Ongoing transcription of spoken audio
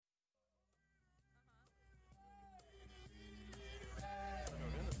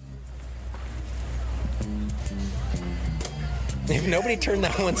If nobody turned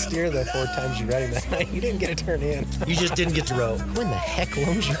that one steer the 4 times you read him that night, you didn't get a turn in. You just didn't get to row. Who in the heck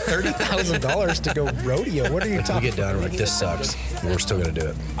loans you $30,000 to go rodeo? What are you talking about? We get done, we're like, this sucks. We're still going to do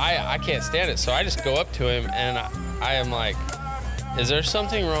it. I can't stand it, so I just go up to him and I am like, is there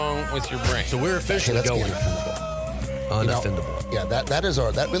something wrong with your brain? So we're officially going unoffendable.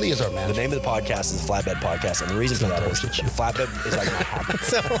 That really is our The mantra. name of the podcast is the Flatbed Podcast, and the reason for that is the flatbed is like my habit.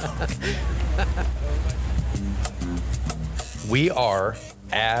 We are,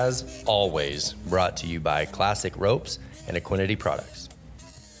 as always, brought to you by Classic Ropes and Equinity Products.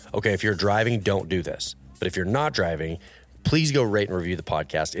 Okay, if you're driving, don't do this. But if you're not driving, please go rate and review the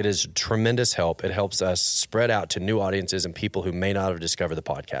podcast. It is tremendous help. It helps us spread out to new audiences and people who may not have discovered the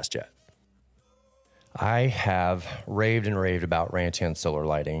podcast yet. I have raved and raved about Ranch Hand Solar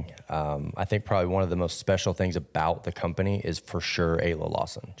Lighting. I think probably one of the most special things about the company is for sure Ayla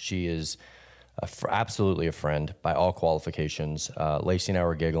Lawson. She is absolutely a friend by all qualifications. Lacey and I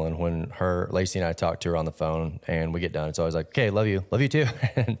were giggling when Lacey and I talked to her on the phone, and we get done. It's always like, okay, love you too.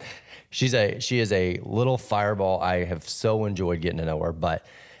 And she is a little fireball. I have so enjoyed getting to know her. But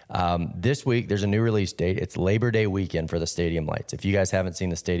this week there's a new release date. It's Labor Day weekend for the stadium lights. If you guys haven't seen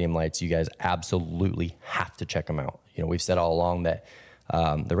the stadium lights, you guys absolutely have to check them out. You know, we've said all along that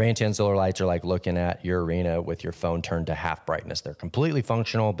the Ranch Hand Solar Lights are like looking at your arena with your phone turned to half brightness. They're completely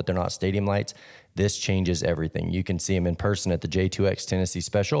functional, but they're not stadium lights. This changes everything. You can see them in person at the J2X Tennessee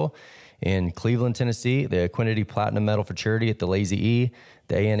Special in Cleveland, Tennessee, the Equinity Platinum Medal for Charity at the Lazy E,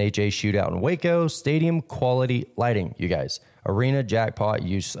 the ANHA Shootout in Waco, stadium quality lighting, you guys. Arena jackpot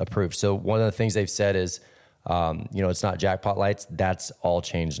use approved. So one of the things they've said is, it's not jackpot lights. That's all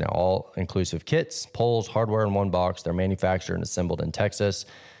changed now. All inclusive kits, poles, hardware in one box. They're manufactured and assembled in Texas.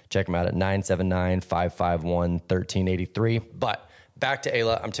 Check them out at 979-551-1383. But back to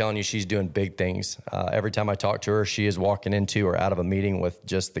Ayla, I'm telling you, she's doing big things. Every time I talk to her, she is walking into or out of a meeting with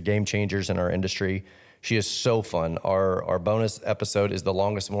just the game changers in our industry. She is so fun. Our bonus episode is the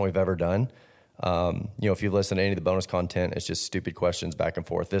longest one we've ever done. If you listen to any of the bonus content, it's just stupid questions back and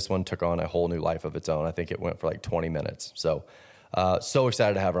forth. This one took on a whole new life of its own. I think it went for like 20 minutes. So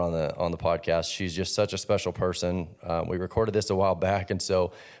excited to have her on the podcast. She's just such a special person. We recorded this a while back, and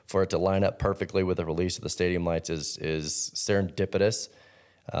so for it to line up perfectly with the release of the stadium lights is serendipitous.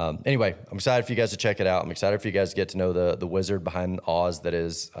 Anyway, I'm excited for you guys to check it out. I'm excited for you guys to get to know the wizard behind Oz that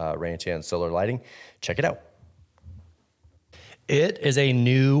is Ranch Hand Solar Lighting. Check it out. It is a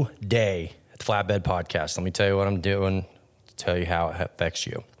new day. Flatbed Podcast. Let me tell you what I'm doing to tell you how it affects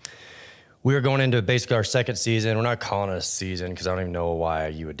you. We are going into basically our second season. We're not calling it a season because I don't even know why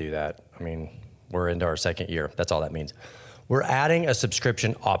you would do that. I mean, we're into our second year. That's all that means. We're adding a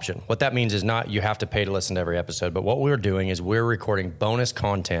subscription option. What that means is not you have to pay to listen to every episode, but what we're doing is we're recording bonus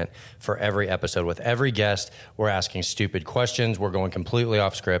content for every episode. With every guest, we're asking stupid questions. We're going completely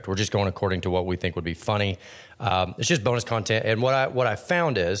off script. We're just going according to what we think would be funny. It's just bonus content. And what I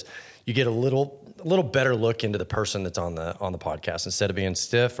found is you get a little better look into the person that's on the podcast instead of being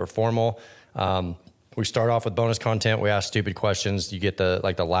stiff or formal. We start off with bonus content. We ask stupid questions. You get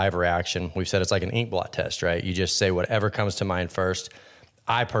the live reaction. We've said it's like an ink blot test, right? You just say whatever comes to mind first.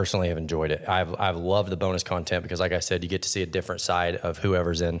 I personally have enjoyed it. I've loved the bonus content because, like I said, you get to see a different side of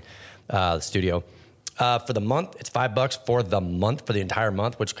whoever's in the studio. For the month, it's $5 for the month, for the entire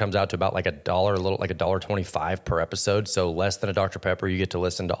month, which comes out to about like $1.25 per episode. So less than a Dr. Pepper. You get to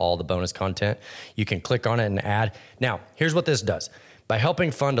listen to all the bonus content. You can click on it and add. Now, here's what this does. By helping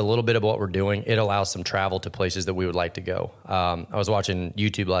fund a little bit of what we're doing, it allows some travel to places that we would like to go. I was watching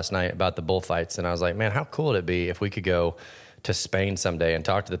YouTube last night about the bullfights, and I was like, man, how cool would it be if we could go to Spain someday and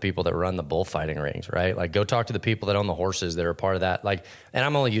talk to the people that run the bullfighting rings, right? Like go talk to the people that own the horses that are part of that. Like, and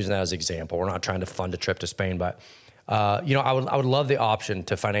I'm only using that as an example. We're not trying to fund a trip to Spain, but I would love the option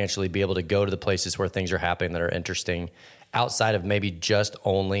to financially be able to go to the places where things are happening that are interesting outside of maybe just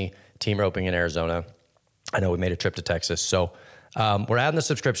only team roping in Arizona. I know we made a trip to Texas. So we're adding the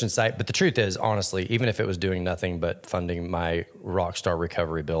subscription site, but the truth is, honestly, even if it was doing nothing but funding my Rockstar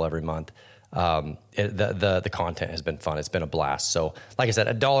recovery bill every month, the content has been fun. It's been a blast. So like I said,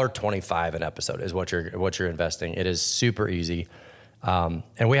 $1.25 an episode is what you're investing. It is super easy.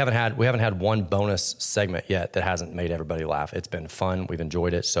 And we haven't had one bonus segment yet that hasn't made everybody laugh. It's been fun. We've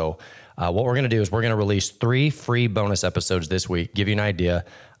enjoyed it. So what we're going to do is we're going to release 3 free bonus episodes this week, give you an idea.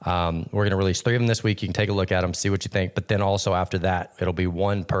 We're going to release 3 of them this week. You can take a look at them, see what you think. But then also after that, it'll be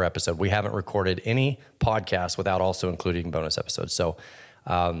 1 per episode. We haven't recorded any podcast without also including bonus episodes. So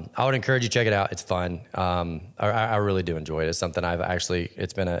I would encourage you to check it out. It's fun. I really do enjoy it. It's something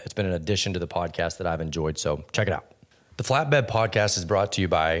it's been an addition to the podcast that I've enjoyed. So check it out. The Flatbed Podcast is brought to you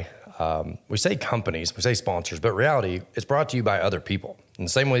by we say companies, we say sponsors, but reality, it's brought to you by other people. In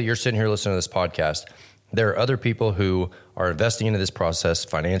the same way that you're sitting here listening to this podcast, there are other people who are investing into this process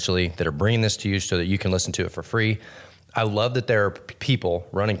financially that are bringing this to you so that you can listen to it for free. I love that there are people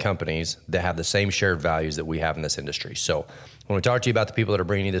running companies that have the same shared values that we have in this industry. So when we talk to you about the people that are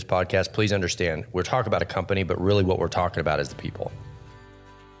bringing you this podcast, please understand we're talking about a company, but really what we're talking about is the people.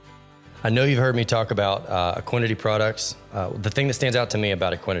 I know you've heard me talk about Equinity products. The thing that stands out to me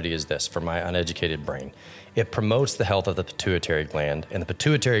about Equinity is this, for my uneducated brain. It promotes the health of the pituitary gland, and the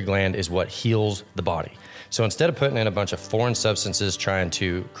pituitary gland is what heals the body. So instead of putting in a bunch of foreign substances trying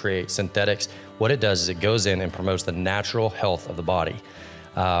to create synthetics, what it does is it goes in and promotes the natural health of the body.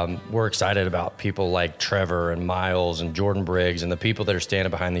 We're excited about people like Trevor and Miles and Jordan Briggs and the people that are standing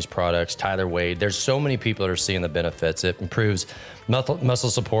behind these products, Tyler Wade. There's so many people that are seeing the benefits. It improves muscle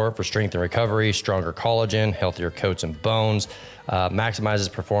support for strength and recovery, stronger collagen, healthier coats and bones, maximizes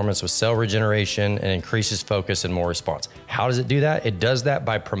performance with cell regeneration, and increases focus and more response. How does it do that? It does that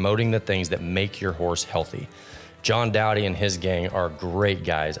by promoting the things that make your horse healthy. John Dowdy and his gang are great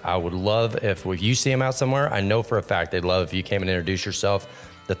guys. I would love if you see them out somewhere, I know for a fact they'd love if you came and introduced yourself.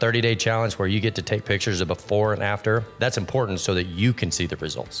 The 30-day challenge where you get to take pictures of before and after, that's important so that you can see the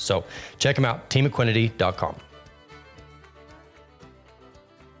results. So check them out, teamequinity.com.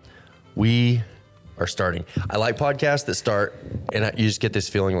 We are starting. I like podcasts that start, and you just get this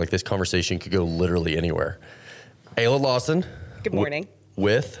feeling like this conversation could go literally anywhere. Ayla Lawson. Good morning.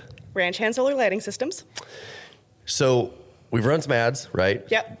 With? Ranch Hand Solar Lighting Systems. So we've run some ads, right?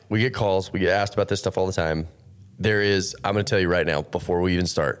 Yep. We get calls. We get asked about this stuff all the time. I'm going to tell you right now, before we even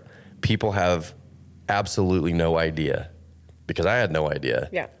start, people have absolutely no idea, because I had no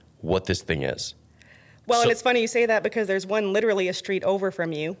idea, what this thing is. Well, and it's funny you say that because there's one literally a street over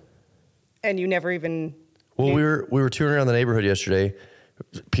from you, and you never even... Well, we were touring around the neighborhood yesterday.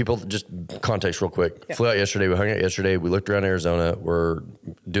 People, just context real quick. Flew out yesterday. We hung out yesterday. We looked around Arizona. We're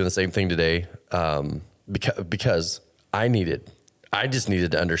doing the same thing today because I just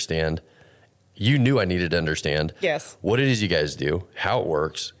needed to understand. You knew I needed to understand what it is you guys do, how it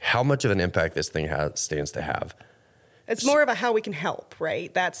works, how much of an impact this thing stands to have. It's more of a how we can help,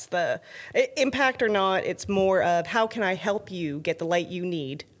 right? That's the impact or not. It's more of how can I help you get the light you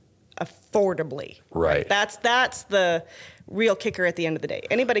need affordably. Right. That's the real kicker at the end of the day.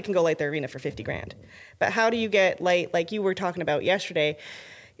 Anybody can go light their arena for $50,000. But how do you get light, like you were talking about yesterday,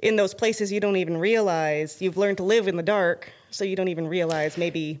 in those places you don't even realize you've learned to live in the dark, so you don't even realize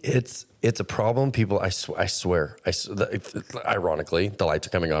maybe it's a problem. People, I swear, ironically, the lights are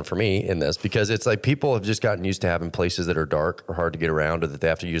coming on for me in this because it's like people have just gotten used to having places that are dark or hard to get around, or that they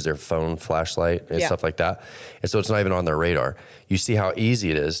have to use their phone flashlight and stuff like that. And so it's not even on their radar. You see how easy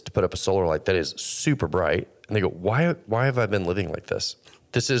it is to put up a solar light that is super bright, and they go, why have I been living like this?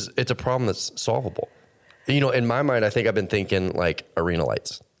 It's a problem that's solvable. In my mind, I think I've been thinking like arena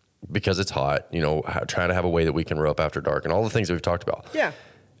lights. Because it's hot, trying to have a way that we can rope after dark and all the things that we've talked about. Yeah.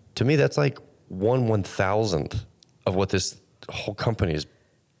 To me, that's like 1/1000th of what this whole company is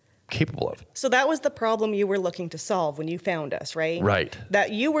capable of. So that was the problem you were looking to solve when you found us, right? Right.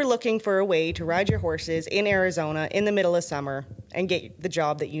 That you were looking for a way to ride your horses in Arizona in the middle of summer and get the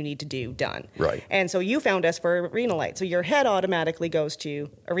job that you need to do done. Right. And so you found us for arena light. So your head automatically goes to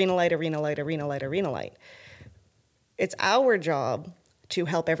arena light, arena light, arena light, arena light. It's our job to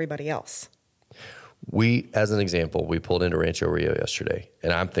help everybody else. As an example, we pulled into Rancho Rio yesterday,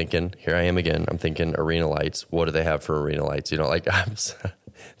 and I'm thinking, here I am again, I'm thinking arena lights. What do they have for arena lights?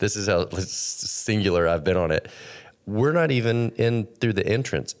 This is how singular I've been on it. We're not even in through the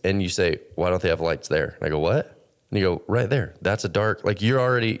entrance, and you say, why don't they have lights there? And I go, what? And you go, right there. That's a dark, like you're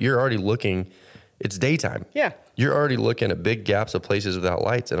already looking, it's daytime. Yeah. You're already looking at big gaps of places without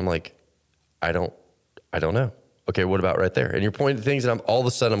lights, and I'm like, I don't know. Okay, what about right there? And you're pointing to things, and all of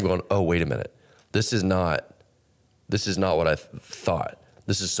a sudden I'm going, oh, wait a minute. This is not what I thought.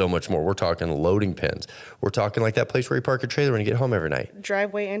 This is so much more. We're talking loading pins. We're talking like that place where you park your trailer when you get home every night.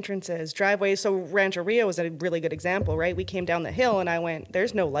 Driveway entrances, driveways. So Rancho Rio is a really good example, right? We came down the hill, and I went,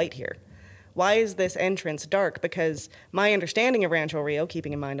 there's no light here. Why is this entrance dark? Because my understanding of Rancho Rio,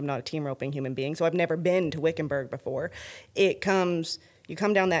 keeping in mind I'm not a team roping human being, so I've never been to Wickenburg before, you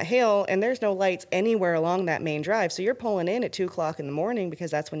come down that hill, and there's no lights anywhere along that main drive. So you're pulling in at 2 o'clock in the morning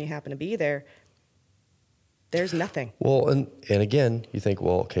because that's when you happen to be there. There's nothing. Well, and again, you think,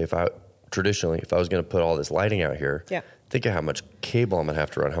 well, okay, if I was going to put all this lighting out here, think of how much cable I'm going to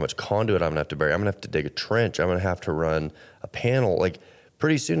have to run, how much conduit I'm going to have to bury. I'm going to have to dig a trench. I'm going to have to run a panel. Like,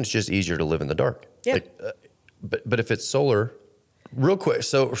 pretty soon it's just easier to live in the dark. Yeah. But if it's solar, real quick.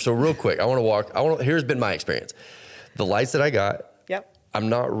 So real quick, here's been my experience. The lights that I got, I'm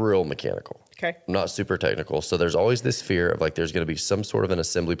not real mechanical. Okay. I'm not super technical. So there's always this fear of like, there's going to be some sort of an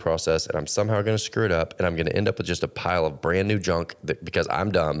assembly process and I'm somehow going to screw it up and I'm going to end up with just a pile of brand new junk that, because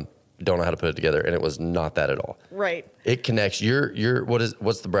I'm dumb, don't know how to put it together. And it was not that at all. Right. It connects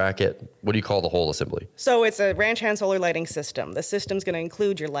what's the bracket? What do you call the whole assembly? So it's a ranch hand solar lighting system. The system's going to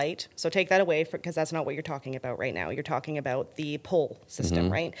include your light. So take that away because that's not what you're talking about right now. You're talking about the pole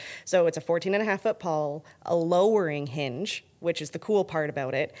system, right? So it's a 14.5-foot pole, a lowering hinge, which is the cool part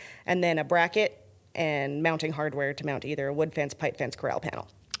about it, and then a bracket and mounting hardware to mount either a wood fence, pipe fence, corral panel.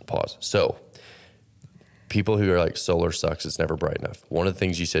 Pause. So people who are like, solar sucks, it's never bright enough. One of the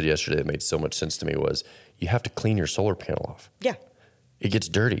things you said yesterday that made so much sense to me was you have to clean your solar panel off. Yeah. It gets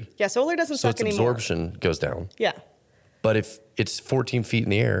dirty. Yeah, solar doesn't So suck its anymore. absorption goes down. Yeah. But if it's 14 feet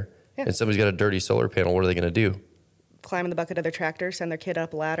in the air and somebody's got a dirty solar panel, what are they going to do? Climb in the bucket of their tractor, send their kid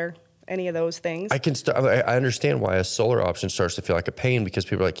up a ladder, any of those things. I understand why a solar option starts to feel like a pain because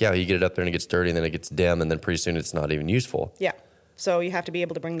people are like, yeah, you get it up there and it gets dirty and then it gets dim and then pretty soon it's not even useful. Yeah. So you have to be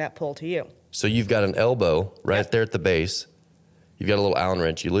able to bring that pole to you. So you've got an elbow right there at the base. You've got a little Allen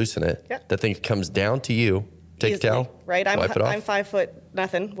wrench. You loosen it. Yeah. That thing comes down to you. Take Easily, a towel. Right. Wipe it off. I'm 5 foot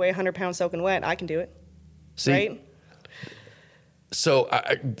nothing, weigh 100 pounds soaking wet. I can do it. See, right. So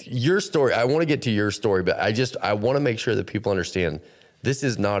your story, I want to get to your story, but I want to make sure that people understand this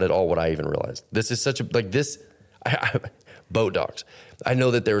is not at all what I even realized. This is such a, like this, boat docks. I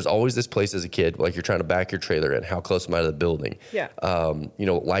know that there was always this place as a kid, like you're trying to back your trailer in. How close am I to the building? Yeah.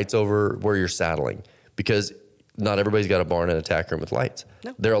 Lights over where you're saddling because not everybody's got a barn and a tack room with lights.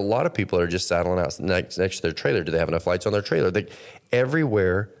 No. There are a lot of people that are just saddling out next to their trailer. Do they have enough lights on their trailer?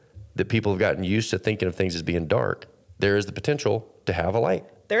 Everywhere that people have gotten used to thinking of things as being dark, there is the potential to have a light.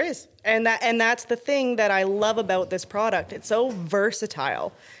 There is. And that's the thing that I love about this product. It's so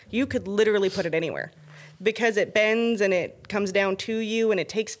versatile. You could literally put it anywhere because it bends and it comes down to you and it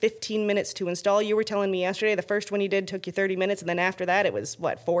takes 15 minutes to install. You were telling me yesterday the first one you did took you 30 minutes and then after that it was,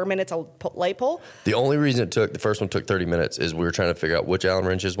 4 minutes a light pole? The only reason the first one took 30 minutes is we were trying to figure out which Allen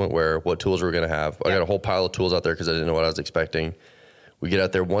wrenches went where, what tools we were going to have. I got a whole pile of tools out there because I didn't know what I was expecting. We get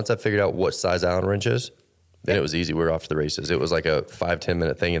out there. Once I figured out what size Allen wrenches, then it was easy. We were off to the races. It was like a 5-10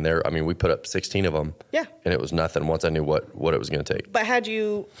 minute thing in there. I mean, we put up 16 of them. Yeah. And it was nothing once I knew what it was going to take. But had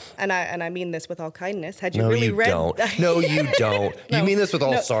you, and I mean this with all kindness, had you No, really you read... don't. No, you don't. No, you mean this with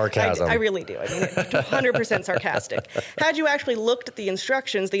all no, sarcasm. I really do. I mean it 100% sarcastic. Had you actually looked at the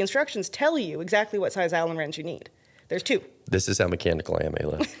instructions tell you exactly what size Allen wrench you need. There's 2. This is how mechanical I am,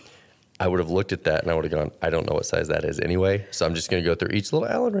 Ayla. I would have looked at that and I would have gone, I don't know what size that is anyway. So I'm just going to go through each little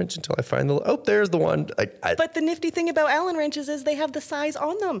Allen wrench until I find there's the one. But the nifty thing about Allen wrenches is they have the size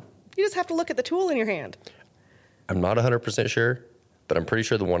on them. You just have to look at the tool in your hand. I'm not 100% sure, but I'm pretty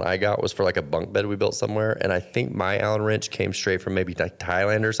sure the one I got was for like a bunk bed we built somewhere. And I think my Allen wrench came straight from maybe like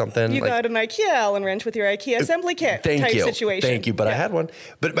Thailand or something. You got an IKEA Allen wrench with your IKEA assembly kit type situation. Thank you. But I had one.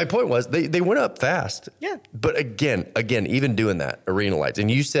 But my point was they went up fast. Yeah. But again, even doing that, arena lights. And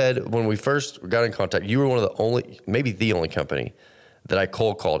you said when we first got in contact, you were one of the only, maybe the only company that I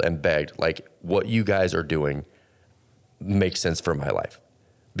cold called and begged, like, what you guys are doing makes sense for my life.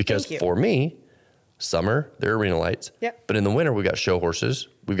 Because for me, summer, they're arena lights. Yep. But in the winter, we got show horses.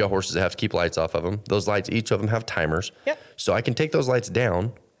 We've got horses that have to keep lights off of them. Those lights, each of them have timers. Yep. So I can take those lights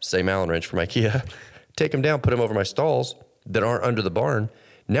down, same Allen wrench from IKEA, take them down, put them over my stalls that aren't under the barn.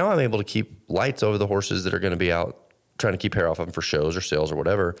 Now I'm able to keep lights over the horses that are going to be out trying to keep hair off of them for shows or sales or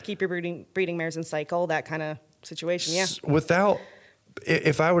whatever. Keep your breeding mares in cycle, that kind of situation, yeah.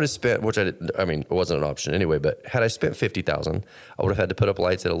 If I would have spent, which it wasn't an option anyway, but had I spent $50,000, I would have had to put up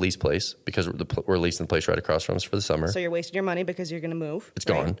lights at a lease place because we're leasing the place right across from us for the summer. So you're wasting your money because you're going to move. It's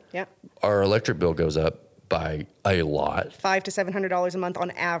gone. Yeah. Our electric bill goes up by a lot. $500 to $700 a month on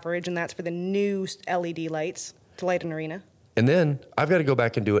average, and that's for the new LED lights to light an arena. And then I've got to go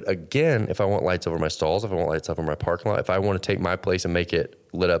back and do it again if I want lights over my stalls, if I want lights over my parking lot, if I want to take my place and make it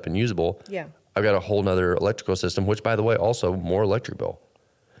lit up and usable. Yeah. I've got a whole nother electrical system, which, by the way, also more electric bill.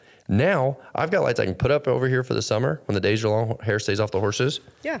 Now, I've got lights I can put up over here for the summer when the days are long, hair stays off the horses.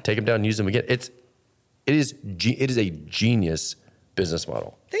 Yeah. Take them down and use them again. It is a genius business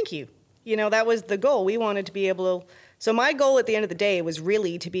model. Thank you. That was the goal. We wanted to be able to... So my goal at the end of the day was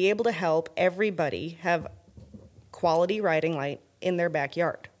really to be able to help everybody have quality riding light in their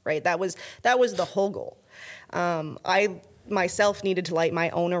backyard, right? That was the whole goal. I myself needed to light my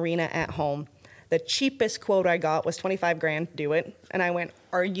own arena at home. The cheapest quote I got was $25,000 to do it. And I went,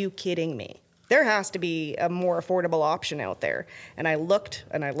 are you kidding me? There has to be a more affordable option out there. And I looked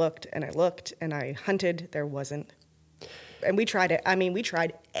and I looked and I looked and I hunted. There wasn't. And we tried it. I mean, we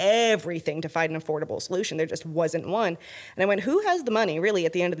tried everything to find an affordable solution. There just wasn't one. And I went, who has the money really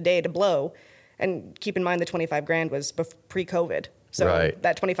at the end of the day to blow? And keep in mind the 25 grand was pre-COVID. So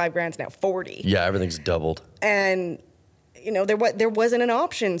that 25 grand is now 40. Yeah, everything's doubled. And there wasn't an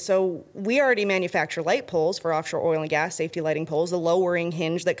option. So we already manufacture light poles for offshore oil and gas, safety lighting poles, the lowering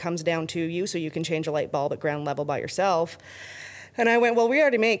hinge that comes down to you so you can change a light bulb at ground level by yourself. And I went, well, we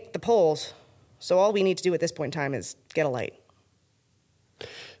already make the poles. So all we need to do at this point in time is get a light.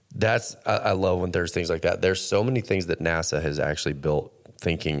 I love when there's things like that. There's so many things that NASA has actually built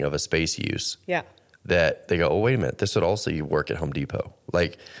thinking of a space use. Yeah. That they go, oh, wait a minute, this would also work at Home Depot.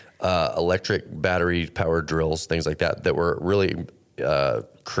 Like electric battery powered drills, things like that were really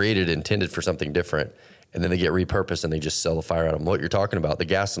created, intended for something different. And then they get repurposed and they just sell the fire out of them. What you're talking about, the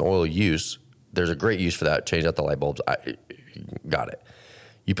gas and oil use, there's a great use for that. Change out the light bulbs. Got it.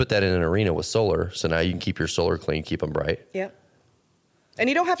 You put that in an arena with solar, so now you can keep your solar clean, keep them bright. Yeah. And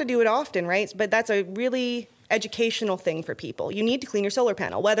you don't have to do it often, right? But that's a really educational thing for people. You need to clean your solar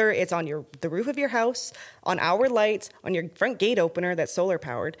panel, whether it's on the roof of your house, on our lights, on your front gate opener that's solar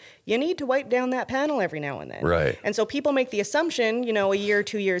powered. You need to wipe down that panel every now and then. Right. And so people make the assumption, a year,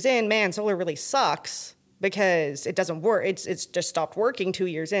 2 years in, man, solar really sucks because it doesn't work. It's just stopped working 2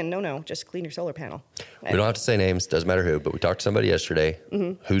 years in. No, just clean your solar panel. We don't have to say names, doesn't matter who, but we talked to somebody yesterday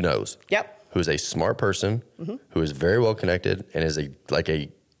who knows. Yep. Who is a smart person, who is very well connected, and is a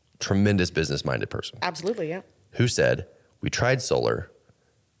tremendous business-minded person. Absolutely, yeah. Who said, we tried solar,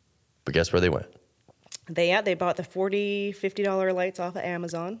 but guess where they went? They bought the $40, $50 lights off of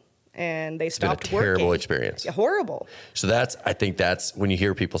Amazon, and they stopped working. It's been a terrible working. experience. Yeah, horrible. So I think that's when you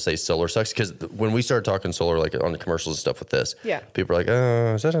hear people say solar sucks, because when we started talking solar, like on the commercials and stuff with this, people are like,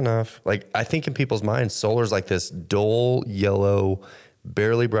 oh, is that enough? Like, I think in people's minds, solar's like this dull, yellow,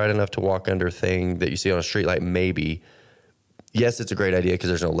 barely bright enough to walk under thing that you see on a street light, maybe. Yes, it's a great idea because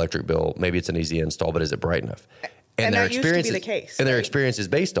there's no electric bill. Maybe it's an easy install, but is it bright enough? And that used to be the case. And their experience is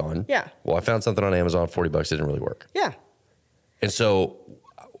based on, well, I found something on Amazon, $40, it didn't really work. Yeah. And so...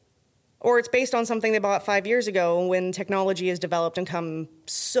 Or it's based on something they bought 5 years ago when technology has developed and come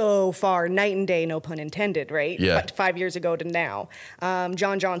so far, night and day, no pun intended, right? Yeah. But 5 years ago to now.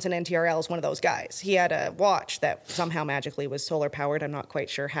 John Johnson, NTRL, is one of those guys. He had a watch that somehow magically was solar powered. I'm not quite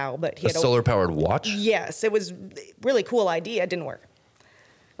sure how, but he had a solar powered watch? Yes. It was a really cool idea. It didn't work.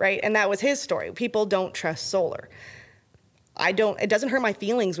 Right? And that was his story. People don't trust solar. It doesn't hurt my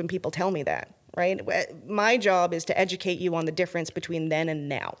feelings when people tell me that, right? My job is to educate you on the difference between then and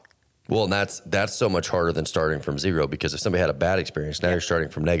now. Well, and that's so much harder than starting from zero, because if somebody had a bad experience, now you're starting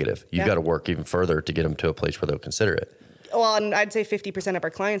from negative. You've got to work even further to get them to a place where they'll consider it. Well, and I'd say 50% of our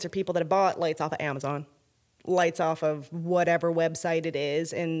clients are people that have bought lights off of Amazon, lights off of whatever website it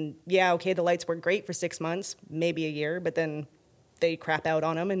is. And the lights work great for 6 months, maybe a year, but then they crap out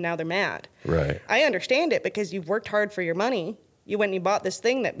on them and now they're mad. Right. I understand it because you've worked hard for your money. You went and you bought this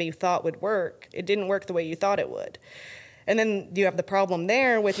thing that you thought would work. It didn't work the way you thought it would. And then you have the problem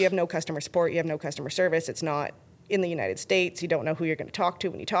there with you have no customer support, you have no customer service. It's not in the United States. You don't know who you're going to talk to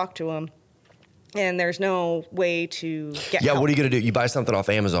when you talk to them. And there's no way to get help. What are you going to do? You buy something off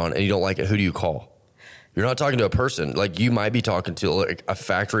Amazon and you don't like it. Who do you call? You're not talking to a person. Like, you might be talking to like a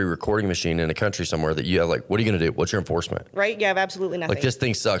factory recording machine in a country somewhere that you have, like, what are you going to do? What's your enforcement? Right? You have absolutely nothing. Like, this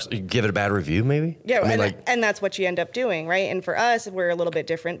thing sucks. You give it a bad review, maybe? Yeah, and that's what you end up doing, right? And for us, we're a little bit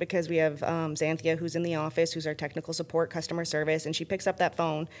different because we have Xanthia, who's in the office, who's our technical support, customer service, and she picks up that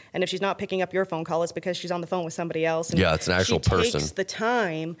phone. And if she's not picking up your phone call, it's because she's on the phone with somebody else. And it's an actual person. She takes the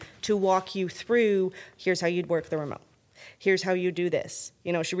time to walk you through, here's how you'd work the remote. Here's how you do this.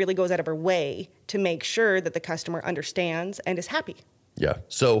 She really goes out of her way to make sure that the customer understands and is happy. Yeah.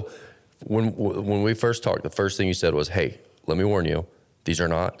 So when we first talked, the first thing you said was, hey, let me warn you, these are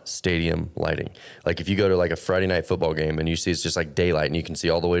not stadium lighting. Like, if you go to like a Friday night football game and you see it's just like daylight and you can see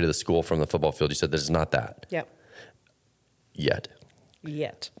all the way to the school from the football field, you said this is not that. Yep. Yet.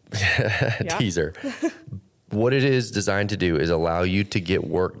 Yeah. Teaser. What it is designed to do is allow you to get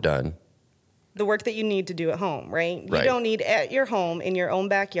work done. The work that you need to do at home, right? You don't need at your home, in your own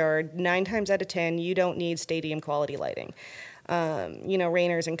backyard, 9 times out of 10, you don't need stadium quality lighting.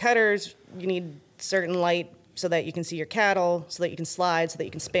 Rainers and cutters, you need certain light so that you can see your cattle, so that you can slide, so that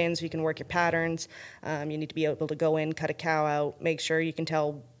you can spin, so you can work your patterns. You need to be able to go in, cut a cow out, make sure you can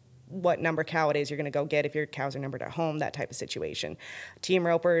tell what number cow it is you're going to go get if your cows are numbered at home, that type of situation. Team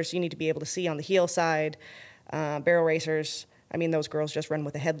ropers, you need to be able to see on the heel side. Barrel racers, those girls just run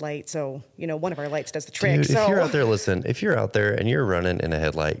with a headlight, so, one of our lights does the trick. Dude, if you're out there, listen, if you're out there and you're running in a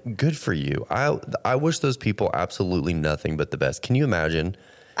headlight, good for you. I wish those people absolutely nothing but the best. Can you imagine?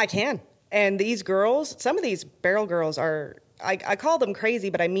 I can. And these girls, some of these barrel girls are, I call them crazy,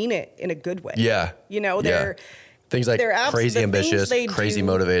 but I mean it in a good way. Yeah. You know, they're things like crazy the ambitious, crazy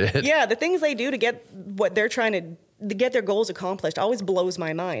motivated. Yeah, the things they do to get what they're trying to get their goals accomplished always blows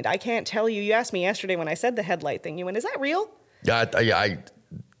my mind. I can't tell you. You asked me yesterday when I said the headlight thing. You went, "Is that real?" Yeah,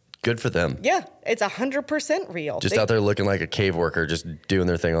 good for them. Yeah, it's 100% real. Just out there looking like a cave worker, just doing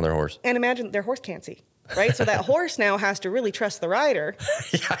their thing on their horse. And imagine their horse can't see, right? So that horse now has to really trust the rider.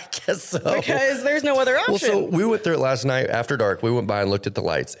 Yeah, I guess so. Because there's no other option. Well, so we went through it last night after dark. We went by and looked at the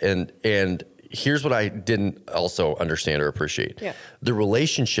lights, and here's what I didn't also understand or appreciate. Yeah. The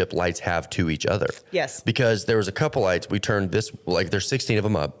relationship lights have to each other. Yes. Because there was a couple lights. We turned this, like there's 16 of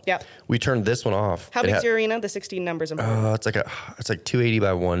them up. Yeah. We turned this one off. How big's your arena? The 16 numbers important. It's like 280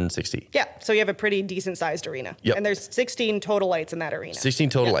 by 160. Yeah. So you have a pretty decent sized arena. Yep. And there's 16 total lights in that arena. 16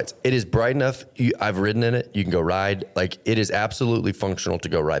 total lights. It is bright enough. I've ridden in it. You can go ride. Like, it is absolutely functional to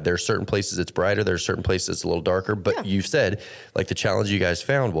go ride. There are certain places it's brighter. There are certain places it's a little darker. But you said, like, the challenge you guys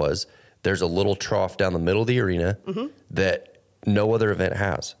found was there's a little trough down the middle of the arena that no other event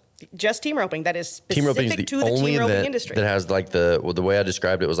has. Just team roping. That is specific Team roping is the to the only team roping event industry. that has, like, the way I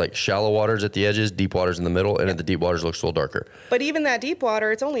described it was like shallow waters at the edges, deep waters in the middle, and at the deep waters looks a little darker. But even that deep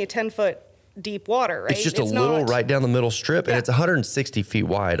water, it's only a 10-foot deep water, right? It's just a little right down the middle strip, and Yeah. it's 160 feet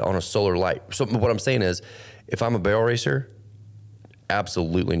wide on a solar light. So what I'm saying is, if I'm a barrel racer,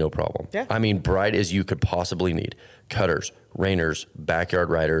 absolutely no problem. Yeah. I mean, bright as you could possibly need. Cutters, reiners, backyard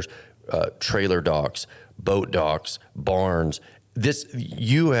riders, trailer docks, boat docks, barns.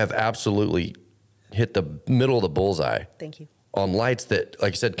 You have absolutely hit the middle of the bullseye. Thank you. On lights that,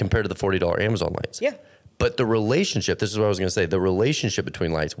 like I said, compared to the $40 Amazon lights. Yeah. But the relationship, this is what I was going to say, the relationship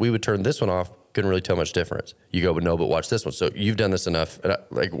between lights, we would turn this one off, couldn't really tell much difference. You go, but no, but watch this one. So you've done this enough. And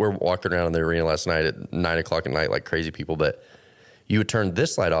like, we're walking around in the arena last night at 9 o'clock at night like crazy people, but you would turn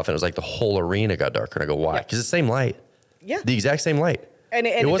this light off and it was like the whole arena got darker. And I go, why? Because it's the same light. Yeah. The exact same light. And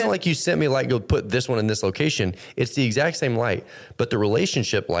it wasn't like you sent me a light and go put this one in this location. It's the exact same light, but the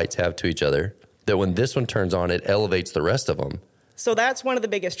relationship lights have to each other that when this one turns on, it elevates the rest of them. So that's one of the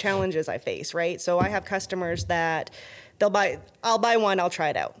biggest challenges I face, right? So I have customers that I'll buy one, I'll try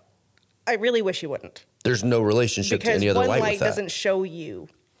it out. I really wish you wouldn't. There's no relationship to any other light Because one with light that. doesn't show you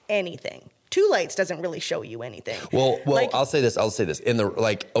anything. Two lights doesn't really show you anything. Well, Like- I'll say this. In the,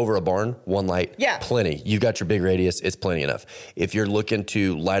 like, over a barn, one light, plenty. You've got your big radius, it's plenty enough. If you're looking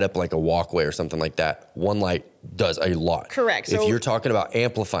to light up like a walkway or something like that, one light does a lot. Correct. If So- you're talking about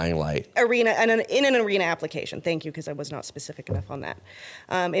amplifying light, Arena and in an arena application. Thank you, because I was not specific enough on that.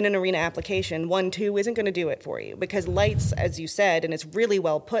 In an arena application, 1-2 isn't going to do it for you because lights, as you said, and it's really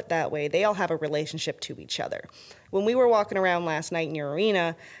well put that way, they all have a relationship to each other. When we were walking around last night in your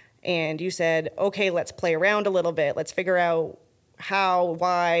arena, and you said, "Okay, let's play around a little bit. Let's figure out how,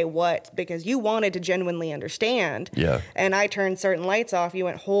 why, what," because you wanted to genuinely understand. Yeah. And I turned certain lights off. You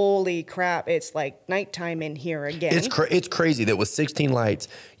went, "Holy crap! It's like nighttime in here again." it's crazy that with 16 lights,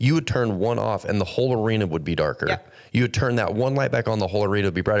 you would turn one off and the whole arena would be darker. Yeah. You would turn that one light back on, the whole arena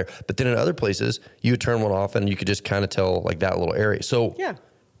would be brighter. But then in other places, you would turn one off and you could just kind of tell like that little area. So Yeah.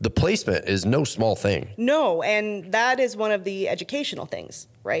 the placement is no small thing. No, and that is one of the educational things,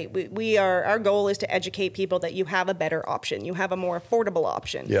 right? Our goal is to educate people that you have a better option. You have a more affordable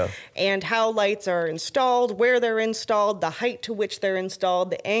option. Yeah. And how lights are installed, where they're installed, the height to which they're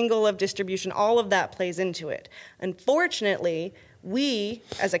installed, the angle of distribution, all of that plays into it. Unfortunately, we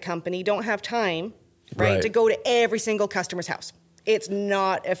as a company don't have time, right. to go to every single customer's house. It's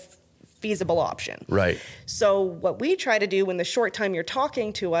not a feasible option. Right. So what we try to do in the short time you're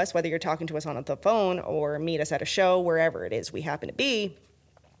talking to us, whether you're talking to us on the phone or meet us at a show, wherever it is we happen to be,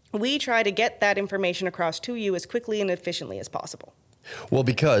 we try to get that information across to you as quickly and efficiently as possible. Well,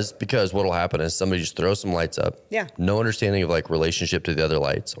 because what'll happen is somebody just throws some lights up. Yeah. No understanding of like relationship to the other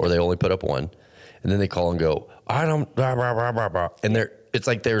lights, or they only put up one, and then they call and go, "I don't," blah, blah, blah, blah, blah. And it's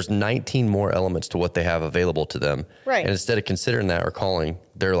like there's 19 more elements to what they have available to them. Right. And instead of considering that or calling,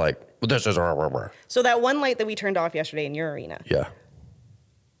 they're like, "Well, this is blah, blah, blah." So that one light that we turned off yesterday in your arena, Yeah.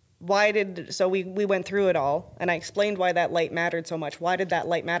 we went through it all, and I explained why that light mattered so much. Why did that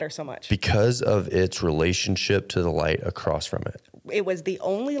light matter so much? Because of its relationship to the light across from it. It was the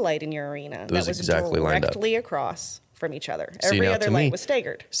only light in your arena that was was exactly lined up. directly across from each other. See, Every now, other to light me- was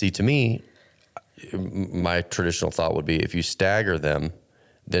staggered. See, to me, my traditional thought would be if you stagger them,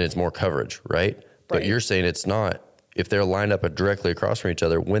 then it's more coverage, right? But Right. you're saying it's not. If they're lined up directly across from each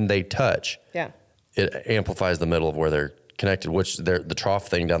other, when they touch, Yeah. it amplifies the middle of where they're connected, which the trough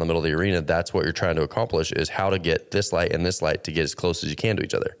thing down the middle of the arena, that's what you're trying to accomplish, is how to get this light and this light to get as close as you can to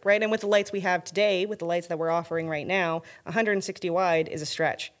each other. Right, and with the lights we have today, with the lights that we're offering right now, 160 wide is a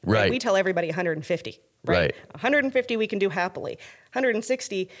stretch. Right. We tell everybody 150. Right. 150 we can do happily.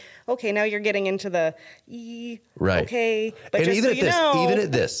 160, okay, now you're getting into the right. Okay, but and just even so you know, even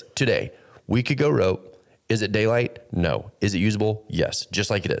at this today, we could go rope. Is it daylight? No. Is it usable? Yes, just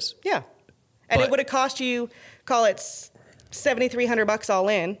like it is. yeah, and But- it would have cost you, call it $7,300 all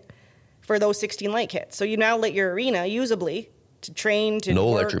in for those 16 light kits. So you now lit your arena usably to train, to No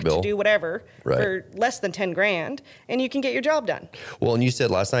work, electric bill. to do whatever Right. for less than 10 grand, and you can get your job done. Well, and you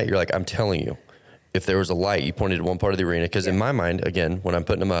said last night, you're like, I'm telling you, if there was a light, you pointed to one part of the arena, because in my mind, again, when I'm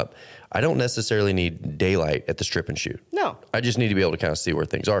putting them up, I don't necessarily need daylight at the strip and shoot. No. I just need to be able to kind of see where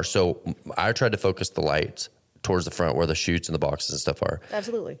things are. So I tried to focus the lights towards the front where the chutes and the boxes and stuff are.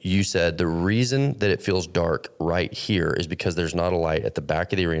 Absolutely. You said the reason that it feels dark right here is because there's not a light at the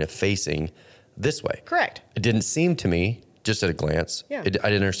back of the arena facing this way. Correct. It didn't seem to me, just at a glance, Yeah. I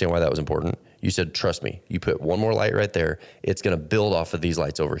didn't understand why that was important. You said, trust me, you put one more light right there, it's going to build off of these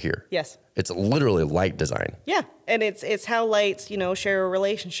lights over here. Yes. It's literally light design. Yeah, and it's how lights, share a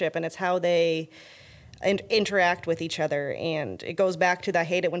relationship, and it's how they interact with each other. And it goes back to the, I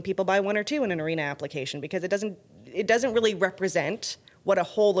hate it when people buy one or two in an arena application, because it doesn't really represent what a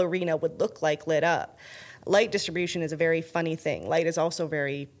whole arena would look like lit up. Light distribution is a very funny thing. Light is also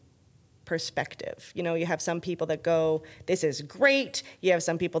very perspective. You have some people that go, this is great. You have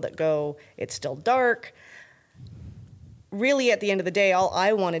some people that go, it's still dark. Really, at the end of the day, all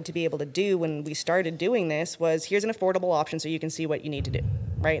I wanted to be able to do when we started doing this was, here's an affordable option so you can see what you need to do,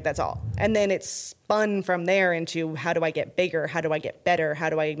 right? That's all. And then it's spun from there into, how do I get bigger? How do I get better? How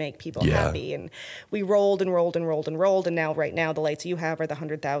do I make people happy? And we rolled and rolled and rolled and rolled. And now, right now, the lights you have are the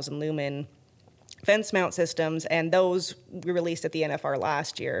 100,000 lumen fence mount systems. And those we released at the NFR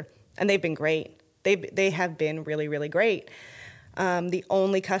last year. And they've been great. They have been really, really great. The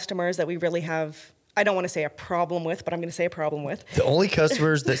only customers that we really have, I don't want to say a problem with, but I'm going to say a problem with. The only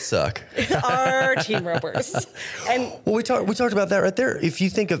customers that suck are team ropers. And well, we talked about that right there. If you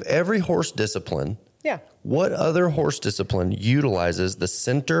think of every horse discipline, yeah, what other horse discipline utilizes the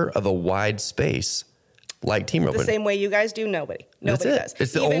center of a wide space like team roping? the same way you guys do, nobody. That's Nobody it. does.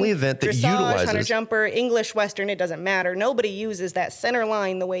 It's the Even only event that dressage, utilizes- hunter jumper, English, Western, it doesn't matter. Nobody uses that center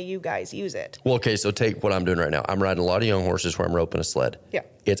line the way you guys use it. Well, okay, so take what I'm doing right now. I'm riding a lot of young horses where I'm roping a sled. Yeah.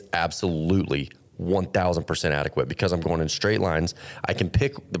 It's absolutely 1,000% adequate because I'm going in straight lines. I can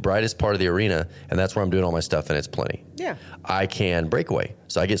pick the brightest part of the arena, and that's where I'm doing all my stuff, and it's plenty. Yeah. I can breakaway.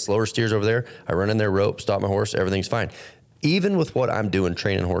 So I get slower steers over there. I run in there, rope, stop my horse, everything's fine. Even with what I'm doing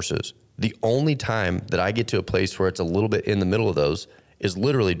training horses, the only time that I get to a place where it's a little bit in the middle of those is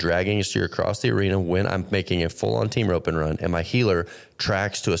literally dragging a steer across the arena when I'm making a full-on team roping run, and my heeler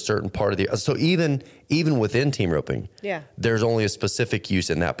tracks to a certain part of the. So even within team roping, Yeah. there's only a specific use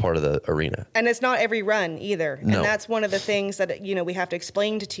in that part of the arena. And it's not every run either. No. And that's one of the things that, we have to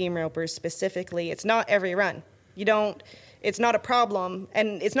explain to team ropers specifically. It's not every run. It's not a problem,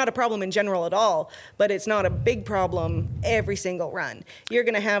 and it's not a problem in general at all, but it's not a big problem every single run. You're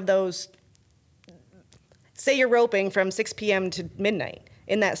going to have those, say you're roping from 6 p.m. to midnight.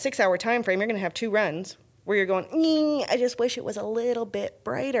 In that 6-hour time frame, you're going to have two runs where you're going, I just wish it was a little bit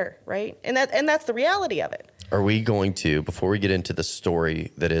brighter, right? And that's the reality of it. Are we going to, before we get into the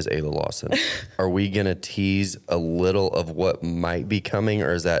story that is Ayla Lawson, are we going to tease a little of what might be coming,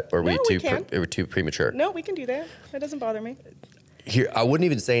 or are we too premature? No, we can do that. That doesn't bother me. Here, I wouldn't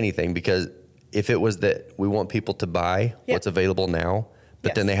even say anything, because if it was that we want people to buy what's available now,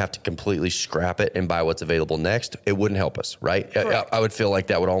 but then they have to completely scrap it and buy what's available next, it wouldn't help us, right? I would feel like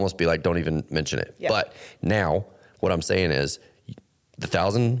that would almost be like, don't even mention it. Yep. But now what I'm saying is the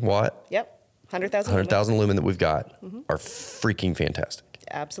 1,000 watt, Yep. 100,000 lumen that we've got are freaking fantastic.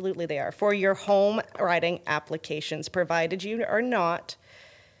 Absolutely, they are. For your home riding applications, provided you are not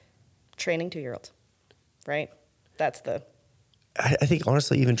training 2-year-olds, right? That's the... I think,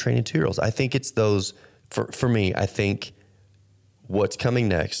 honestly, even training 2-year-olds, I think it's those, for me, I think what's coming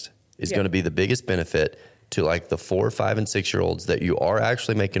next is going to be the biggest benefit to like the 4, 5, and 6-year-olds that you are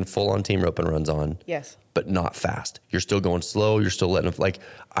actually making full-on team roping runs on. Yes. But not fast. You're still going slow. You're still letting them, like,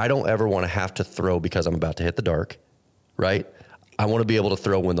 I don't ever want to have to throw because I'm about to hit the dark, right? I want to be able to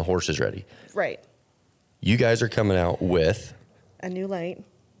throw when the horse is ready. Right. You guys are coming out with A new light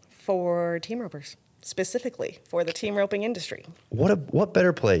for team ropers, specifically for the team roping industry. what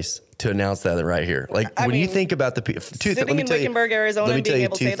better place to announce that than right here? Like, I when you mean, think about the people, sitting in Wickenburg, Arizona, let me and tell being you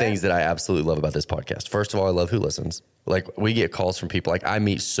able to two say things that I absolutely love about this podcast. First of all, I love who listens. Like, we get calls from people. Like, I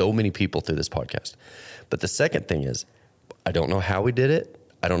meet so many people through this podcast. But the second thing is, I don't know how we did it.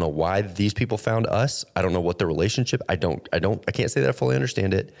 I don't know why these people found us. I don't know what the relationship. I can't say that I fully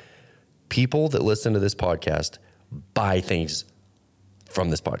understand it. People that listen to this podcast buy things from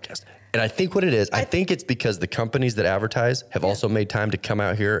this podcast. And I think what it is, I think it's because the companies that advertise have also made time to come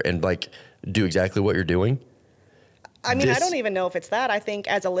out here and like do exactly what you're doing. I mean, I don't even know if it's that. I think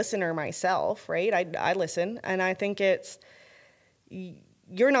as a listener myself, right? I listen, and I think it's,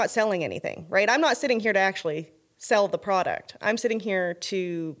 you're not selling anything, right? I'm not sitting here to actually sell the product. I'm sitting here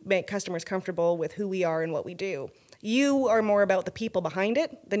to make customers comfortable with who we are and what we do. You are more about the people behind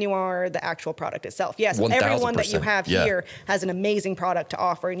it than you are the actual product itself. Yes, 1000%. everyone that you have here has an amazing product to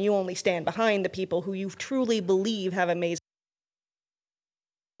offer, and you only stand behind the people who you truly believe have amazing.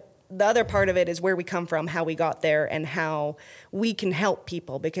 The other part of it is where we come from, how we got there, and how we can help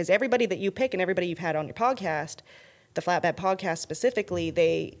people. Because everybody that you pick and everybody you've had on your podcast, the Flatbed Podcast specifically,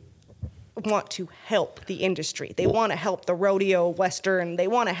 they want to help the industry. They want to help the rodeo Western. They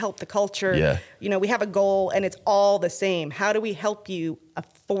want to help the culture. Yeah. You know, we have a goal, and it's all the same. How do we help you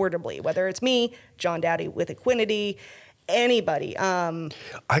affordably? Whether it's me, John Daddy with Equinity, anybody.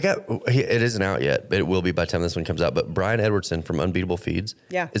 It isn't out yet, but it will be by the time this one comes out. But Brian Edwardson from Unbeatable Feeds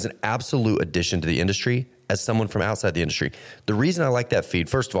is an absolute addition to the industry as someone from outside the industry. The reason I like that feed,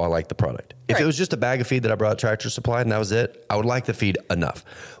 first of all, I like the product. If it was just a bag of feed that I brought Tractor Supply and that was it, I would like the feed enough.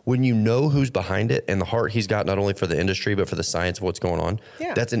 When you know who's behind it and the heart he's got not only for the industry, but for the science of what's going on,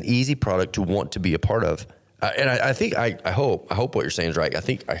 that's an easy product to want to be a part of. And I think, I hope what you're saying is right. I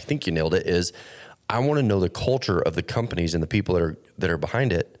think you nailed it is, I want to know the culture of the companies and the people that are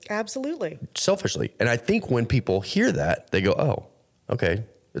behind it. Absolutely. Selfishly. And I think when people hear that, they go, oh, okay.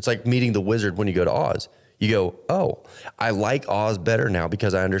 It's like meeting the wizard when you go to Oz. You go, oh, I like Oz better now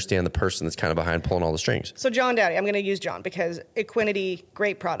because I understand the person that's kind of behind pulling all the strings. So John Daddy, I'm going to use John because Equinity,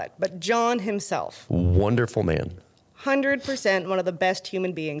 great product. But John himself. Wonderful man. 100% one of the best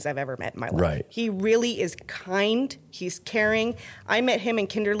human beings I've ever met in my life. Right. He really is kind. He's caring. I met him in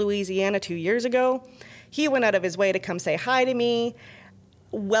Kinder, Louisiana 2 years ago. He went out of his way to come say hi to me,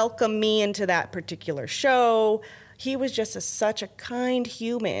 welcome me into that particular show. He was just such a kind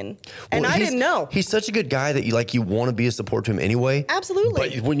human, and I didn't know. He's such a good guy that you want to be a support to him anyway. Absolutely.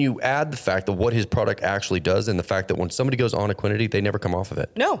 But when you add the fact of what his product actually does and the fact that when somebody goes on Equinity, they never come off of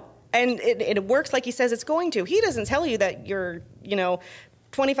it. No. And it works like he says it's going to. He doesn't tell you that your,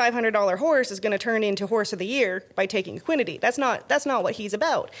 $2,500 horse is going to turn into horse of the year by taking Equinity. That's not what he's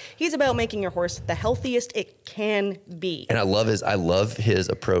about. He's about making your horse the healthiest it can be. And I love his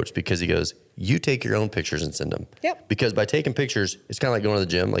approach because he goes, you take your own pictures and send them. Yep. Because by taking pictures, it's kind of like going to the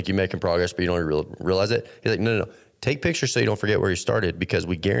gym, like you're making progress, but you don't realize it. He's like, no. Take pictures so you don't forget where you started because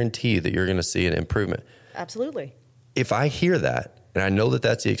we guarantee that you're going to see an improvement. Absolutely. If I hear that, and I know that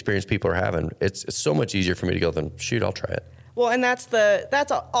that's the experience people are having, it's so much easier for me to go then, shoot, I'll try it. Well, and that's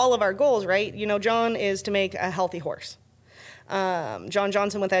all of our goals, right? John is to make a healthy horse. John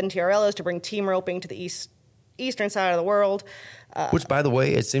Johnson with NTRL is to bring team roping to the eastern side of the world. Which, by the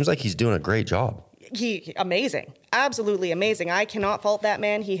way, it seems like he's doing a great job. Amazing. Absolutely amazing. I cannot fault that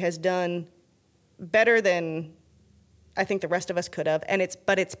man. He has done better than I think the rest of us could have.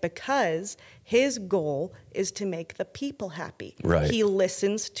 But it's because his goal is to make the people happy. Right. He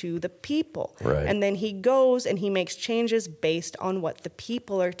listens to the people. Right. And then he goes and he makes changes based on what the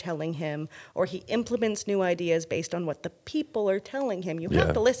people are telling him, or he implements new ideas based on what the people are telling him. You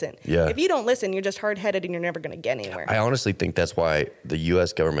have to listen. Yeah. If you don't listen, you're just hard-headed and you're never going to get anywhere. I honestly think that's why the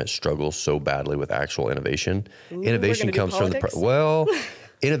U.S. government struggles so badly with actual innovation. Innovation comes from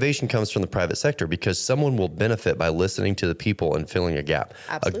innovation comes from the private sector because someone will benefit by listening to the people and filling a gap.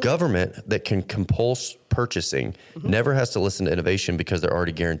 Absolutely. A government that can compulse purchasing never has to listen to innovation because they're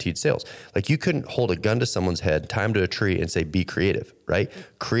already guaranteed sales. Like you couldn't hold a gun to someone's head, tie them to a tree and say, be creative, right?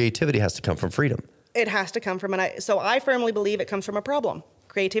 Creativity has to come from freedom. It has to come from so I firmly believe it comes from a problem.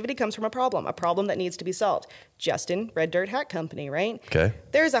 Creativity comes from a problem that needs to be solved. Justin, Red Dirt Hat Company, right? Okay.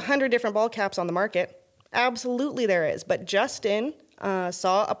 There's 100 different ball caps on the market. Absolutely there is. But Justin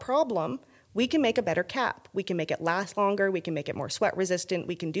saw a problem. We can make a better cap. We can make it last longer. We can make it more sweat resistant.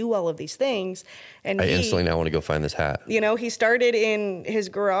 We can do all of these things. And I instantly now want to go find this hat. He started in his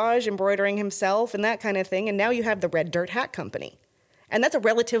garage embroidering himself and that kind of thing. And now you have the Red Dirt Hat Company. And that's a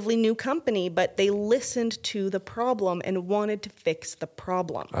relatively new company, but they listened to the problem and wanted to fix the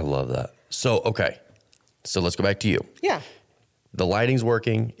problem. I love that. So, okay. So let's go back to you. Yeah. The lighting's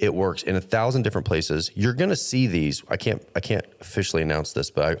working. It works in 1,000 different places. You're going to see these. I can't officially announce this,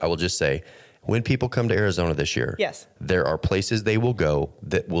 but I will just say when people come to Arizona this year, yes, there are places they will go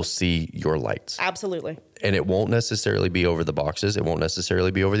that will see your lights. Absolutely. And it won't necessarily be over the boxes. It won't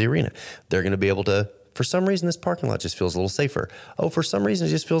necessarily be over the arena. They're going to be able to for some reason, this parking lot just feels a little safer. Oh, for some reason,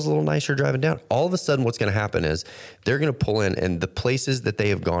 it just feels a little nicer driving down. All of a sudden, what's going to happen is they're going to pull in, and the places that they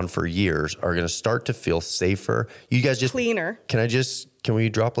have gone for years are going to start to feel safer. You guys just cleaner. Can we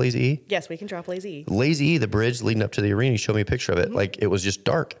drop Lazy E? Yes, we can drop Lazy E. Lazy E, the bridge leading up to the arena, you showed me a picture of it. Like, it was just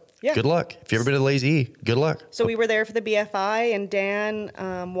dark. Yeah. Good luck. If you've ever been to Lazy E, good luck. So we were there for the BFI, and Dan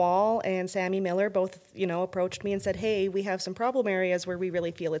Wall and Sammy Miller both, approached me and said, hey, we have some problem areas where we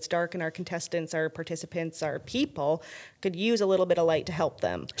really feel it's dark, and our contestants, our participants, our people could use a little bit of light to help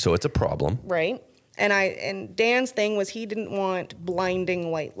them. So it's a problem. Right. And Dan's thing was he didn't want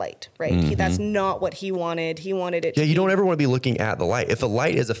blinding white light, right? That's not what he wanted. He wanted it to you don't ever want to be looking at the light. If the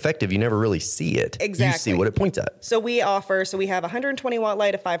light is effective, you never really see it. Exactly. You see what it points at. So we have a 120 watt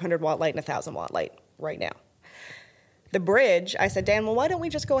light, a 500 watt light, and a 1,000 watt light right now. The bridge, I said, Dan, well, why don't we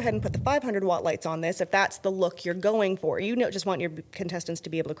just go ahead and put the 500 watt lights on this if that's the look you're going for? Just want your contestants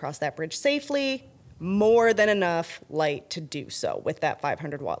to be able to cross that bridge safely, more than enough light to do so with that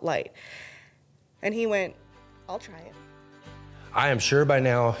 500 watt light. And he went, I'll try it. I am sure by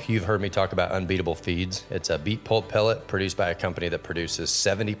now you've heard me talk about Unbeatable Feeds. It's a beet pulp pellet produced by a company that produces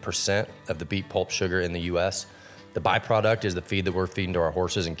 70% of the beet pulp sugar in the U.S. The byproduct is the feed that we're feeding to our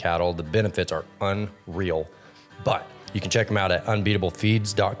horses and cattle. The benefits are unreal. But you can check them out at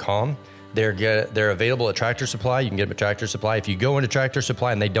unbeatablefeeds.com. They're available at Tractor Supply. You can get them at Tractor Supply. If you go into Tractor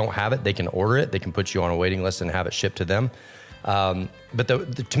Supply and they don't have it, they can order it. They can put you on a waiting list and have it shipped to them. But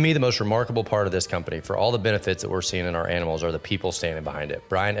to me, the most remarkable part of this company, for all the benefits that we're seeing in our animals, are the people standing behind it.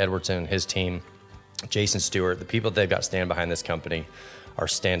 Brian Edwardson, his team, Jason Stewart, the people that they've got stand behind this company are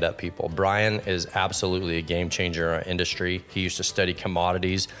stand-up people. Brian is absolutely a game changer in our industry. He used to study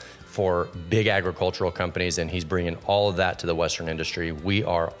commodities for big agricultural companies, and he's bringing all of that to the Western industry. We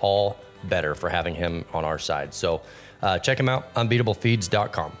are all better for having him on our side. So check him out,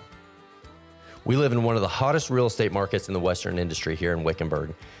 unbeatablefeeds.com. We live in one of the hottest real estate markets in the Western industry here in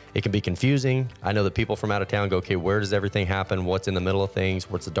Wickenburg. It can be confusing. I know that people from out of town go, okay, where does everything happen? What's in the middle of things?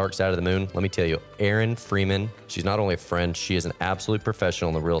 What's the dark side of the moon? Let me tell you, Erin Freeman, she's not only a friend, she is an absolute professional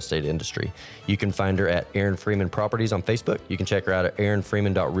in the real estate industry. You can find her at Erin Freeman Properties on Facebook. You can check her out at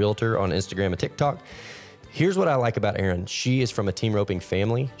erinfreeman.realtor on Instagram and TikTok. Here's what I like about Erin. She is from a team roping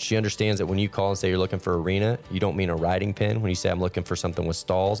family. She understands that when you call and say you're looking for arena, you don't mean a riding pin. When you say I'm looking for something with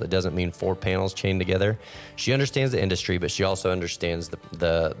stalls, it doesn't mean 4 panels chained together. She understands the industry, but she also understands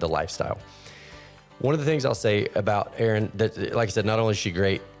the lifestyle. One of the things I'll say about Erin, that, like I said, not only is she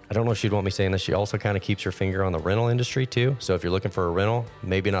great, I don't know if she'd want me saying this, she also kind of keeps her finger on the rental industry too. So if you're looking for a rental,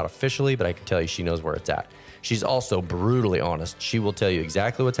 maybe not officially, but I can tell you she knows where it's at. She's also brutally honest. She will tell you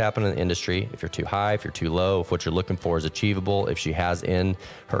exactly what's happening in the industry. If you're too high, if you're too low, if what you're looking for is achievable, if she has in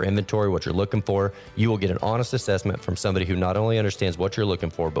her inventory what you're looking for, you will get an honest assessment from somebody who not only understands what you're looking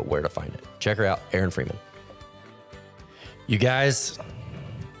for, but where to find it. Check her out, Erin Freeman. You guys,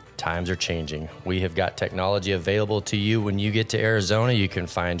 times are changing. We have got technology available to you. When you get to Arizona, you can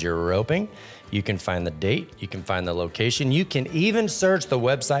find your roping. You can find the date. You can find the location. You can even search the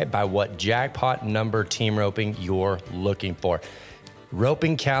website by what jackpot number team roping you're looking for.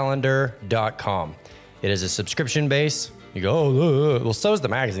 Ropingcalendar.com. It is a subscription base. You go, oh, well, so is the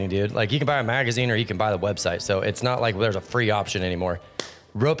magazine, dude. Like, you can buy a magazine or you can buy the website. So it's not like there's a free option anymore.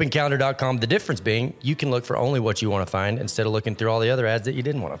 Ropingcalendar.com. The difference being you can look for only what you want to find instead of looking through all the other ads that you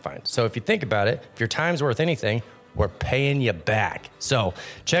didn't want to find. So if you think about it, if your time's worth anything, we're paying you back. So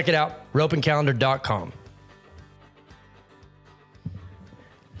check it out, ropingcalendar.com.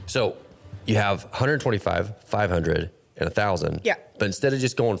 So you have 125, 500, and 1,000. Yeah. But instead of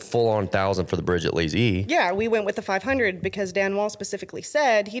just going full on 1,000 for the bridge at Lazy E. Yeah, we went with the 500 because Dan Wall specifically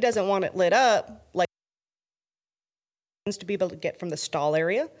said he doesn't want it lit up like to be able to get from the stall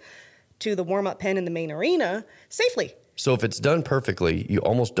area to the warm-up pen in the main arena safely. So if it's done perfectly, you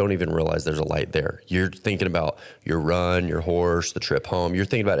almost don't even realize there's a light there. You're thinking about your run, your horse, the trip home. You're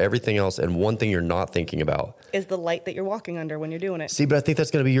thinking about everything else, and one thing you're not thinking about is the light that you're walking under when you're doing it. See, but I think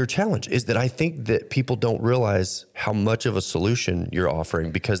that's going to be your challenge, is that I think that people don't realize how much of a solution you're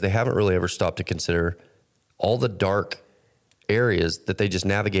offering because they haven't really ever stopped to consider all the dark areas that they just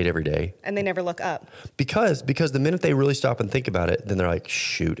navigate every day. And they never look up. Because the minute they really stop and think about it, then they're like,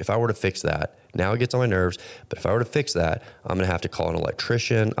 shoot, if I were to fix that, now it gets on my nerves, but if I were to fix that, I'm going to have to call an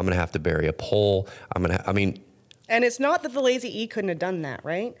electrician. I'm going to have to bury a pole. And it's not that the Lazy E couldn't have done that,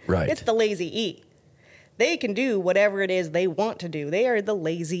 right? Right. It's the Lazy E. They can do whatever it is they want to do. They are the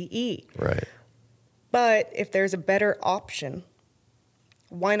Lazy E. Right. But if there's a better option,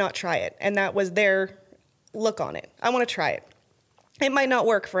 why not try it? And that was their look on it. I want to try it. It might not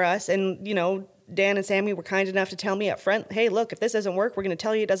work for us. And, Dan and Sammy were kind enough to tell me up front, hey, look, if this doesn't work, we're going to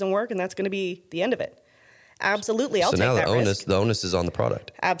tell you it doesn't work, and that's going to be the end of it. Absolutely. I'll So take now that risk. the onus is on the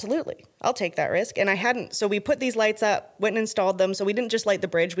product. Absolutely. I'll take that risk. And I hadn't. So we put these lights up, went and installed them. So we didn't just light the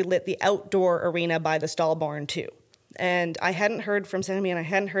bridge, we lit the outdoor arena by the stall barn too. And I hadn't heard from Sammy and I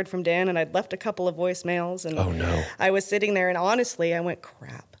hadn't heard from Dan, and I'd left a couple of voicemails. And Oh, no. I was sitting there, and honestly, I went,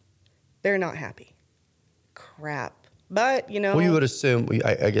 crap. They're not happy. Crap. But, you know. Well, you would assume,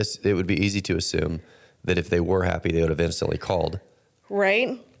 I guess it would be easy to assume that if they were happy, they would have instantly called.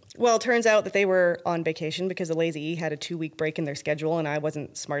 Right. Well, it turns out that they were on vacation because the Lazy E had a 2-week break in their schedule, and I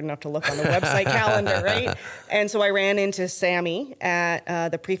wasn't smart enough to look on the website calendar, right? And so I ran into Sammy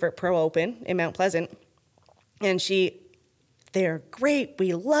at the Prefert Pro Open in Mount Pleasant, and they're great.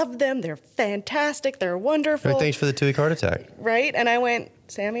 We love them. They're fantastic. They're wonderful. Right, thanks for the 2-week heart attack. Right? And I went,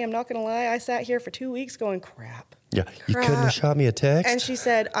 Sammy, I'm not going to lie. I sat here for 2 weeks going, crap. Yeah, you couldn't have shot me a text. And she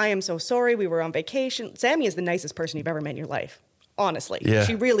said, I am so sorry. We were on vacation. Sammy is the nicest person you've ever met in your life. Honestly. Yeah.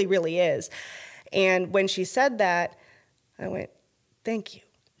 She really, really is. And when she said that, I went, thank you.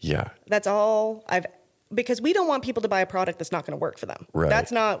 Yeah. That's all because we don't want people to buy a product that's not going to work for them.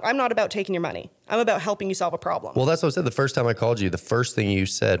 Right. I'm not about taking your money. I'm about helping you solve a problem. Well, that's what I said. The first time I called you, the first thing you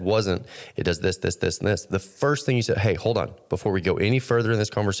said wasn't, it does this, this, this, and this. The first thing you said, hey, hold on, before we go any further in this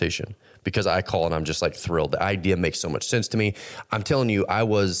conversation, because I call and I'm just like thrilled. The idea makes so much sense to me. I'm telling you, I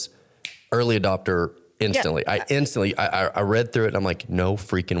was early adopter instantly. Yeah. I read through it and I'm like, no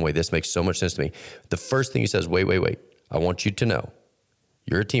freaking way. This makes so much sense to me. The first thing you said is, wait. I want you to know.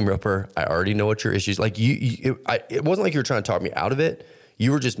 You're a team roper. I already know what your issues. Like it wasn't like you were trying to talk me out of it.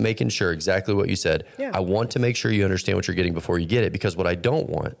 You were just making sure exactly what you said. Yeah. I want to make sure you understand what you're getting before you get it, because what I don't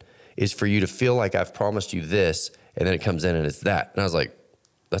want is for you to feel like I've promised you this and then it comes in and it's that. And I was like,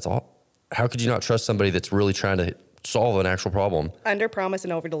 that's all. How could you not trust somebody that's really trying to solve an actual problem? Under promise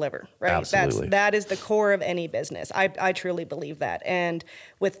and over deliver, right? Absolutely. That is the core of any business. I truly believe that. And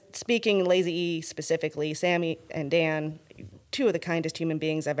with speaking Lazy E specifically, Sammy and Dan, 2 of the kindest human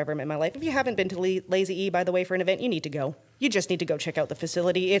beings I've ever met in my life. If you haven't been to Lazy E, by the way, for an event, you need to go. You just need to go check out the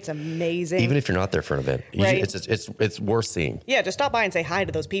facility. It's amazing. Even if you're not there for an event, right? It's worth seeing. Yeah, just stop by and say hi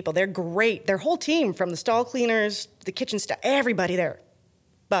to those people. They're great. Their whole team, from the stall cleaners, the kitchen staff, everybody there.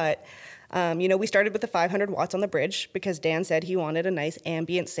 But we started with the 500 watts on the bridge because Dan said he wanted a nice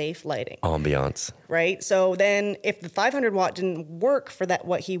ambient safe lighting. Ambiance. Right? So then if the 500 watt didn't work for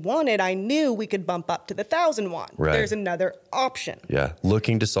what he wanted, I knew we could bump up to the 1,000 watt. Right. There's another option. Yeah.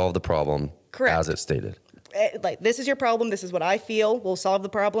 Looking to solve the problem. Correct. As it stated. Like, this is your problem. This is what I feel. We'll solve the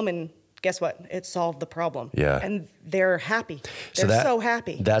problem. And guess what? It solved the problem. Yeah. And they're happy. They're so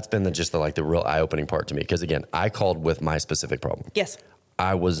happy. That's been the real eye-opening part to me. Because again, I called with my specific problem. Yes.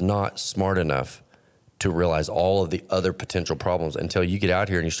 I was not smart enough to realize all of the other potential problems until you get out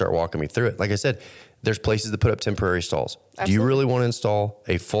here and you start walking me through it. Like I said, there's places that put up temporary stalls. Absolutely. Do you really want to install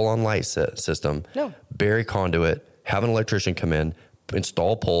a full-on light system? No. Bury conduit, have an electrician come in,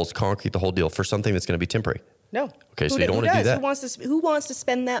 install poles, concrete the whole deal for something that's going to be temporary? No. Okay, so you don't want to do that. Who wants to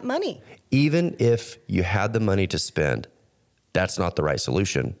spend that money? Even if you had the money to spend, that's not the right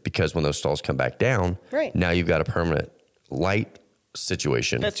solution, because when those stalls come back down, right, now you've got a permanent light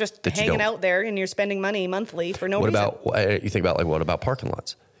situation that's just hanging out there, and you're spending money monthly for no reason. You think about, like, what about parking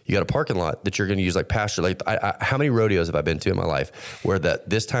lots? You got a parking lot that you're going to use like pasture. Like, how many rodeos have I been to in my life where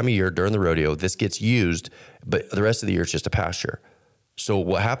this time of year during the rodeo, this gets used, but the rest of the year it's just a pasture? So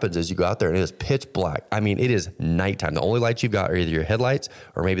what happens is you go out there and it is pitch black. I mean, it is nighttime. The only lights you've got are either your headlights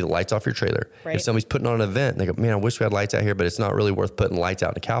or maybe the lights off your trailer. Right. If somebody's putting on an event and they go, man, I wish we had lights out here, but it's not really worth putting lights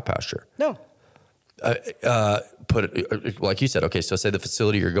out in a cow pasture. No. Put it, like you said, okay, so say the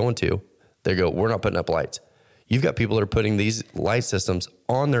facility you're going to, they go, we're not putting up lights. You've got people that are putting these light systems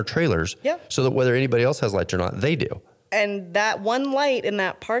on their trailers, so that whether anybody else has lights or not, they do. And that one light in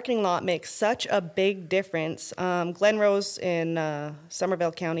that parking lot makes such a big difference. Glen Rose in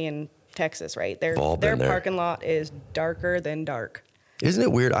Somerville County in Texas, right? Their parking lot is darker than dark. Isn't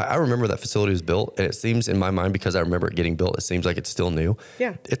it weird? I remember that facility was built, and it seems in my mind, because I remember it getting built, it seems like it's still new.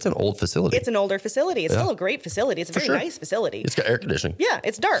 Yeah. It's an old facility. It's an older facility. It's still a great facility. It's a very nice facility. It's got air conditioning. Yeah,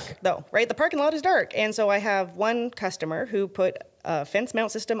 it's dark, though, right? The parking lot is dark. And so I have one customer who put a fence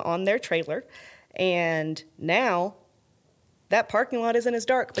mount system on their trailer, and now that parking lot isn't as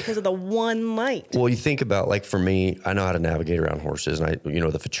dark because of the one light. Well, you think about, like, for me, I know how to navigate around horses, and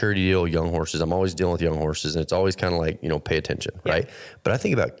the futurity deal, young horses, I'm always dealing with young horses, and it's always kind of like, pay attention, right? But I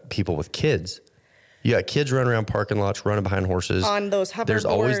think about people with kids. You got kids running around parking lots, running behind horses. On those hoverboards. There's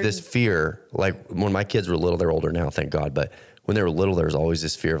always this fear. Like, when my kids were little, they're older now, thank God. But when they were little, there was always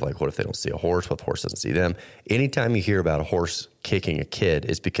this fear of like, what if they don't see a horse? What if the horse doesn't see them? Anytime you hear about a horse kicking a kid,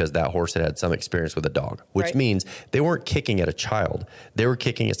 it's because that horse had some experience with a dog, which means they weren't kicking at a child. They were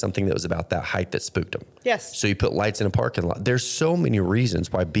kicking at something that was about that height that spooked them. Yes. So you put lights in a parking lot. There's so many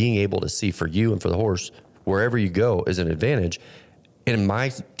reasons why being able to see for you and for the horse, wherever you go, is an advantage. In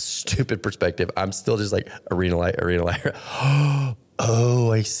my stupid perspective, I'm still just like arena light.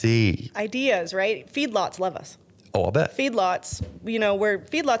 Oh, I see. Ideas, right? Feedlots love us. Oh, I'll bet. Feedlots,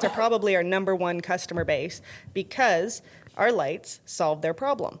 feedlots are probably our number one customer base because our lights solve their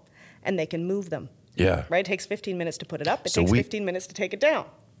problem and they can move them. Yeah. Right? It takes 15 minutes to put it up. It takes 15 minutes to take it down.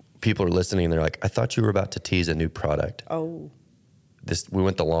 People are listening and they're like, I thought you were about to tease a new product. Oh. We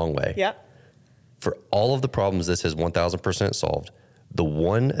went the long way. Yeah. For all of the problems this has 1,000% solved, the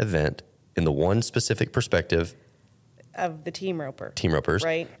one event in the one specific perspective of the team ropers.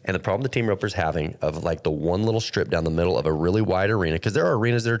 Right. And the problem the team ropers having of like the one little strip down the middle of a really wide arena, because there are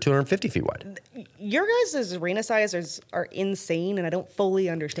arenas that are 250 feet wide. Your guys' arena sizes are insane, and I don't fully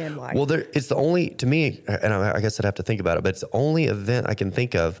understand why. Well, it's the only, to me, and I guess I'd have to think about it, but it's the only event I can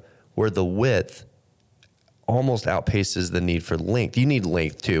think of where the width almost outpaces the need for length. You need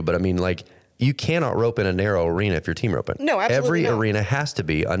length too, but I mean, like, you cannot rope in a narrow arena if you're team roping. No, absolutely Every not. arena has to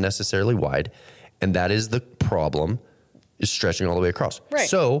be unnecessarily wide, and that is the problem, is stretching all the way across. Right.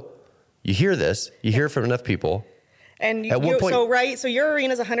 So you hear this, you hear from enough people. And At what point- so your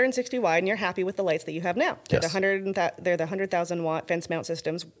arena is 160 wide, and you're happy with the lights that you have now. They're Yes. they're the 100,000 watt fence mount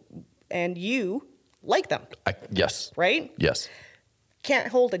systems, and you like them, Yes. right? Yes. Can't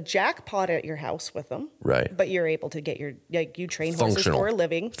hold a jackpot at your house with them, Right. But you're able to get you train horses Functional. for a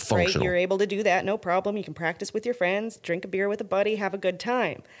living, right? Functional. You're able to do that, no problem. You can practice with your friends, drink a beer with a buddy, have a good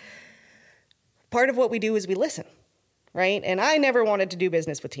time. Part of what we do is we listen. Right. And I never wanted to do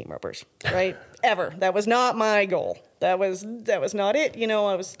business with team ropers, right? Ever. That was not my goal. That was not it.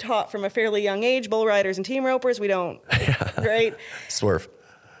 I was taught from a fairly young age, bull riders and team ropers, we don't, right? Swerve.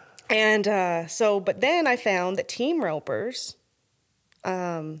 And but then I found that team ropers,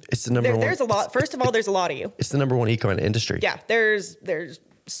 It's the number one. there's a lot. First of all, there's a lot of you. It's the number one eco industry. Yeah, there's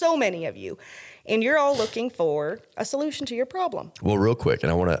so many of you. And you're all looking for a solution to your problem. Well, real quick,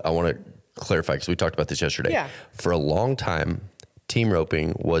 and I want to clarify because we talked about this yesterday. Yeah. For a long time, team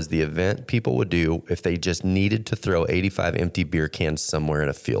roping was the event people would do if they just needed to throw 85 empty beer cans somewhere in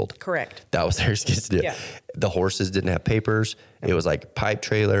a field. Correct. That was their excuse to do. Yeah. The horses didn't have papers. It was like pipe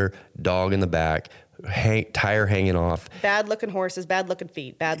trailer, dog in the back, tire hanging off. Bad looking horses, bad looking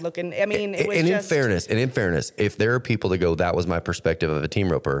feet, bad looking. I mean, it was and just. in fairness, if there are people that go, that was my perspective of a team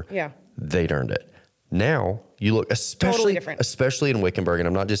roper. Yeah. They'd earned it. Now you look, Totally different. especially in Wickenburg, and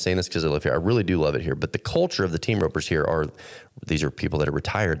I'm not just saying this because I live here. I really do love it here. But the culture of the team ropers here these are people that are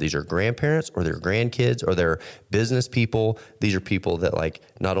retired. These are grandparents or their grandkids or they're business people. These are people that like,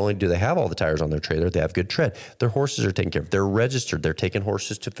 not only do they have all the tires on their trailer, they have good tread. Their horses are taken care of. They're registered. They're taking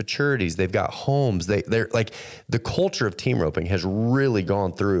horses to futurities. They've got homes. They're like, the culture of team roping has really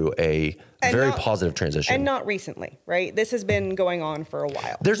gone through a very positive transition. And not recently, right? This has been going on for a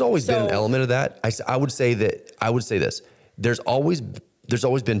while. There's always been an element of that. I would say this. There's always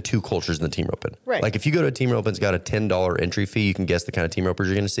been two cultures in the team roping. Right. Like if you go to a team roping, it's got a $10 entry fee. You can guess the kind of team ropers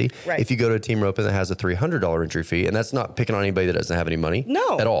you're going to see. Right. If you go to a team roping that has a $300 entry fee, and that's not picking on anybody that doesn't have any money.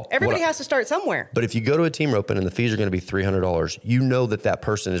 No, at all. Everybody has to start somewhere. But if you go to a team roping and the fees are going to be $300, you know that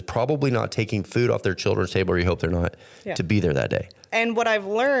person is probably not taking food off their children's table, or you hope they're not, to be there that day. And what I've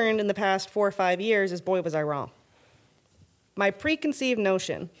learned in the past 4 or 5 years is, boy, was I wrong. My preconceived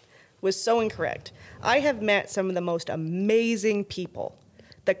notion was so incorrect. I have met some of the most amazing people,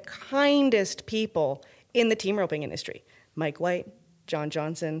 the kindest people in the team roping industry. Mike White, John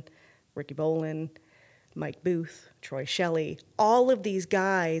Johnson, Ricky Bolin, Mike Booth, Troy Shelley. All of these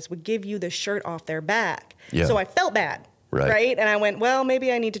guys would give you the shirt off their back. Yeah. So I felt bad. Right. And I went, well,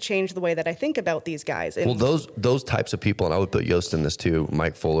 maybe I need to change the way that I think about these guys. And well, those types of people, and I would put Yost in this too,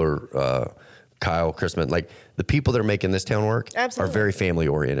 Mike Fuller, Kyle Chrisman, like the people that are making this town work are very family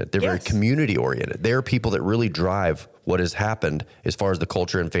oriented. They're very community oriented. They're people that really drive what has happened as far as the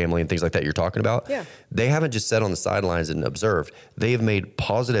culture and family and things like that you're talking about. Yeah. They haven't just sat on the sidelines and observed. They have made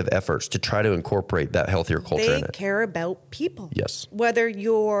positive efforts to try to incorporate that healthier culture in it. They care about people. Yes. Whether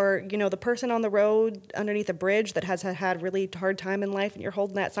you're, the person on the road underneath a bridge that has had really hard time in life and you're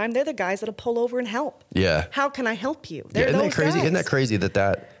holding that sign, they're the guys that'll pull over and help. Yeah. How can I help you? Isn't that crazy? Isn't that crazy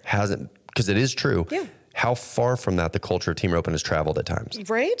that hasn't, because it is true. Yeah. How far from that the culture of team roping has traveled at times.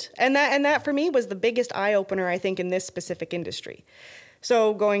 Right. And that for me was the biggest eye opener, I think, in this specific industry.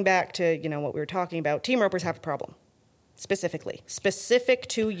 So going back to, what we were talking about, team ropers have a problem. specific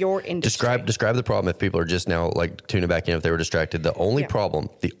to your industry. Describe the problem if people are just now like tuning back in if they were distracted. The only problem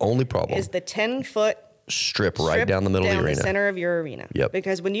is the 10-foot strip right down the middle of the arena. The center of your arena. Yep.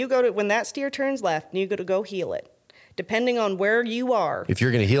 Because when that steer turns left and you go to go heel it, depending on where you are. If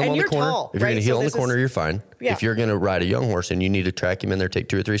you're going to heel him on the corner, tall, if you're going to heel on the corner, you're fine. Yeah. If you're going to ride a young horse and you need to track him in there, take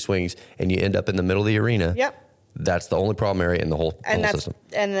 2 or 3 swings, and you end up in the middle of the arena. Yep. That's the only problem area in the whole system.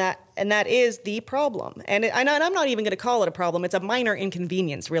 And that is the problem. And I'm not even going to call it a problem. It's a minor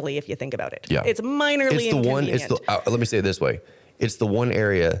inconvenience, really, if you think about it. Yeah. It's minorly inconvenient. Let me say it this way. It's the one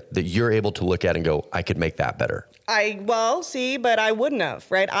area that you're able to look at and go, I could make that better. But I wouldn't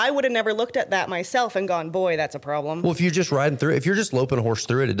have, right? I would have never looked at that myself and gone, boy, that's a problem. Well, if you're just riding through it, if you're just loping a horse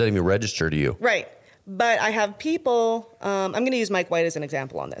through it, it doesn't even register to you. Right. But I have people, I'm going to use Mike White as an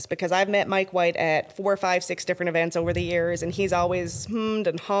example on this because I've met Mike White at 4, 5, 6 different events over the years, and he's always hummed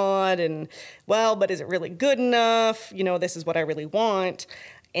and hawed and, well, but is it really good enough? This is what I really want.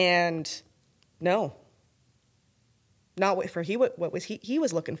 And no. Not what he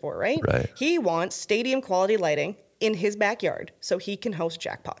was looking for, right? Right. He wants stadium quality lighting in his backyard so he can host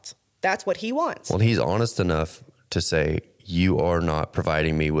jackpots. That's what he wants. Well, he's honest enough to say, you are not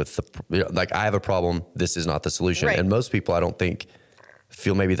providing me with I have a problem. This is not the solution. Right. And most people, I don't think,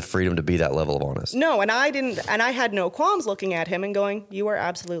 feel maybe the freedom to be that level of honest. No, and I didn't, and I had no qualms looking at him and going, you are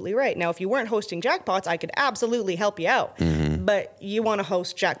absolutely right. Now, if you weren't hosting jackpots, I could absolutely help you out. Mm-hmm. But you want to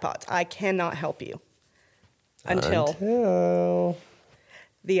host jackpots. I cannot help you until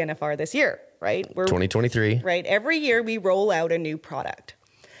the NFR this year, right? 2023. Right. Every year we roll out a new product.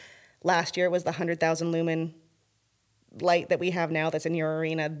 Last year it was the 100,000 lumen light that we have now that's in your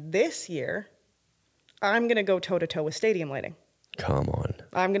arena. This year, I'm going to go toe-to-toe with stadium lighting. Come on.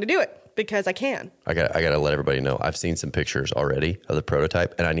 I'm going to do it because I can. I got to let everybody know. I've seen some pictures already of the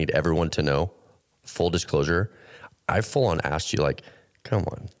prototype, and I need everyone to know, full disclosure, I full on asked you, like, come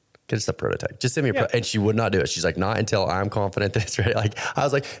on, get us a prototype. Just send me a prototype. And she would not do it. She's like, not until I'm confident that it's ready. Like, I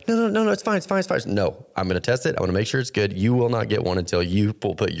was like, no, it's fine. No, I'm going to test it. I want to make sure it's good. You will not get one until you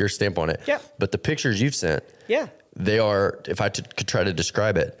put your stamp on it. Yep. But the pictures you've sent, they are, if I could try to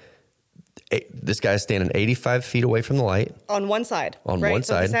describe it, this guy's standing 85 feet away from the light. On one side. On one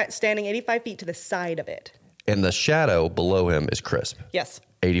side. So he's standing 85 feet to the side of it. And the shadow below him is crisp. Yes.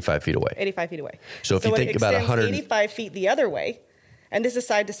 85 feet away. 85 feet away. So if you think about 85 feet the other way, and this is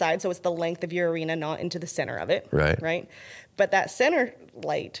side to side, so it's the length of your arena, not into the center of it. Right. But that center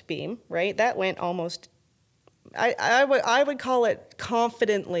light beam, right, that went almost, I would call it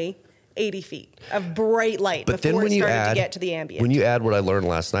confidently 80 feet of bright light before it started to get to the ambient. When you add what I learned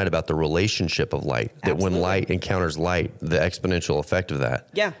last night about the relationship of light, that when light encounters light, the exponential effect of that.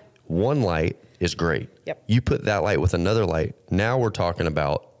 Yeah. One light is great. Yep. You put that light with another light. Now we're talking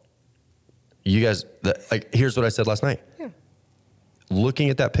about you guys. Here's what I said last night. Yeah. Looking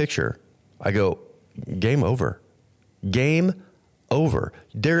at that picture, I go, game over. Game over.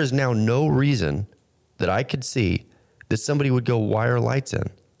 There is now no reason that I could see that somebody would go wire lights in.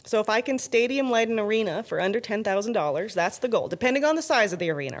 So if I can stadium light an arena for under $10,000, that's the goal, depending on the size of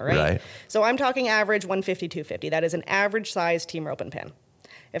the arena, right? So I'm talking average 150, 250. That is an average size team rope and pin.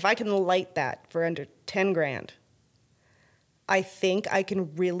 If I can light that for under 10 grand, I think I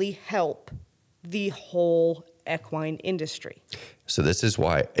can really help the whole equine industry. So this is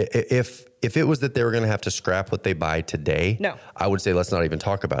why, if it was that they were going to have to scrap what they buy today, no, I would say let's not even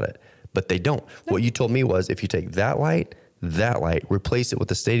talk about it. But they don't. No. What you told me was if you take that light, replace it with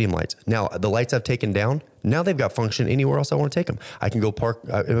the stadium lights. Now, the lights I've taken down, now they've got function anywhere else I want to take them. I can go park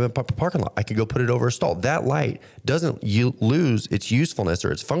in a parking lot. I can go put it over a stall. That light doesn't lose its usefulness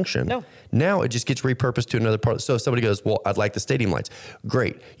or its function. No. Now it just gets repurposed to another part. So if somebody goes, well, I'd like the stadium lights.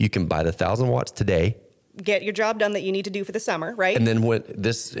 Great. You can buy the 1,000 watts today. Get your job done that you need to do for the summer, right? And then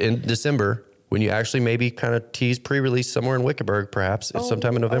in December, when you actually maybe kind of tease pre-release somewhere in Wickenburg, perhaps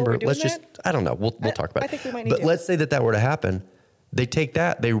sometime in November. I don't know. We'll talk about it. I think we might need But let's say that were to happen. They take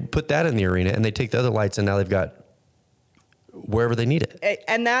that, they put that in the arena, and they take the other lights, and now they've got wherever they need it.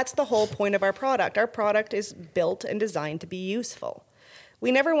 And that's the whole point of our product. Our product is built and designed to be useful.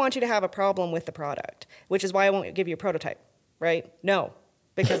 We never want you to have a problem with the product, which is why I won't give you a prototype, right? No.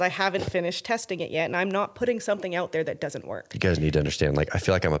 Because I haven't finished testing it yet, and I'm not putting something out there that doesn't work. You guys need to understand, I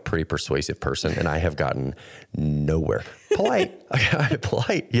feel like I'm a pretty persuasive person, and I have gotten nowhere. Polite.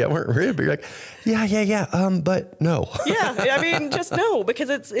 Polite. Yeah, we're rude, but you're like, yeah, but no. Yeah, I mean, just no, because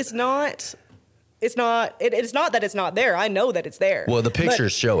it's not that it's not there. I know that it's there. Well, the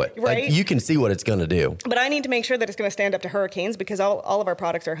pictures show it. Right? You can see what it's going to do. But I need to make sure that it's going to stand up to hurricanes, because all of our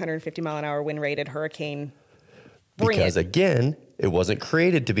products are 150 mile an hour wind rated hurricane. Because again, It wasn't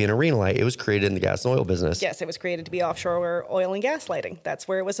created to be an arena light. It was created in the gas and oil business. Yes, it was created to be offshore oil and gas lighting. That's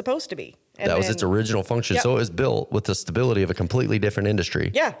where it was supposed to be. And that was its original function. Yep. So it was built with the stability of a completely different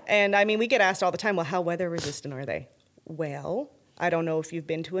industry. Yeah. And I mean, we get asked all the time, well, how weather resistant are they? Well, I don't know if you've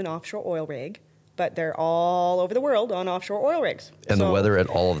been to an offshore oil rig, but they're all over the world on offshore oil rigs. And so the weather at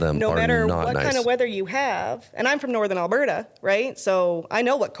all of them no are matter not what nice. kind of weather you have, and I'm from northern Alberta, right? So I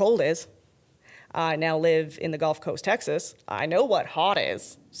know what cold is. I now live in the Gulf Coast, Texas. I know what hot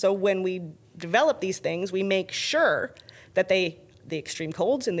is. So when we develop these things, we make sure that the extreme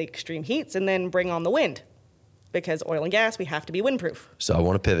colds and the extreme heats, and then bring on the wind. Because oil and gas, we have to be windproof. So I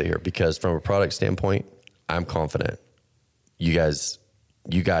want to pivot here because from a product standpoint, I'm confident you guys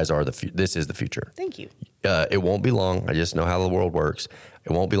are this is the future. Thank you. It won't be long. I just know how the world works.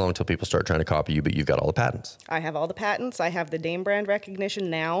 It won't be long until people start trying to copy you, but you've got all the patents. I have all the patents. I have the name brand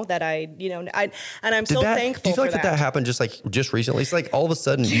recognition now that and I'm so thankful. Do you feel like for that happened just recently? It's like all of a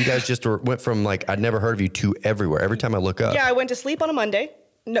sudden you guys just went from like, I'd never heard of you to everywhere. Every time I look up. Yeah, I went to sleep on a Monday.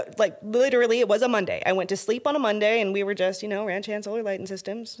 No, like literally it was a Monday. I went to sleep on a Monday and we were just, Ranch Hand Solar Lighting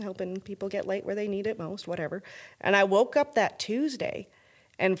Systems, helping people get light where they need it most, whatever. And I woke up that Tuesday,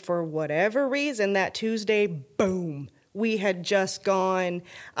 and for whatever reason, that Tuesday, boom, we had just gone,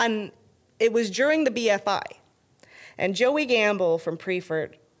 and it was during the BFI. And Joey Gamble from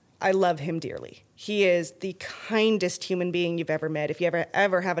Prefert, I love him dearly. He is the kindest human being you've ever met. If you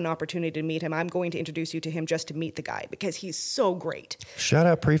ever have an opportunity to meet him, I'm going to introduce you to him just to meet the guy because he's so great. Shout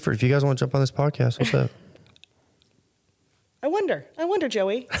out Prefert if you guys want to jump on this podcast. What's up? I wonder,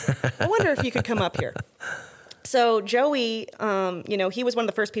 Joey. I wonder if you could come up here. So Joey, he was one of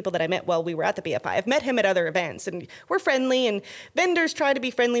the first people that I met while we were at the BFI. I've met him at other events, and we're friendly, and vendors try to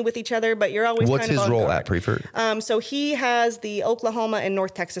be friendly with each other, but you're always What's kind of his on role guard. at Prefert? So he has the Oklahoma and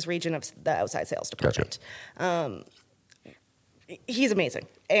North Texas region of the outside sales department. Gotcha. He's amazing.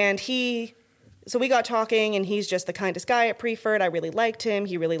 And so we got talking, and he's just the kindest guy at Prefert. I really liked him.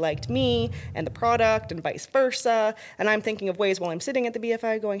 He really liked me and the product and vice versa. And I'm thinking of ways while I'm sitting at the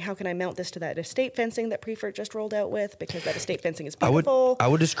BFI going, how can I mount this to that estate fencing that Prefert just rolled out with? Because that estate fencing is beautiful. I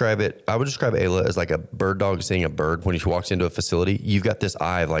would describe Ayla as like a bird dog seeing a bird. When she walks into a facility, you've got this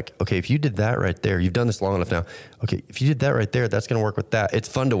eye of like, okay, if you did that right there, you've done this long enough now. Okay, if you did that right there, that's going to work with that. It's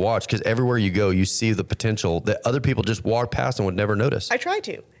fun to watch because everywhere you go, you see the potential that other people just walk past and would never notice. I try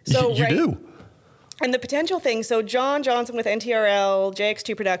to. So you do. And the potential thing, so John Johnson with NTRL,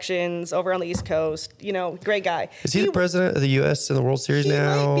 JX2 Productions over on the East Coast, great guy. Is he the president of the U.S. in the World Series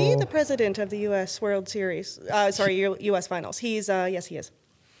now? He might be the president of the U.S. World Series. U.S. Finals. He's, yes, he is.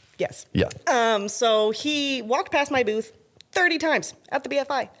 Yes. Yeah. So he walked past my booth 30 times at the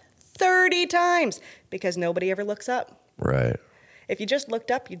BFI. 30 times. Because nobody ever looks up. Right. If you just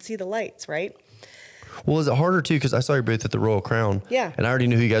looked up, you'd see the lights, right? Well, is it harder too? Because I saw your booth at the Royal Crown. Yeah. And I already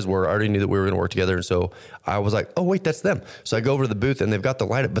knew who you guys were. I already knew that we were going to work together. And so I was like, oh, wait, that's them. So I go over to the booth and they've got the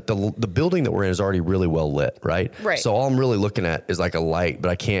light up, but the building that we're in is already really well lit, right? Right. So all I'm really looking at is like a light,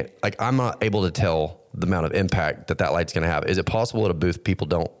 but I'm not able to tell the amount of impact that light's going to have. Is it possible at a booth people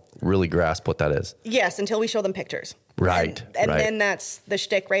don't really grasp what that is? Yes, until we show them pictures. Right. And then that's the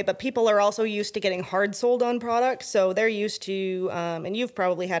shtick, right? But people are also used to getting hard sold on products. So they're used to, and you've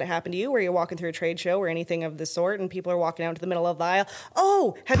probably had it happen to you where you're walking through a trade show or anything of the sort and people are walking out to the middle of the aisle.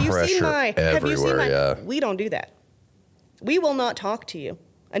 Oh, have you seen my? Yeah. We don't do that. We will not talk to you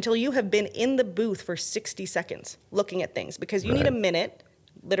until you have been in the booth for 60 seconds looking at things because you need a minute,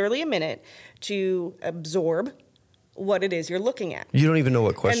 literally a minute, to absorb what it is you're looking at. You don't even know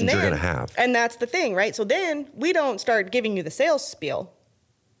what questions you're going to have. And that's the thing, right? So then we don't start giving you the sales spiel.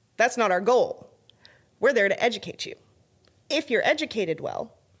 That's not our goal. We're there to educate you. If you're educated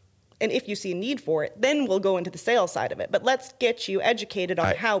well, and if you see a need for it, then we'll go into the sales side of it. But let's get you educated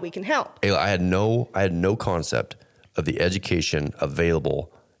on how we can help. Ayla, I had no concept of the education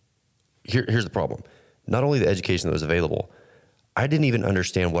available. Here's the problem. Not only the education that was available, I didn't even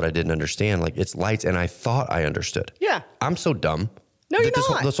understand what I didn't understand. Like, it's lights, and I thought I understood. Yeah. I'm so dumb. No, you're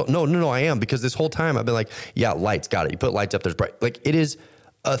not. No, I am, because this whole time I've been like, yeah, lights, got it. You put lights up, there's bright. Like, it is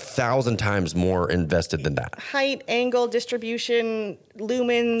 1,000 times more invested than that. Height, angle, distribution,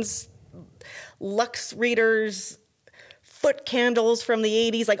 lumens, lux readers, foot candles from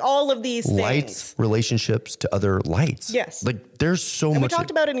the 80s, like all of these things. Lights, relationships to other lights. Yes. Like, there's so and much. We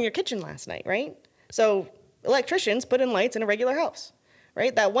talked about it in your kitchen last night, right? So electricians put in lights in a regular house,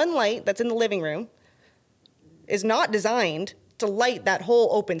 right? That one light that's in the living room is not designed to light that whole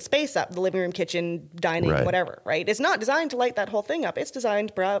open space up, the living room, kitchen, dining, whatever, right? It's not designed to light that whole thing up. It's designed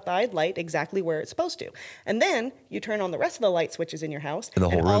to provide light exactly where it's supposed to. And then you turn on the rest of the light switches in your house, and the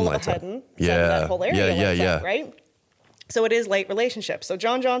whole room lights up. that whole area lights up, right? So it is late relationships. So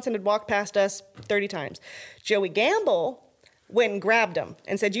John Johnson had walked past us 30 times. Joey Gamble went and grabbed him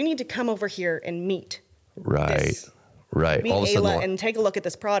and said, you need to come over here and meet. Right. Meet All of a sudden, Ayla and take a look at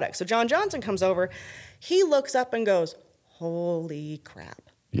this product. So John Johnson comes over. He looks up and goes, holy crap.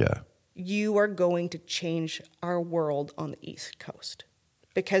 yeah. You are going to change our world on the East Coast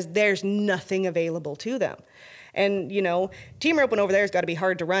because there's nothing available to them. And, team roping over there has got to be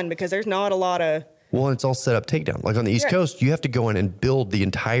hard to run because there's not a lot of... Well, it's all set up takedown. Like on the East Coast, you have to go in and build the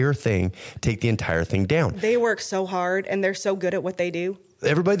entire thing, take the entire thing down. They work so hard and they're so good at what they do.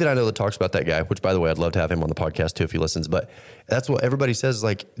 Everybody that I know that talks about that guy, which by the way, I'd love to have him on the podcast too if he listens, but that's what everybody says,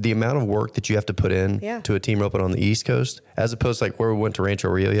 like the amount of work that you have to put in to a team roping on the East Coast, as opposed to like where we went to Rancho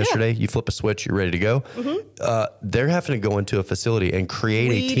Rio yesterday, you flip a switch, you're ready to go. They're having to go into a facility and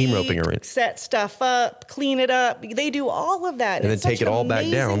create a team roping arena. Set stuff up, clean it up. They do all of that. And then it's take such it all an back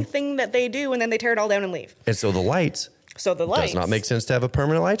down. amazing thing that they do, and then they tear it all down and leave. And so the lights does not make sense to have a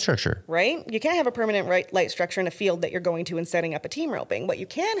permanent light structure. Right? You can't have a permanent light structure in a field that you're going to and setting up a team roping. What you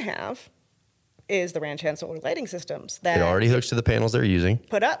can have is the Ranch Hand solar lighting systems that It already hooks to the panels they're using.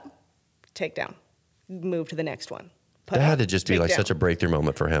 put up, take down, move to the next one. Put That up, had to just be take like down. such a breakthrough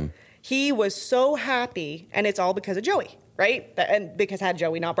moment for him. He was so happy, and it's all because of Joey, right? And because had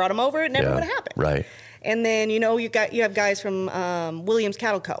Joey not brought him over, it never would have happened. Right. And then you have guys from Williams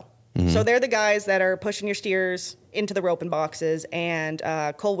Cattle Co. So they're the guys that are pushing your steers into the roping boxes. And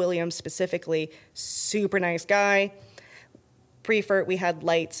Cole Williams specifically, super nice guy. Pre-fert, we had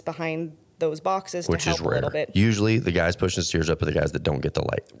lights behind those boxes Which to help is rare. a little bit. Usually the guys pushing steers up are the guys that don't get the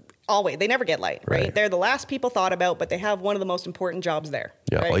light. Always, they never get light, right? Right. They're the last people thought about, but they have one of the most important jobs there.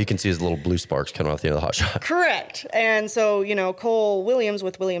 Yeah, right? all you can see is little blue sparks coming off the end of the hot shot. Correct. And so, Cole Williams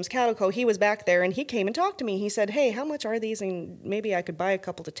with Williams Cattle Co., he was back there and he came and talked to me. He said, hey, how much are these? And maybe I could buy a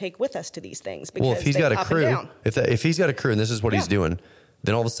couple to take with us to these things. Because Well, if he's they got a up and crew, down. if he's got a crew and this is what he's Yeah. doing,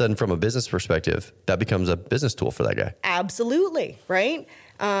 then all of a sudden from a business perspective, that becomes a business tool for that guy. Absolutely, right?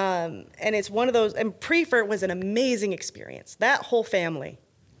 And it's one of those, and Pre-fert was an amazing experience. That whole family,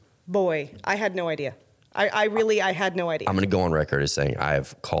 boy, I had no idea. I had no idea. I'm going to go on record as saying I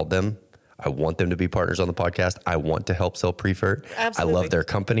have called them. I want them to be partners on the podcast. I want to help sell Pre-fert. Absolutely. I love their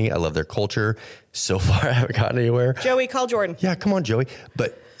company. I love their culture. So far, I haven't gotten anywhere. Joey, call Jordan. Yeah, come on, Joey.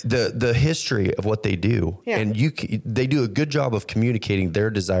 But the history of what they do, and they do a good job of communicating their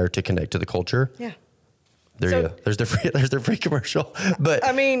desire to connect to the culture. Yeah. There So- you go. There's their free commercial. But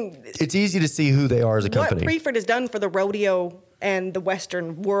I mean, it's easy to see who they are as a company. what Pre-fert has done for the rodeo and the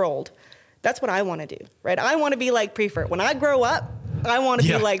Western world, that's what I want to do, right? I want to be like Pre-fert. When I grow up, I want to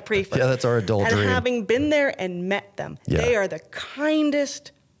be like Pre-fert. Yeah, that's our adult and dream. having been there and met them, they are the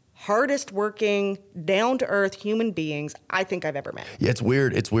kindest, hardest working, down to earth human beings I think I've ever met. Yeah, it's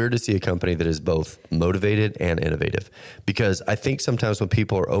weird. It's weird to see a company that is both motivated and innovative, because I think sometimes when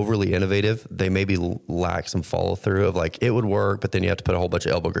people are overly innovative, they maybe lack some follow through of like it would work, but then you have to put a whole bunch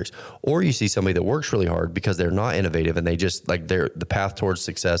of elbow grease. Or you see somebody that works really hard because they're not innovative and they just like the path towards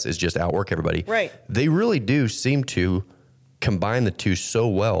success is just outwork everybody. Right. They really do seem to combine the two so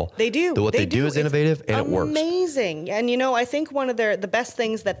well. They do. That what they do is innovative and it works. Amazing. And I think one of the best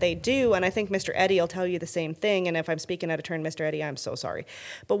things that they do, and I think Mr. Eddie will tell you the same thing, and if I'm speaking out of turn, Mr. Eddie, I'm so sorry.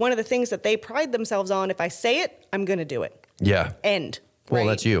 But one of the things that they pride themselves on, if I say it, I'm going to do it. Yeah. End. Well, right?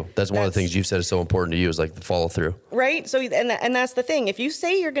 that's you. That's one of the things you've said is so important to you is like the follow through. Right. So, and that's the thing. If you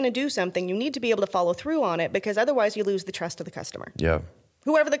say you're going to do something, you need to be able to follow through on it, because otherwise you lose the trust of the customer. Yeah.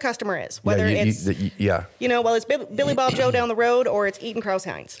 Whoever the customer is, whether it's Billy Bob Joe down the road or it's Eaton Krause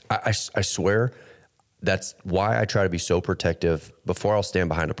Heinz. I swear that's why I try to be so protective before I'll stand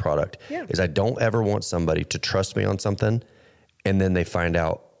behind a product. Yeah. Is I don't ever want somebody to trust me on something and then they find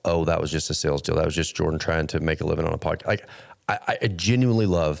out, oh, that was just a sales deal. That was just Jordan trying to make a living on a podcast. Like I genuinely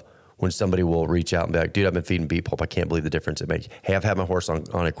love when somebody will reach out and be like, dude, I've been feeding beet pulp. I can't believe the difference it makes. Hey, I've had my horse on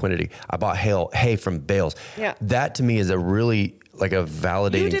Equinity. I bought hay from Bales. Yeah. That to me is a really like a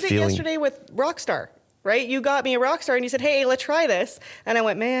validating You did it feeling. yesterday with Rockstar, right? You got me a Rockstar and you said, hey, let's try this. And I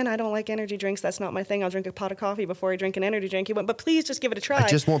went, man, I don't like energy drinks. That's not my thing. I'll drink a pot of coffee before I drink an energy drink. He went, but please just give it a try. I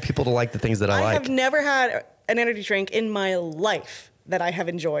just want people to like the things that I like. I have never had an energy drink in my life that I have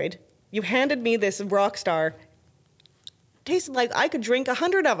enjoyed. You handed me this Rockstar. Tasted like I could drink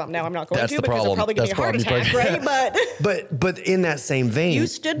 100 of them. Now I'm not going That's to the because problem. I'll probably give me a heart That's the attack, problem. right? But in that same vein, You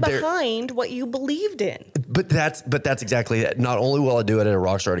stood behind what you believed in. But that's exactly it. Not only will I do it at a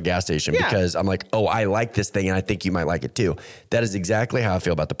Rockstar at a gas station because I'm like, oh, I like this thing and I think you might like it too. That is exactly how I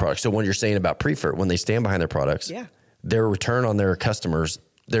feel about the product. So when you're saying about Pre-fert, when they stand behind their products, their return on their customers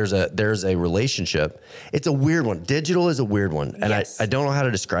there's a relationship. It's a weird one. Digital is a weird one. And Yes. I don't know how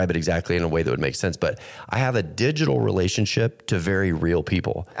to describe it exactly in a way that would make sense, but I have a digital relationship to very real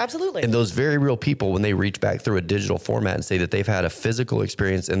people. Absolutely. And those very real people, when they reach back through a digital format and say that they've had a physical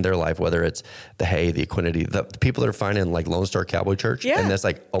experience in their life, whether it's the Hay, the Equinity, the people that are finding like Lone Star Cowboy Church, Yeah. and that's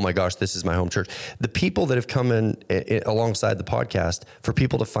like, oh my gosh, this is my home church. The people that have come in alongside the podcast, for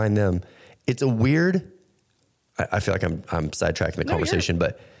people to find them, it's a weird, I feel like I'm sidetracking the conversation,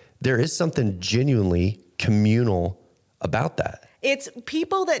 but there is something genuinely communal about that. It's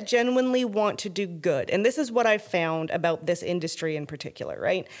people that genuinely want to do good. And this is what I've found about this industry in particular,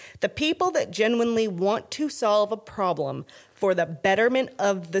 right? The people that genuinely want to solve a problem for the betterment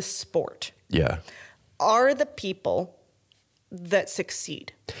of the sport Yeah. are the people that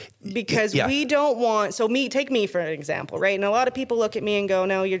succeed. Because Yeah. we don't want, take me for an example, right? And a lot of people look at me and go,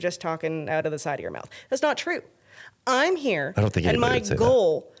 no, you're just talking out of the side of your mouth. That's not true. I'm here. I don't think and anybody my would say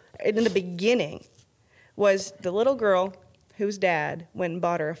goal in the beginning was the little girl whose dad went and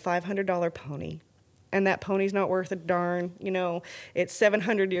bought her a $500 pony. And that pony's not worth a darn, it's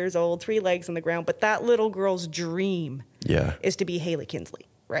 700 years old, 3 legs on the ground. But that little girl's dream is to be Haley Kinsley,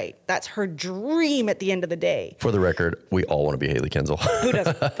 right? That's her dream at the end of the day. For the record, we all want to be Haley Kinsel. Who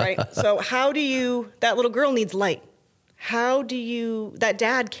doesn't, right? So that little girl needs light. That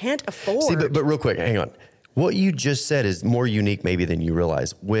dad can't afford. See, but real quick, hang on. What you just said is more unique maybe than you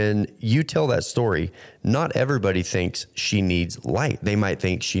realize. When you tell that story, not everybody thinks she needs light. They might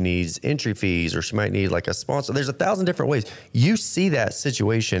think she needs entry fees, or she might need like a sponsor. There's 1,000 different ways. You see that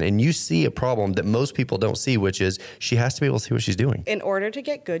situation and you see a problem that most people don't see, which is she has to be able to see what she's doing. In order to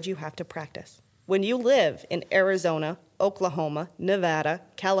get good, you have to practice. When you live in Arizona, Oklahoma, Nevada,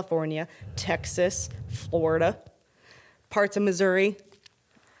 California, Texas, Florida, parts of Missouri,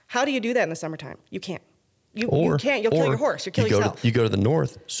 how do you do that in the summertime? You can't. You can't. You'll kill your horse. You'll kill yourself. You go to the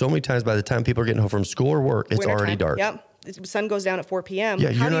north. So many times by the time people are getting home from school or work, it's already dark. Yep. The sun goes down at 4 p.m. Yeah,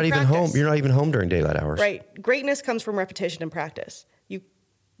 you're not even home. You're not even home during daylight hours. Right. Greatness comes from repetition and practice. You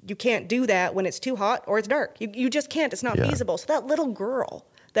can't do that when it's too hot or it's dark. You just can't. It's not feasible. So that little girl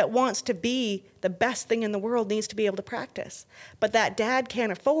that wants to be the best thing in the world needs to be able to practice. But that dad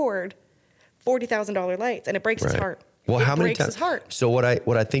can't afford $40,000 lights, and it breaks his heart. Well, how many times? His heart. So what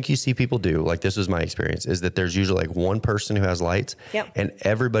I think you see people do, like this was my experience, is that there's usually like one person who has lights, and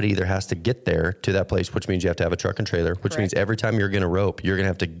everybody either has to get there to that place, which means you have to have a truck and trailer, which means every time you're going to rope, you're going to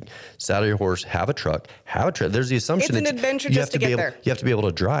have to saddle your horse, have a truck, have a trailer. There's the assumption it's an adventure just to get there. You have to be able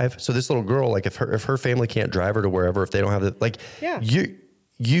to drive. So this little girl, like if her family can't drive her to wherever, if they don't have the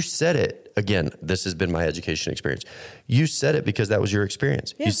you said it again. This has been my education experience. You said it because that was your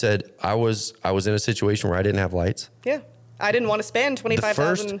experience. Yeah. You said I was in a situation where I didn't have lights. Yeah, I didn't want to spend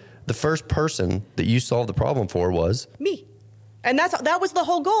 $25,000. The first person that you solved the problem for was me, and that was the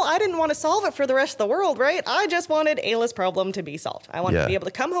whole goal. I didn't want to solve it for the rest of the world, right? I just wanted Ayla's problem to be solved. I wanted to be able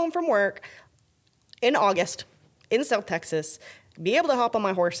to come home from work in August in South Texas, be able to hop on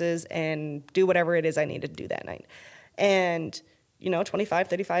my horses and do whatever it is I needed to do that night, and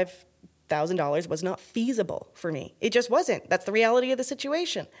 $35,000 was not feasible for me. It just wasn't. That's the reality of the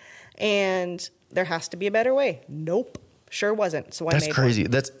situation. And there has to be a better way. Nope. Sure wasn't. So That's crazy.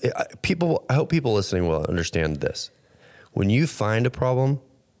 One. That's people. I hope people listening will understand this. When you find a problem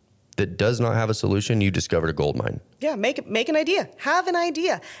that does not have a solution, you discovered a gold mine. Yeah, make an idea. Have an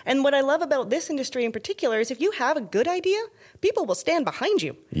idea. And what I love about this industry in particular is if you have a good idea, people will stand behind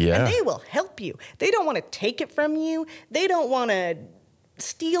you. Yeah. And they will help you. They don't want to take it from you. They don't want to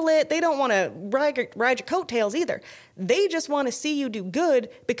steal it. They don't want to ride your coattails either. They just want to see you do good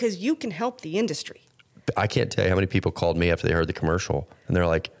because you can help the industry. I can't tell you how many people called me after they heard the commercial and they're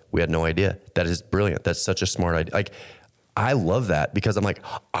like, we had no idea. That is brilliant. That's such a smart idea. Like, I love that because I'm like,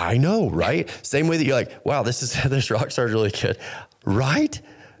 I know, right? Same way that you're like, wow, this rock star's really good, right?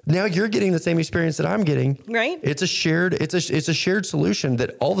 Now you're getting the same experience that I'm getting, right? It's a shared solution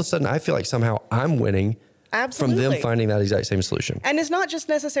that all of a sudden I feel like somehow I'm winning. Absolutely. From them finding that exact same solution. And it's not just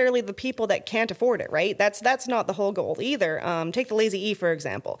necessarily the people that can't afford it, right? That's not the whole goal either. Take the Lazy E, for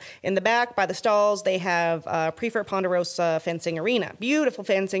example. In the back by the stalls, they have Preferred Ponderosa fencing arena. Beautiful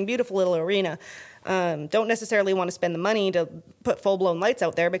fencing, beautiful little arena. Don't necessarily want to spend the money to put full-blown lights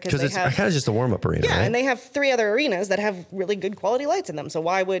out there because they have... it's kind of just a warm-up arena, Yeah, right? and they have 3 other arenas that have really good quality lights in them. So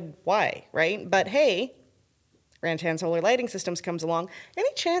why, right? But hey... Rantan Solar Lighting Systems comes along.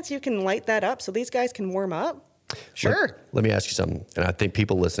 Any chance you can light that up so these guys can warm up? Sure. Let me ask you something. And I think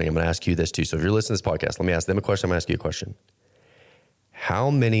people listening, I'm going to ask you this too. So if you're listening to this podcast, let me ask them a question. I'm going to ask you a question. How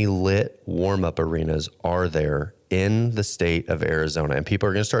many lit warm-up arenas are there in the state of Arizona. And people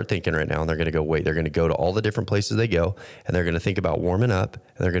are going to start thinking right now, and they're going to go, wait, they're going to go to all the different places they go, and they're going to think about warming up,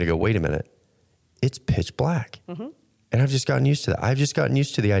 and they're going to go, wait a minute, it's pitch black. Mm-hmm. And I've just gotten used to that. I've just gotten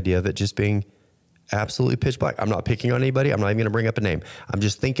used to the idea of it just being absolutely pitch black. I'm not picking on anybody. I'm not even going to bring up a name. I'm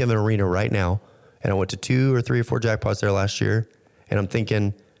just thinking of an arena right now, and I went to 2 or 3 or 4 jackpots there last year, and I'm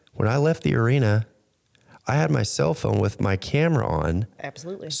thinking, when I left the arena, I had my cell phone with my camera on.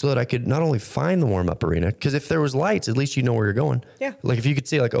 Absolutely. So that I could not only find the warm-up arena, because if there was lights, at least you know where you're going. Yeah. Like if you could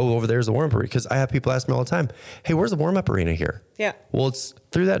see like, oh, over there's the warm-up arena. Because I have people ask me all the time, hey, where's the warm-up arena here? Yeah. Well, it's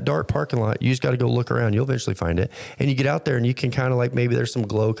through that dark parking lot. You just got to go look around. You'll eventually find it. And you get out there and you can kind of like, maybe there's some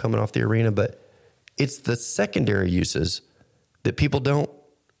glow coming off the arena, but it's the secondary uses that people don't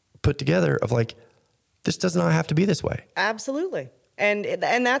put together of like, this does not have to be this way. Absolutely. And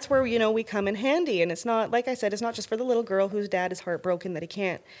that's where, you know, we come in handy. And it's not, like I said, it's not just for the little girl whose dad is heartbroken that he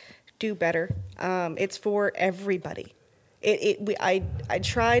can't do better. It's for everybody. I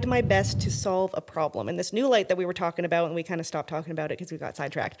tried my best to solve a problem. And this new light that we were talking about, and we kind of stopped talking about it because we got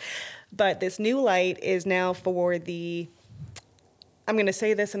sidetracked. But this new light is now for the, I'm going to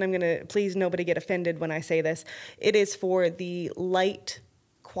say this, and I'm going to, please nobody get offended when I say this. It is for the light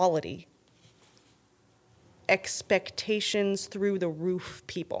quality. Expectations through the roof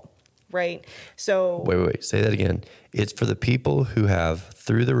people, right? So wait, say that again. It's for the people who have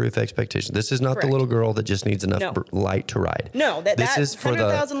through the roof expectations. This is not Correct. the little girl that just needs enough light to ride. No, this is for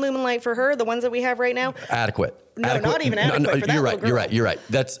 100,000 lumen light for her. The ones that we have right now, adequate. Not even adequate. No, for that you're right. little girl. You're right.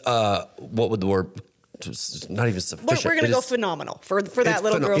 That's what would the word? Not even sufficient. We're going to go phenomenal for that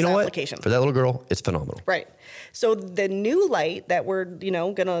little girl's application. For that little girl, it's phenomenal. Right. So the new light that we're,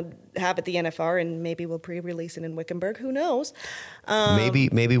 going to have at the NFR, and maybe we'll pre-release it in Wickenburg, who knows?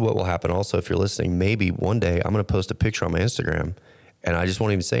 Maybe what will happen also, if you're listening, maybe one day I'm going to post a picture on my Instagram, and I just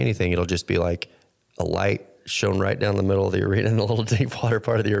won't even say anything. It'll just be like a light shone right down the middle of the arena in the little deep water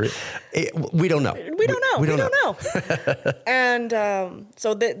part of the arena. We don't know. We don't know. And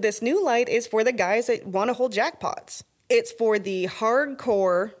so this new light is for the guys that want to hold jackpots. It's for the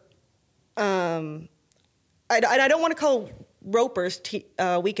hardcore. I don't want to call ropers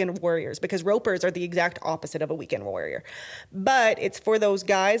weekend warriors, because ropers are the exact opposite of a weekend warrior. But it's for those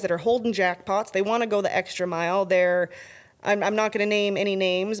guys that are holding jackpots. They want to go the extra mile. I'm not going to name any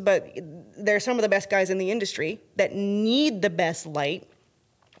names, but they're some of the best guys in the industry that need the best light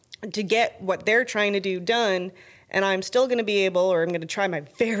to get what they're trying to do done. And I'm still going to be able, or I'm going to try my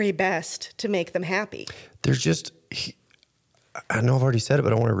very best to make them happy. There's just, I know I've already said it,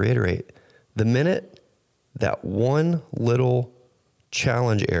 but I want to reiterate. The minute that one little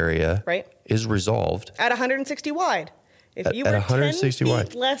challenge area is resolved. At 160 wide. If you were 160 10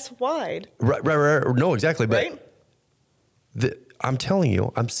 feet less wide. Right. No, exactly. But I'm telling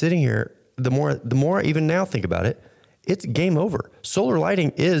you, I'm sitting here, the more I even now think about it, it's game over. Solar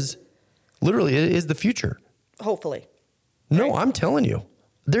lighting is literally, it is the future. Hopefully. No, I'm telling you,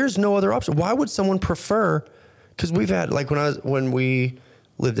 there's no other option. Why would someone prefer, because we've had, like when we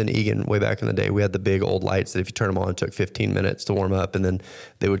lived in Egan way back in the day, we had the big old lights that if you turn them on, it took 15 minutes to warm up, and then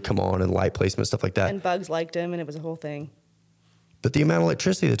they would come on and light placement, stuff like that. And bugs liked them, and it was a whole thing. But the amount of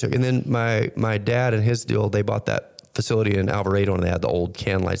electricity they took, and then my dad and his deal, they bought that facility in Alvarado, and they had the old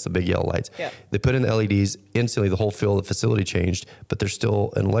can lights, the big yellow lights. Yeah. They put in the LEDs, instantly the whole feel of the facility changed, but there's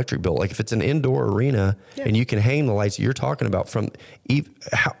still an electric bill. Like if it's an indoor arena and you can hang the lights that you're talking about from,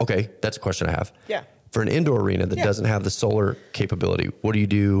 okay, that's a question I have. Yeah. For an indoor arena that doesn't have the solar capability, what do you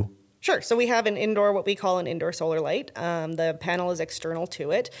do? Sure. So we have what we call an indoor solar light. The panel is external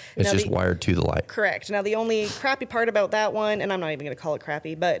to it. It's just wired to the light. Correct. Now, the only crappy part about that one, and I'm not even going to call it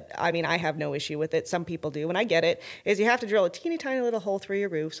crappy, but I mean, I have no issue with it. Some people do, and I get it, is you have to drill a teeny tiny little hole through your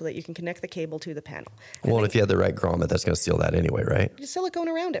roof so that you can connect the cable to the panel. Well, if you had the right grommet, that's going to seal that anyway, right? Just silicone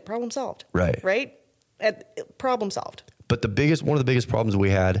around it. Problem solved. Right. Problem solved. But one of the biggest problems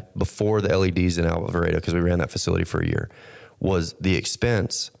we had before the LEDs in Alvarado, because we ran that facility for a year, was the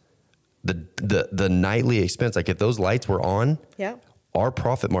expense. The nightly expense, like if those lights were on, our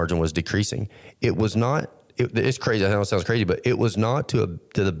profit margin was decreasing. It was not, it's crazy. I know it sounds crazy, but it was not to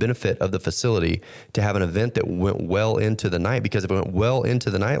the benefit of the facility to have an event that went well into the night, because if it went well into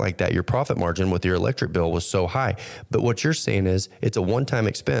the night like that, your profit margin with your electric bill was so high. But what you're saying is it's a one-time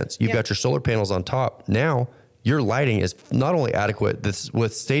expense. You've got your solar panels on top. Now your lighting is not only adequate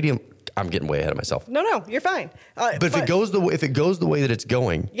with stadium. I'm getting way ahead of myself. No, you're fine. But if it goes the way that it's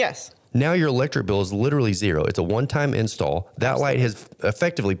going, yes. Now your electric bill is literally zero. It's a one-time install. That light has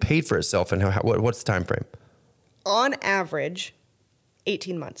effectively paid for itself. And what's the time frame? On average,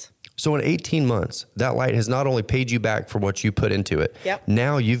 18 months. So in 18 months, that light has not only paid you back for what you put into it. Yep.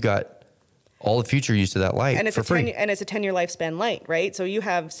 Now you've got all the future use of that light and it's for free. And it's a 10-year lifespan light, right? So you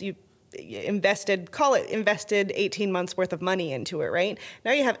invested 18 months worth of money into it, right?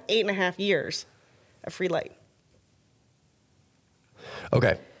 Now you have 8.5 years of free light.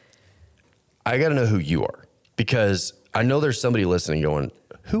 Okay. I got to know who you are, because I know there's somebody listening going,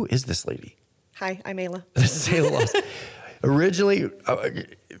 who is this lady? Hi, I'm Ayla. This is Ayla Lawson. Originally,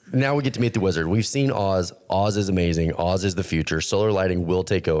 now we get to meet the wizard. We've seen Oz. Oz is amazing. Oz is the future. Solar lighting will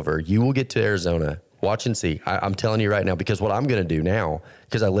take over. You will get to Arizona. Watch and see. I'm telling you right now, because what I'm going to do now,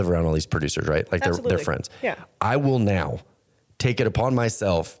 because I live around all these producers, right? Like they're friends. Yeah. I will now take it upon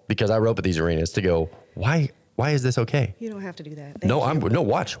myself, because I rope at these arenas, to go, why is this okay? You don't have to do that.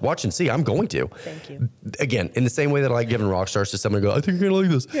 Watch and see. I'm going to. Thank you. Again, in the same way that I like giving rock stars to someone, go, I think you're gonna like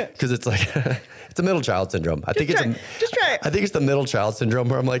this, because it's like it's a middle child syndrome. Just try it. I think it's the middle child syndrome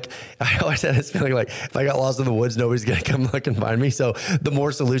where I'm like, I always had this feeling like if I got lost in the woods, nobody's gonna come look and find me. So the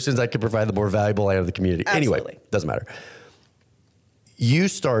more solutions I can provide, the more valuable I am to the community. Absolutely. Anyway, doesn't matter. You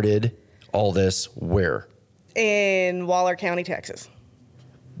started all this where? In Waller County, Texas.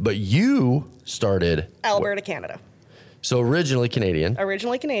 But you started Alberta, Canada. So originally Canadian.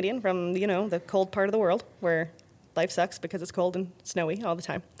 Originally Canadian, from the cold part of the world where life sucks because it's cold and snowy all the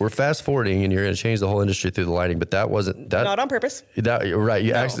time. We're fast forwarding, and you're going to change the whole industry through the lighting, but that wasn't that. Not on purpose. That right?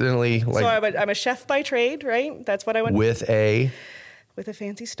 You accidentally So I'm a chef by trade, right? That's what I went with a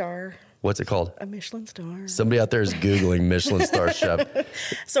fancy star. What's it called? A Michelin star. Somebody out there is Googling Michelin star chef.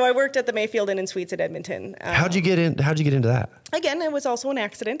 So I worked at the Mayfield Inn and Suites at Edmonton. How'd you get into that? Again, it was also an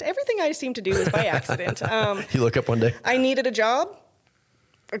accident. Everything I seem to do is by accident. You look up one day. I needed a job.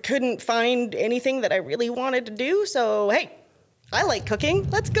 I couldn't find anything that I really wanted to do. So, hey, I like cooking.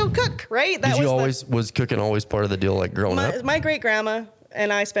 Let's go cook, right? Was cooking always part of the deal, like growing up? My great grandma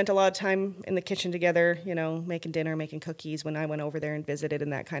and I spent a lot of time in the kitchen together, making dinner, making cookies when I went over there and visited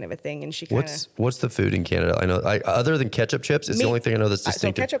and that kind of a thing. And she kind of... What's the food in Canada? I know, other than ketchup chips, it's the only thing I know that's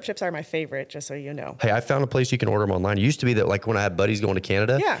distinctive. So ketchup chips are my favorite, just so you know. Hey, I found a place you can order them online. It used to be that, like, when I had buddies going to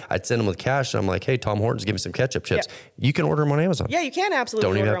Canada, I'd send them with cash, and I'm like, hey, Tom Hortons, give me some ketchup chips. Yeah. You can order them on Amazon. Yeah, you can absolutely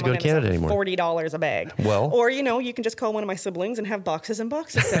Don't even have to go to Canada anymore. $40 a bag. Well. Or, you can just call one of my siblings and have boxes and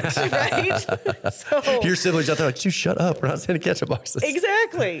boxes sent, right? So your siblings out there like, you shut up. We're not sending ketchup boxes.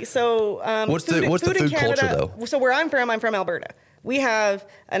 Exactly. So what's the food Canada, culture, though? So where I'm from Alberta. We have,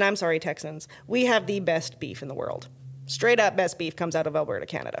 and I'm sorry, Texans, we have the best beef in the world. Straight up best beef comes out of Alberta,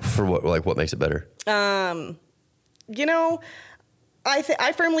 Canada. For what? Like, what makes it better? I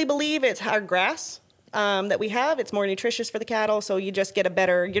firmly believe it's our grass that we have. It's more nutritious for the cattle, so you just get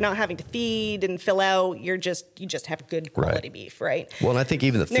you're not having to feed and fill out. You just have good quality beef, right? Well, and I think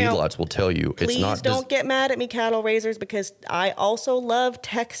even the feedlots will tell you it's not. Please don't get mad at me, cattle raisers, because I also love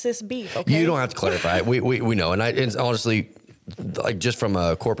Texas beef. Okay, you don't have to clarify. We know, and honestly, like, just from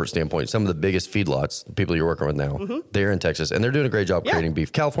a corporate standpoint, some of the biggest feedlots, the people you're working with now, they're in Texas, and they're doing a great job creating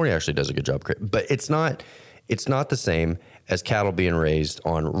beef. California actually does a good job, but it's not the same as cattle being raised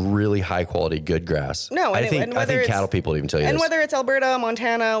on really high quality, good grass. No, I think cattle people even tell you and this. Whether it's Alberta,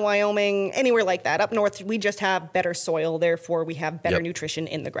 Montana, Wyoming, anywhere like that, up north, we just have better soil. Therefore, we have better nutrition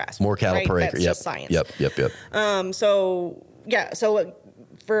in the grass. More cattle per acre. That's just science. Yep. So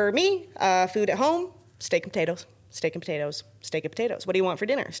for me, food at home, steak and potatoes. Steak and potatoes. Steak and potatoes. What do you want for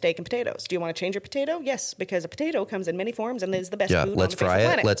dinner? Steak and potatoes. Do you want to change your potato? Yes, because a potato comes in many forms and is the best food on the face of the planet.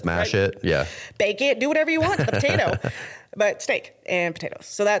 Let's fry it. Let's mash it. Yeah. Bake it. Do whatever you want to the potato. But steak and potatoes.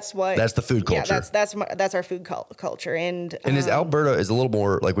 So that's the food culture. Yeah, that's our food culture. And is Alberta is a little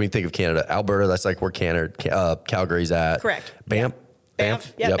more like, when you think of Canada, Alberta, that's like where Calgary's at. Correct. Banff.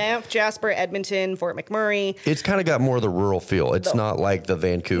 Banff, Jasper, Edmonton, Fort McMurray. It's kind of got more of the rural feel. It's not like the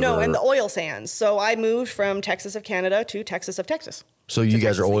Vancouver. No, and the oil sands. So I moved from Texas of Canada to Texas of Texas. So you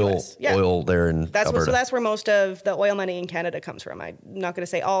guys are oil there in Alberta. So that's where most of the oil money in Canada comes from. I'm not going to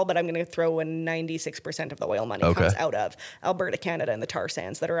say all, but I'm going to throw in 96% of the oil money comes out of Alberta, Canada, and the tar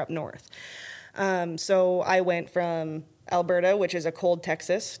sands that are up north. So I went from Alberta, which is a cold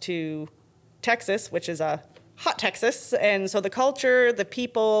Texas, to Texas, which is a hot Texas. And so the culture, the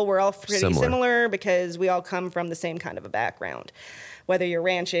people, we're all pretty similar because we all come from the same kind of a background. Whether you're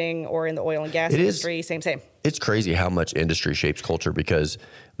ranching or in the oil and gas industry, same. It's crazy how much industry shapes culture, because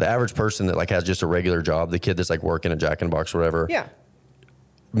the average person that has just a regular job, the kid that's working at Jack in the Box or whatever,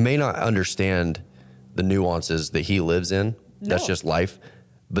 may not understand the nuances that he lives in. No. That's just life.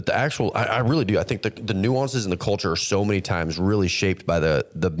 But the actual, I really do. I think the nuances in the culture are so many times really shaped by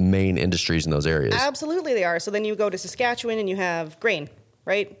the main industries in those areas. Absolutely they are. So then you go to Saskatchewan and you have grain,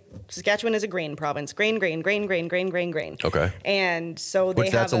 right? Saskatchewan is a grain province. Grain. Okay. And so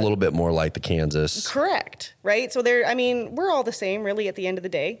that's a little bit more like the Kansas. Correct. Right? So we're all the same really at the end of the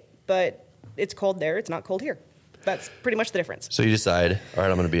day. But it's cold there. It's not cold here. That's pretty much the difference. So you decide, all right,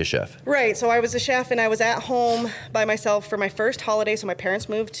 I'm going to be a chef. Right. So I was a chef, and I was at home by myself for my first holiday. So my parents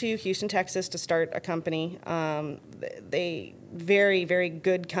moved to Houston, Texas to start a company. They very, very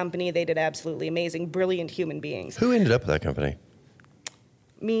good company. They did absolutely amazing, brilliant human beings. Who ended up with that company?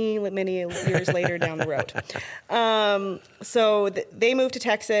 Me many years later down the road. So they moved to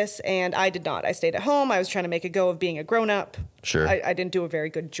Texas, and I did not. I stayed at home. I was trying to make a go of being a grown-up. Sure. I didn't do a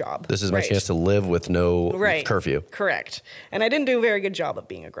very good job. This is my chance to live with no curfew. Correct. And I didn't do a very good job of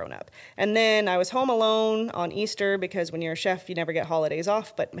being a grown-up. And then I was home alone on Easter because when you're a chef, you never get holidays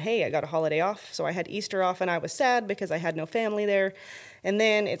off. But hey, I got a holiday off. So I had Easter off, and I was sad because I had no family there. And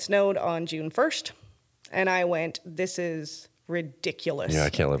then it snowed on June 1st. And I went, this is ridiculous. Yeah, I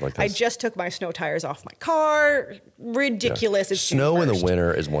can't live like this. I just took my snow tires off my car. Ridiculous. Yeah. It's snow June 1st. in the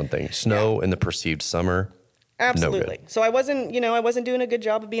winter is one thing. Snow in the perceived summer, absolutely. No good. So I wasn't doing a good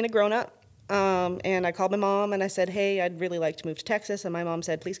job of being a grown-up. And I called my mom and I said, hey, I'd really like to move to Texas. And my mom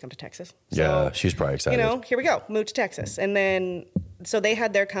said, please come to Texas. Yeah, she's probably excited. Here we go, move to Texas. And then, so they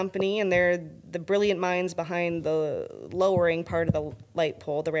had their company, and they're the brilliant minds behind the lowering part of the light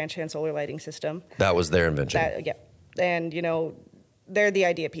pole, the ranch hand solar lighting system. That was their invention. Yeah. And, they're the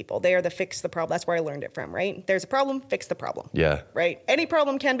idea people. They are the fix the problem. That's where I learned it from, right? There's a problem, fix the problem. Yeah. Right? Any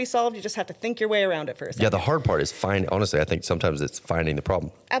problem can be solved. You just have to think your way around it for a second. Yeah, the hard part is honestly, I think sometimes it's finding the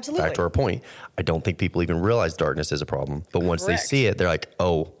problem. Absolutely. Back to our point, I don't think people even realize darkness is a problem. But once they see it, they're like,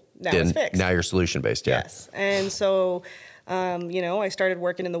 oh, now you're solution-based. Yeah. Yes. And so, I started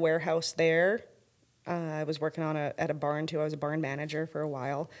working in the warehouse there. I was working at a barn, too. I was a barn manager for a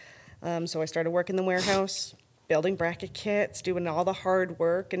while. So I started working in the warehouse, building bracket kits, doing all the hard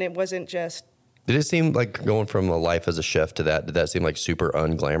work, and it wasn't just... Did it seem like going from a life as a chef to that, did that seem like super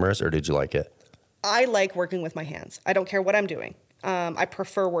unglamorous, or did you like it? I like working with my hands. I don't care what I'm doing. I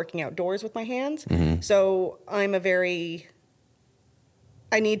prefer working outdoors with my hands. Mm-hmm. So I'm I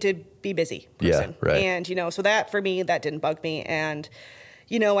need to be busy person. Yeah, right. And, so that for me, that didn't bug me. And,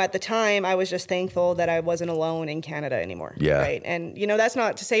 at the time, I was just thankful that I wasn't alone in Canada anymore. Yeah. Right. And, that's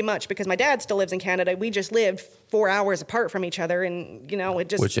not to say much because my dad still lives in Canada. We just lived 4 hours apart from each other. And, it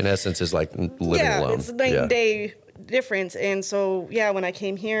just. Which in essence is like living alone. Yeah, it's a night and day difference. And so, when I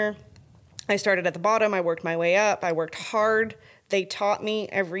came here, I started at the bottom. I worked my way up. I worked hard. They taught me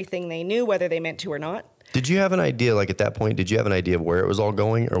everything they knew, whether they meant to or not. Did you have an idea, like at that point, did you have an idea of where it was all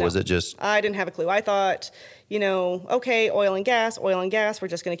going, or was it just... I didn't have a clue. I thought, okay, oil and gas. We're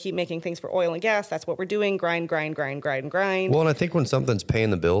just going to keep making things for oil and gas. That's what we're doing. Grind. Well, and I think when something's paying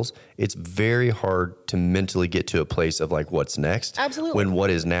the bills, it's very hard to mentally get to a place of like what's next. Absolutely. When what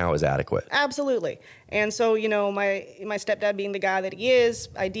is now is adequate. Absolutely. And so, my stepdad being the guy that he is,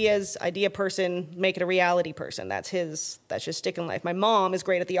 idea person, make it a reality person. That's his stick in life. My mom is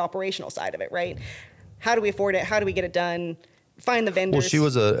great at the operational side of it, right? How do we afford it? How do we get it done? Find the vendors. Well, she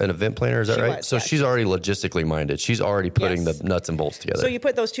was an event planner, is that right? Was, so she's already logistically minded. She's already putting the nuts and bolts together. So you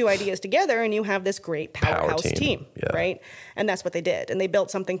put those two ideas together and you have this great powerhouse team, right? And that's what they did. And they built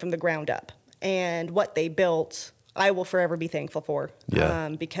something from the ground up. And what they built, I will forever be thankful for. Yeah.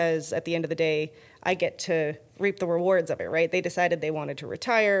 Because at the end of the day, I get to reap the rewards of it, right? They decided they wanted to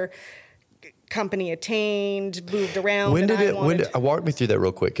retire. Company attained, moved around. Walk me through that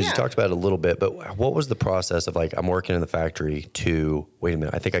real quick, because you talked about it a little bit, but what was the process of like, I'm working in the factory to, wait a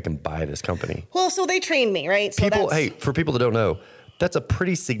minute, I think I can buy this company? Well, so they trained me, right? So for people that don't know, that's a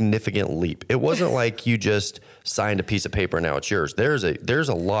pretty significant leap. It wasn't like you just signed a piece of paper and now it's yours. There's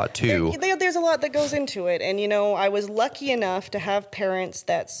a lot to... There's a lot that goes into it. And, I was lucky enough to have parents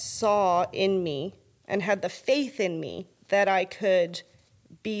that saw in me and had the faith in me that I could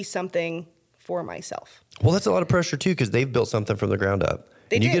be something for myself. Well, that's a lot of pressure too, because they've built something from the ground up.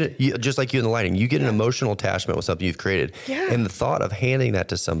 And you just like you in the lighting, you get an emotional attachment with something you've created. Yeah. And the thought of handing that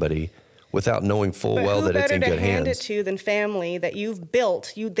to somebody without knowing full well that it's in good hands. Who better to hand it to than family that you've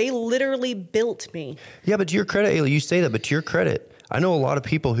built? They literally built me. Yeah, but to your credit, Ayla, you say that, but to your credit, I know a lot of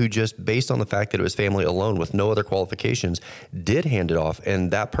people who just based on the fact that it was family alone with no other qualifications did hand it off,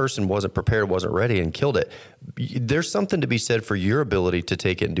 and that person wasn't prepared, wasn't ready, and killed it. There's something to be said for your ability to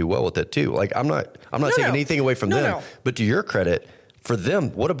take it and do well with it too. Like I'm not taking anything away from them, but to your credit, for them,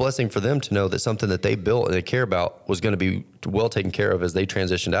 what a blessing for them to know that something that they built and they care about was going to be well taken care of as they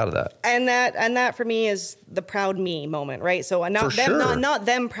transitioned out of that. And that for me is the proud me moment, right? So not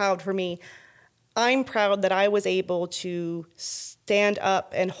them proud for me. I'm proud that I was able to stand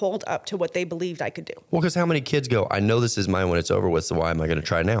up and hold up to what they believed I could do. Well, because how many kids go, I know this is mine when it's over with, so why am I going to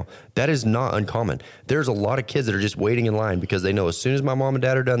try now? That is not uncommon. There's a lot of kids that are just waiting in line because they know as soon as my mom and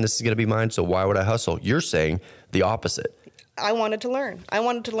dad are done, this is going to be mine, so why would I hustle? You're saying the opposite. I wanted to learn. I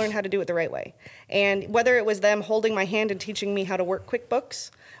wanted to learn how to do it the right way. And whether it was them holding my hand and teaching me how to work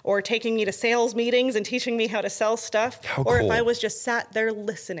QuickBooks, or taking me to sales meetings and teaching me how to sell stuff, or if I was just sat there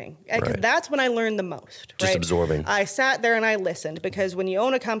listening. Because that's when I learned the most. Just absorbing. I sat there and I listened, because when you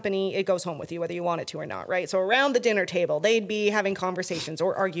own a company, it goes home with you, whether you want it to or not, right? So around the dinner table, they'd be having conversations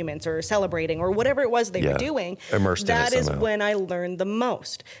or arguments or celebrating or whatever it was they were doing. Immersed in it That is somehow. when I learned the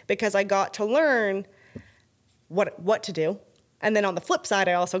most, because I got to learn what to do. And then on the flip side,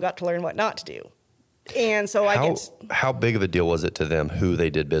 I also got to learn what not to do. And so how big of a deal was it to them who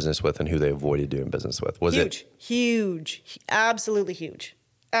they did business with and who they avoided doing business with? Was it huge, absolutely huge,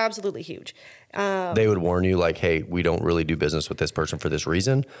 absolutely huge. They would warn you like, hey, we don't really do business with this person for this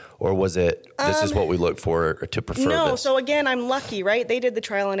reason? Or was it, this is what we look for to prefer No, this? so again, I'm lucky, right? They did the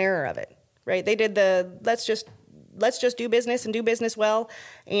trial and error of it, right? They did let's just do business and do business well.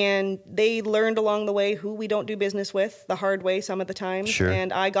 And they learned along the way who we don't do business with the hard way some of the times. Sure.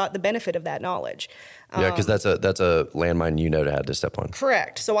 And I got the benefit of that knowledge. Yeah, because that's a landmine to have to step on.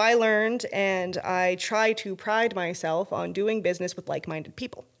 Correct. So I learned, and I try to pride myself on doing business with like-minded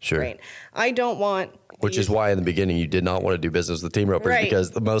people. Sure. Right? I don't want... Which is why in the beginning you did not want to do business with team ropers,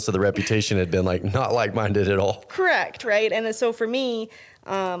 because most of the reputation had been like not like-minded at all. Correct, right? And so for me,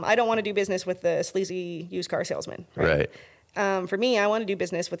 I don't want to do business with the sleazy used car salesman. Right. For me, I want to do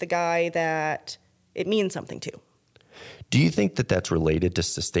business with the guy that it means something to. Do you think that that's related to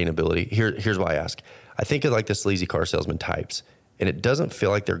sustainability? Here's why I ask. I think of like the sleazy car salesman types, and it doesn't feel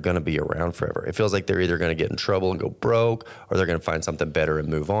like they're going to be around forever. It feels like they're either going to get in trouble and go broke, or they're going to find something better and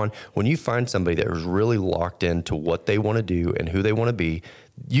move on. When you find somebody that is really locked into what they want to do and who they want to be,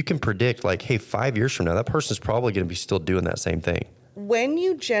 you can predict like, hey, 5 years from now, that person's probably going to be still doing that same thing. When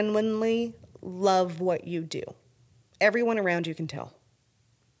you genuinely love what you do, everyone around you can tell.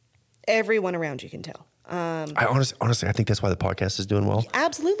 Everyone around you can tell. I honestly, I think that's why the podcast is doing well.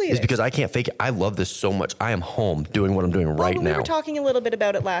 Absolutely, It's because I can't fake it. I love this so much. I am home doing what I'm doing right now. We were talking a little bit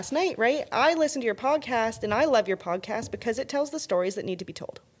about it last night, right? I listen to your podcast, and I love your podcast because it tells the stories that need to be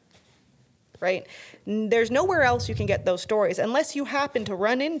told. Right? There's nowhere else you can get those stories unless you happen to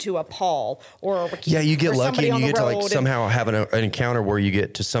run into a Paul or a Ricky. Yeah, you get or lucky and you get to like road somehow have an encounter where you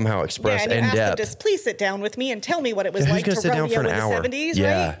get to somehow express and in ask them depth. to please sit down with me and tell me what it was Yeah, like who's to gonna sit down rodeo for in an the hour? 70s,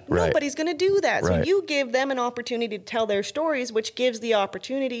 Yeah, right. Nobody's going to do that. So Right. you give them an opportunity to tell their stories, which gives the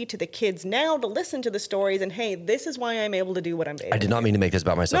opportunity to the kids now to listen to the stories and, hey, this is why I'm able to do what I'm able I did not mean to make this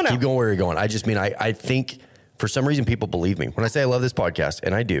about myself. No. Keep going where you're going. I just mean I think for some reason people believe me. When I say I love this podcast,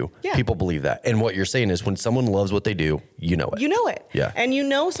 and I do, people believe that. And what you're saying is when someone loves what they do, you know it. You know it. Yeah. And you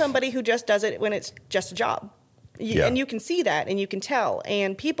know somebody who just does it when it's just a job. And you can see that and you can tell.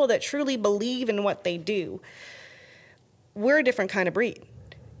 And people that truly believe in what they do, we're a different kind of breed.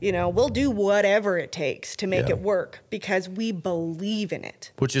 You know, we'll do whatever it takes to make it work because we believe in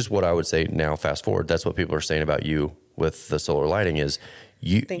it. Which is what I would say now, fast forward. That's what people are saying about you with the solar lighting is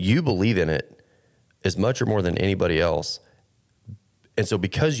you believe in it as much or more than anybody else. And so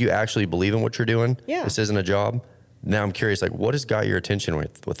because you actually believe in what you're doing, this isn't a job. Now I'm curious, like what has got your attention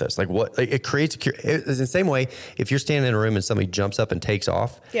with this? Like what, like it creates, it's the same way, if you're standing in a room and somebody jumps up and takes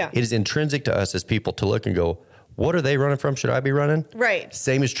off, it is intrinsic to us as people to look and go, what are they running from? Should I be running? Right.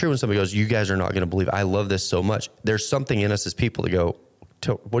 Same is true when somebody goes, you guys are not going to believe, I love this so much. There's something in us as people to go,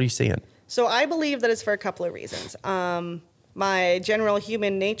 what are you seeing? So I believe that it's for a couple of reasons. My general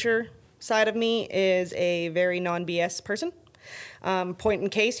human nature side of me is a very non-BS person. Point in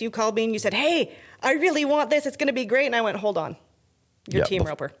case, you called me and you said, hey, I really want this. It's going to be great. And I went, hold on. You're team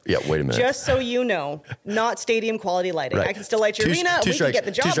roper. Yeah, wait a minute. Just so you know, not stadium quality lighting. Right. I can still light your arena. We can get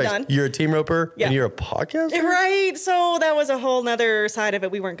the job done. You're a team roper and you're a podcaster? Right. So that was a whole nother side of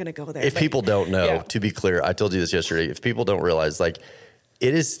it. We weren't going to go there. If people don't know, to be clear, I told you this yesterday. If people don't realize, like,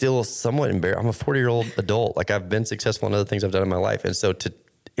 it is still somewhat embarrassing. I'm a 40-year-old adult. Like, I've been successful in other things I've done in my life. And so to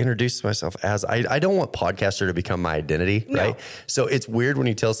introduce myself as, I don't want podcaster to become my identity, right? So it's weird when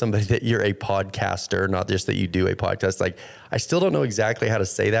you tell somebody that you're a podcaster, not just that you do a podcast. Like, I still don't know exactly how to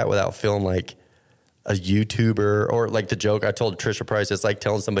say that without feeling like a YouTuber, or like the joke I told Trisha Price, it's like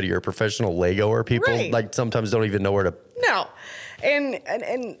telling somebody you're a professional Legoer. People like sometimes don't even know where to. No.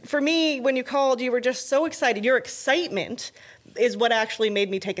 And for me, when you called, you were just so excited. Your excitement is what actually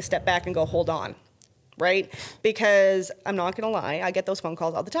made me take a step back and go, hold on. Right? Because I'm not going to lie, I get those phone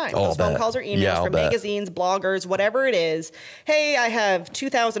calls all the time. Those phone calls or emails from magazines, bloggers, whatever it is. Hey, I have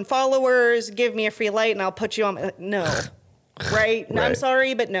 2,000 followers. Give me a free light and I'll put you on. No. Right? I'm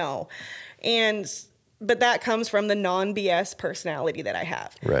sorry, but no. And But that comes from the non-BS personality that I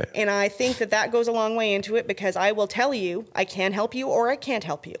have. Right. And I think that goes a long way into it because I will tell you I can help you or I can't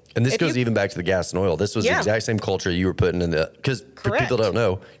help you. And this goes even back to the gas and oil. This was the exact same culture you were putting in because people don't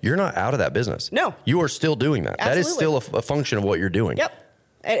know, you're not out of that business. No. You are still doing that. Absolutely. That is still a function of what you're doing. Yep.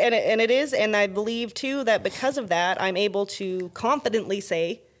 And it is. And I believe, too, that because of that, I'm able to confidently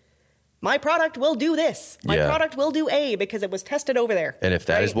say, my product will do this. My product will do A because it was tested over there. And if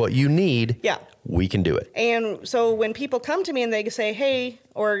that is what you need, we can do it. And so when people come to me and they say, hey,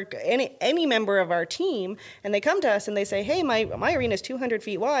 or any member of our team, and they come to us and they say, hey, my arena is 200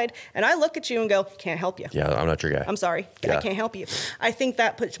 feet wide, and I look at you and go, can't help you. Yeah, I'm not your guy. I'm sorry. I can't help you. I think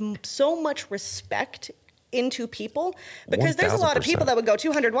that puts so much respect into people because there's a lot of people that would go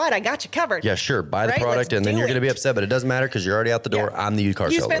 200 wide. I got you covered. Yeah, sure. Buy the product and then you're going to be upset, but it doesn't matter because you're already out the door. I'm the used car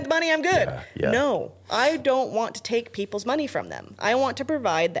seller. You spent the money. I'm good. Yeah. No, I don't want to take people's money from them. I want to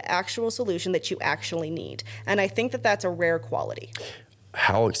provide the actual solution that you actually need. And I think that's a rare quality.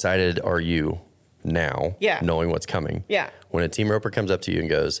 How excited are you now knowing what's coming? Yeah. When a team roper comes up to you and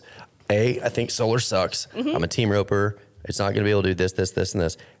goes, I think solar sucks. Mm-hmm. I'm a team roper. It's not going to be able to do this, this, this, and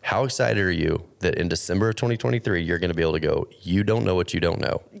this. How excited are you that in December of 2023, you're going to be able to go, you don't know what you don't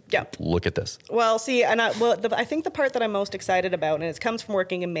know. Yep. Look at this. Well, see, and I think the part that I'm most excited about, and it comes from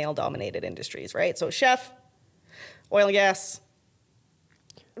working in male-dominated industries, right? So chef, oil and gas,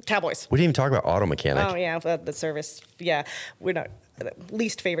 cowboys. We didn't even talk about auto mechanic. Oh, yeah, the service. Yeah, we're not.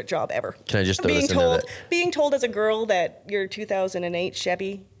 Least favorite job ever. Can I just throw this in there? Being told as a girl that your 2008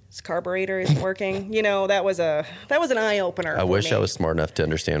 Chevy carburetor isn't working, that was an eye opener. I wish I was smart enough to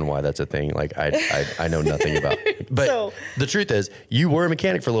understand why that's a thing. Like I know nothing about it. But the truth is, you were a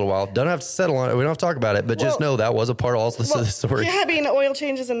mechanic for a little while. Don't have to settle on it. We don't have to talk about it. But just know that was a part of also the story. Yeah, being oil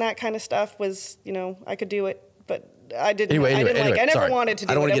changes and that kind of stuff was, I could do it, but I didn't. Anyway, I never wanted to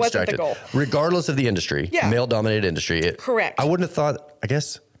do it. It wasn't the goal. Regardless of the industry, male-dominated industry. Correct. I wouldn't have thought. I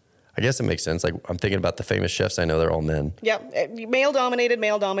guess it makes sense. Like I'm thinking about the famous chefs I know, they're all men. Yeah. Male dominated.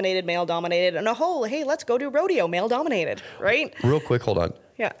 And hey, let's go do rodeo. Male dominated, right? Real quick, hold on.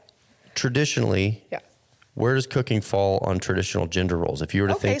 Yeah. Traditionally, where does cooking fall on traditional gender roles? If you were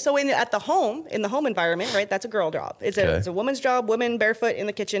to think. So in the home environment, right, that's a girl job. It's a woman's job, woman barefoot in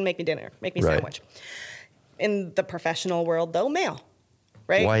the kitchen, make me dinner, make me sandwich. In the professional world, though, male,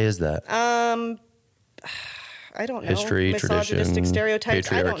 right? Why is that? I don't know. History, misogynistic tradition, stereotypes.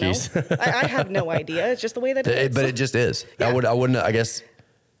 patriarchies. I don't know. I have no idea. It's just the way that it is. But it just is. Yeah. I wouldn't. I guess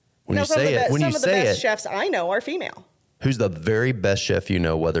when you say it, some of the best chefs I know are female. Who's the very best chef you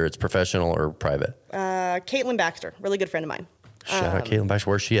know, whether it's professional or private? Caitlin Baxter, really good friend of mine. Shout out Caitlin Baxter.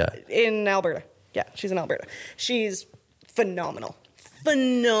 Where's she at? In Alberta. Yeah, she's in Alberta. She's phenomenal.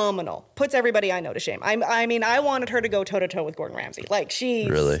 Puts everybody I know to shame. I mean, I wanted her to go toe-to-toe with Gordon Ramsay. Like,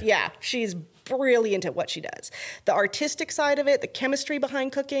 she's brilliant at what she does. The artistic side of it, the chemistry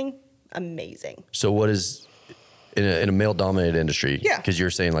behind cooking, amazing. So what is, in a male-dominated industry, because you're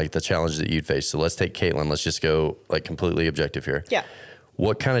saying, like, the challenges that you'd face. So let's take Caitlin. Let's just go, like, completely objective here. Yeah.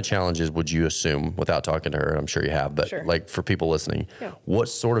 What kind of challenges would you assume, without talking to her, I'm sure you have, but like for people listening, what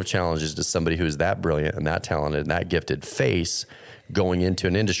sort of challenges does somebody who is that brilliant and that talented and that gifted face going into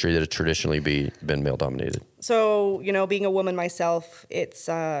an industry that has traditionally been male dominated? So, being a woman myself, it's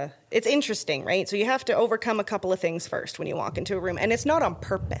interesting, right? So you have to overcome a couple of things first when you walk into a room, and it's not on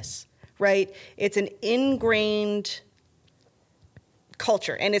purpose, right? It's an ingrained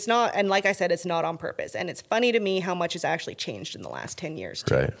culture, and it's not, and like I said, it's not on purpose. And it's funny to me how much has actually changed in the last 10 years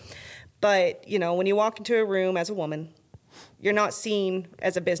too. Right. But, when you walk into a room as a woman, you're not seen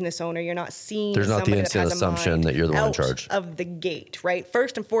as a business owner. You're not seen There's as not the somebody instant that has a assumption mind that you're the one in out charge of the gate, right?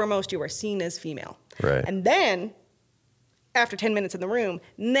 First and foremost, you are seen as female. Right. And then after 10 minutes in the room,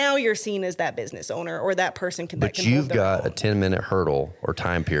 now you're seen as that business owner or that person But you've got a 10-minute hurdle or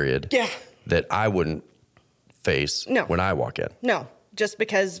time period that I wouldn't face when I walk in. No, just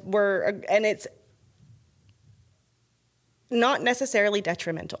because and it's not necessarily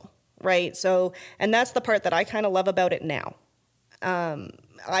detrimental, right? So, and that's the part that I kind of love about it now.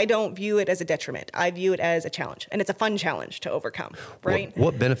 I don't view it as a detriment. I view it as a challenge, and it's a fun challenge to overcome, right?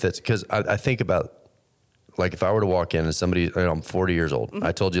 What benefits? Because I think about, like, if I were to walk in and somebody, I'm 40 years old. Mm-hmm.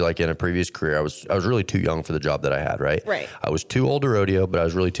 I told you, like, in a previous career, I was really too young for the job that I had, right? Right. I was too old to rodeo, but I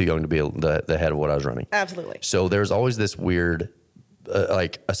was really too young to be the head of what I was running. Absolutely. So there's always this weird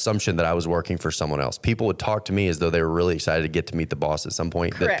assumption that I was working for someone else. People would talk to me as though they were really excited to get to meet the boss at some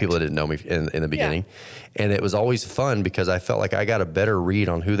point. Correct. That people that didn't know me in the beginning. Yeah. And it was always fun because I felt like I got a better read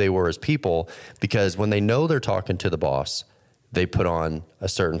on who they were as people, because when they know they're talking to the boss, they put on a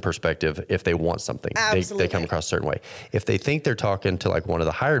certain perspective if they want something. Absolutely. They come across a certain way. If they think they're talking to like one of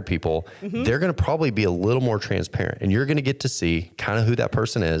the hired people, they're going to probably be a little more transparent, and you're going to get to see kind of who that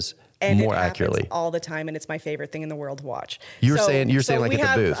person is and more it happens accurately all the time, and it's my favorite thing in the world to watch. You're saying like we at the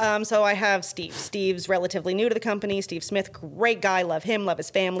have, booth. So I have Steve. Steve's relatively new to the company. Steve Smith, great guy, love him, love his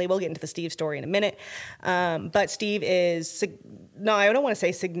family. We'll get into the Steve story in a minute. But Steve is, no, I don't want to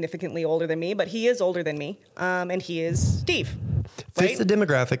say significantly older than me, but he is older than me, and he is Steve. Fits the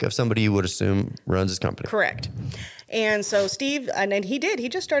demographic of somebody you would assume runs his company. Correct. And so Steve, and he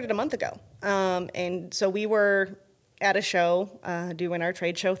just started a month ago. And so we were at a show doing our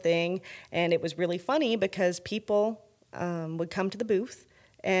trade show thing, and it was really funny because people would come to the booth,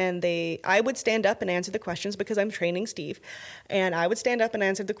 and I would stand up and answer the questions because I'm training Steve, and I would stand up and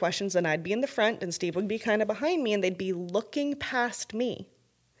answer the questions, and I'd be in the front, and Steve would be kind of behind me, and they'd be looking past me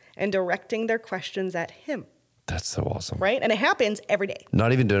and directing their questions at him. That's so awesome. Right? And it happens every day.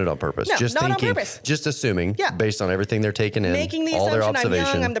 Not even doing it on purpose. No, just not thinking, on purpose. Just assuming, Yeah. based on everything they're taking in, Making the all their assumption I'm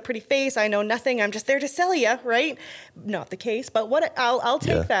observation. young, I'm the pretty face, I know nothing, I'm just there to sell you, right? Not the case, but I'll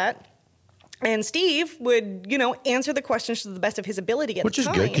take that. And Steve would, answer the questions to the best of his ability at Which the is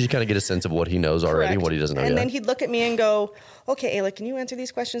time. good because you kind of get a sense of what he knows already and what he doesn't know and yet. then he'd look at me and go, okay, Ayla, can you answer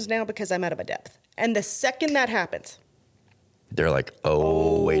these questions now because I'm out of a depth? And the second that happens, they're like,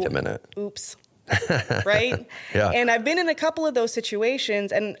 oh, wait a minute. Oops. Right? Yeah. And I've been in a couple of those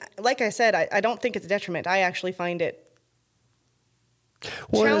situations, and like I said, I don't think it's a detriment. I actually find it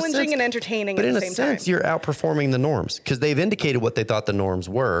challenging and entertaining but at the in same a sense, time. you're outperforming the norms because they've indicated what they thought the norms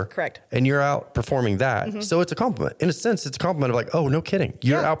were. Correct. And you're outperforming that. So it's a compliment. In a sense, it's a compliment of like, oh, no kidding.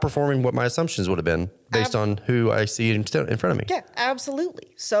 You're outperforming what my assumptions would have been based on who I see in front of me. Yeah,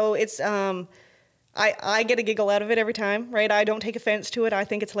 absolutely. So it's I get a giggle out of it every time, right? I don't take offense to it. I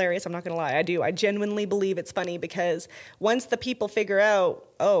think it's hilarious. I'm not going to lie. I do. I genuinely believe it's funny because once the people figure out,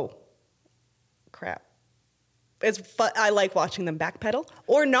 oh, crap. I like watching them backpedal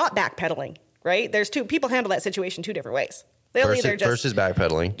or not backpedaling, right? There's people handle that situation two different ways. They'll Versus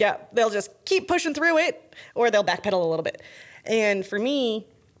backpedaling. Yeah, they'll just keep pushing through it or they'll backpedal a little bit. And for me,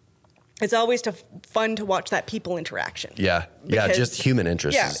 it's always fun to watch that people interaction. Yeah. Because, just human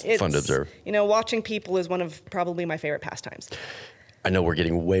interest is fun to observe. Watching people is one of probably my favorite pastimes. I know we're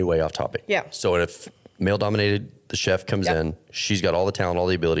getting way, way off topic. Yeah. So if male-dominated, the chef comes in, she's got all the talent, all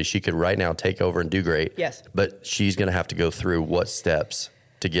the ability. She could right now take over and do great. Yes. But she's going to have to go through what steps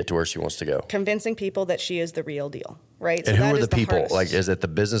to get to where she wants to go. Convincing people that she is the real deal, right? And who are the people? Like, is it the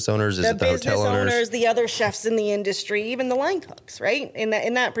business owners? Is it the hotel owners? The business owners, the other chefs in the industry, even the line cooks, right? In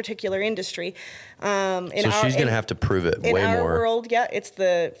that particular industry. So she's going to have to prove it way more. In our world, yeah, it's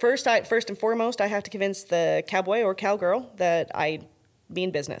the first and foremost, I have to convince the cowboy or cowgirl that I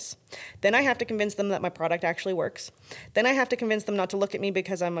mean business. Then I have to convince them that my product actually works. Then I have to convince them not to look at me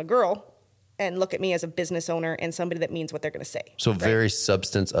because I'm a girl and look at me as a business owner and somebody that means what they're going to say. So very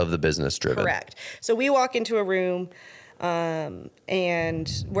substance of the business driven. Correct. So we walk into a room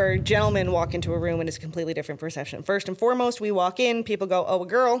and where gentlemen walk into a room and it's a completely different perception. First and foremost, we walk in, people go, oh, a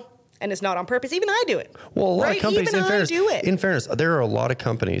girl, and it's not on purpose. Even I do it. Well, a lot of companies, Even I do it. In fairness, there are a lot of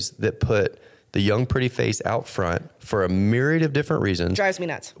companies that put the young, pretty face out front for a myriad of different reasons. Drives me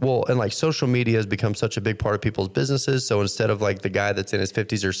nuts. Well, and like social media has become such a big part of people's businesses. So instead of like the guy that's in his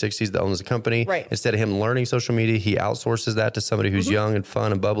 50s or 60s that owns a company, instead of him learning social media, he outsources that to somebody who's young and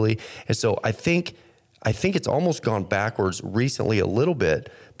fun and bubbly. And so I think it's almost gone backwards recently a little bit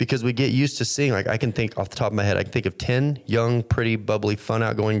because we get used to seeing, like I can think off the top of my head, I can think of 10 young, pretty, bubbly, fun,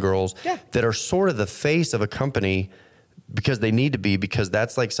 outgoing girls that are sort of the face of a company because they need to be, because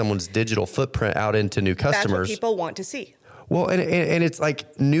that's like someone's digital footprint out into new customers. That's what people want to see. Well, and it's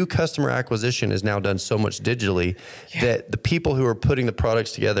like new customer acquisition is now done so much digitally that the people who are putting the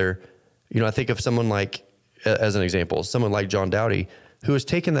products together, I think of someone like, as an example, someone like John Dowdy, who has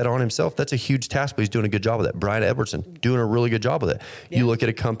taken that on himself. That's a huge task, but he's doing a good job of that. Brian Edwardson, doing a really good job of it. Yeah. You look at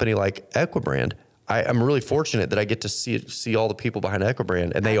a company like Equibrand. I'm really fortunate that I get to see all the people behind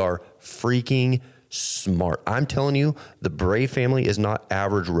Equibrand, and they are freaking smart. I'm telling you, the Brave family is not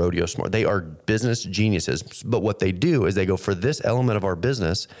average rodeo smart. They are business geniuses. But what they do is they go, for this element of our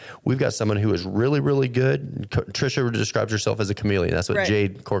business, we've got someone who is really, really good. Trisha describes herself as a chameleon. That's what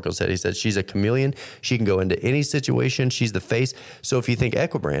Jade Corkle said. He said she's a chameleon. She can go into any situation. She's the face. So if you think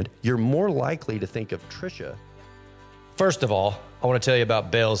Equibrand, you're more likely to think of Trisha. First of all, I want to tell you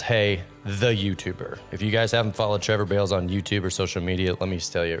about Bales Hay, the YouTuber. If you guys haven't followed Trevor Bales on YouTube or social media, let me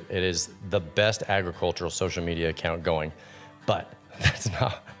just tell you, it is the best agricultural social media account going. But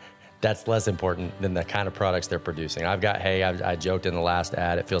that's less important than the kind of products they're producing. I've got hay. I joked in the last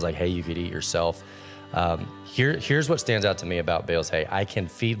ad, it feels like hay you could eat yourself. Here's what stands out to me about bales hay. I can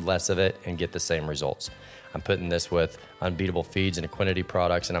feed less of it and get the same results. I'm putting this with Unbeatable Feeds and Equinity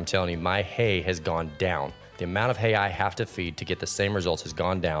products, and I'm telling you, my hay has gone down. The amount of hay I have to feed to get the same results has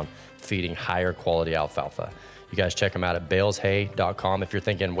gone down feeding higher quality alfalfa. You guys check him out at baleshay.com. If you're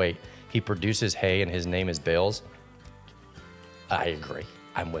thinking, wait, he produces hay and his name is Bales, I agree.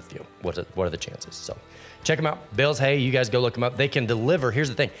 I'm with you. What are the chances? So check them out. Bales Hay, you guys go look them up. They can deliver. Here's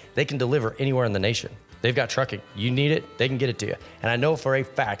the thing. They can deliver anywhere in the nation. They've got trucking. You need it, they can get it to you. And I know for a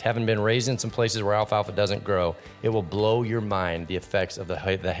fact, having been raised in some places where alfalfa doesn't grow, it will blow your mind the effects of the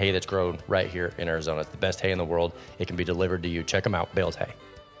hay that's grown right here in Arizona. It's the best hay in the world. It can be delivered to you. Check them out, Bales Hay.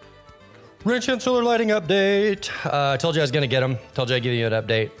 Ranch hand solar lighting update. I told you I was going to get them. Told you I'd give you an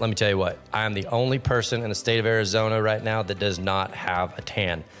update. Let me tell you what. I am the only person in the state of Arizona right now that does not have a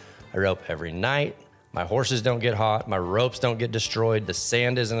tan. I rope every night. My horses don't get hot. My ropes don't get destroyed. The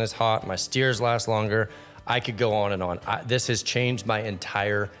sand isn't as hot. My steers last longer. I could go on and on. This has changed my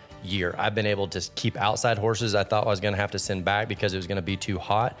entire year. I've been able to keep outside horses I thought I was going to have to send back because it was going to be too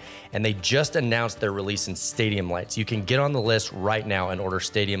hot. And they just announced they're releasing stadium lights. You can get on the list right now and order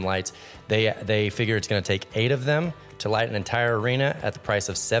stadium lights. They figure it's going to take 8 of them to light an entire arena at the price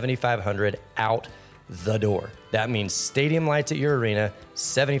of $7,500 out the door. That means stadium lights at your arena,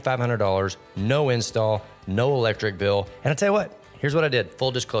 $7,500, no install, no electric bill. And I tell you what, here's what I did.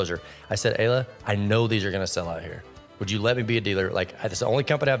 Full disclosure. I said, Ayla, I know these are going to sell out here. Would you let me be a dealer? Like, it's the only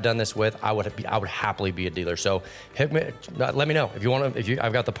company I've done this with. I would happily be a dealer. So let me know if you want to.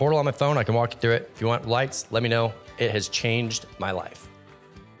 I've got the portal on my phone. I can walk you through it. If you want lights, let me know. It has changed my life.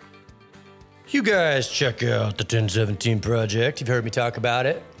 You guys check out the 1017 Project. You've heard me talk about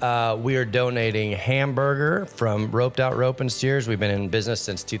it. We are donating hamburger from Roped Out Rope and Steers. We've been in business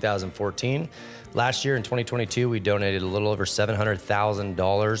since 2014. Last year in 2022, we donated a little over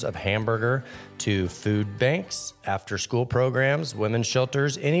 $700,000 of hamburger to food banks, after school programs, women's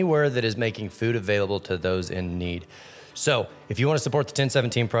shelters, anywhere that is making food available to those in need. So if you want to support the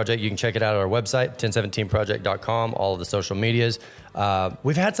 1017 Project, you can check it out at our website, 1017project.com, all of the social medias.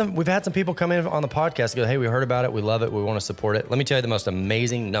 We've had some people come in on the podcast and go, hey, we heard about it. We love it. We want to support it. Let me tell you the most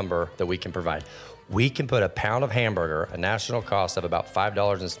amazing number that we can provide. We can put a pound of hamburger, a national cost of about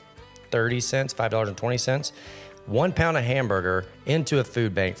 $5.30, $5.20, 1 pound of hamburger into a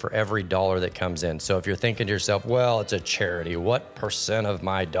food bank for every dollar that comes in. So if you're thinking to yourself, well, it's a charity, what percent of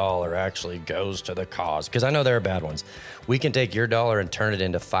my dollar actually goes to the cause? Because I know there are bad ones. We can take your dollar and turn it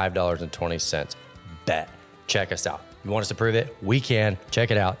into $5.20. Bet. Check us out. You want us to prove it? We can.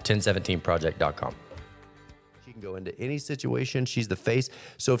 Check it out, 1017project.com. She can go into any situation. She's the face.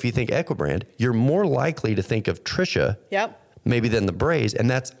 So if you think Equibrand, you're more likely to think of Trisha maybe than the Braze, and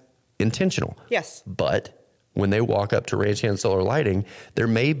that's intentional. Yes. But when they walk up to Ranch Hand Solar Lighting, there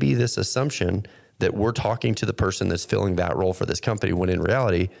may be this assumption that we're talking to the person that's filling that role for this company, when in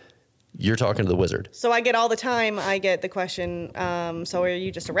reality, you're talking to the wizard. So I get all the time, I get the question, so are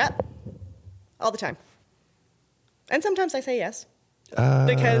you just a rep? All the time. And sometimes I say yes.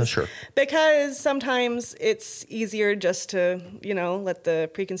 Because sometimes it's easier just to, let the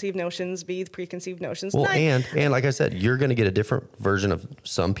preconceived notions be the preconceived notions. Well, and like I said, you're going to get a different version of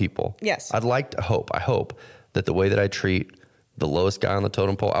some people. Yes. I hope that the way that I treat the lowest guy on the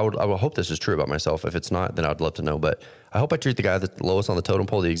totem pole, I would hope this is true about myself. If it's not, then I'd love to know. But I hope I treat the guy that's the lowest on the totem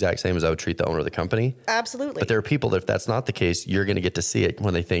pole the exact same as I would treat the owner of the company. Absolutely. But there are people that if that's not the case, you're going to get to see it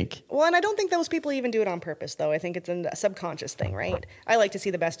when they think. Well, and I don't think those people even do it on purpose, though. I think it's a subconscious thing, right? I like to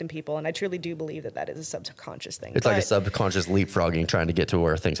see the best in people, and I truly do believe that is a subconscious thing. It's like a subconscious leapfrogging trying to get to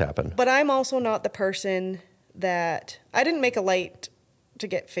where things happen. But I'm also not the person that... I didn't make a light to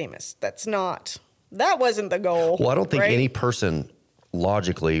get famous. That wasn't the goal. Well, I don't think any person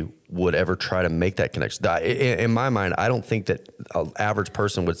logically would ever try to make that connection. In my mind, I don't think that an average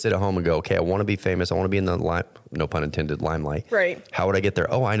person would sit at home and go, okay, I want to be famous. I want to be in the no pun intended, limelight. Right. How would I get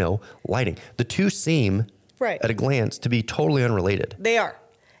there? Oh, I know, lighting. The two seem, at a glance, to be totally unrelated. They are.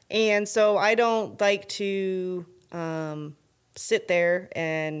 And so I don't like to sit there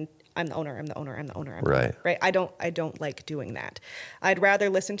and I'm the owner. Right. Right. I don't like doing that. I'd rather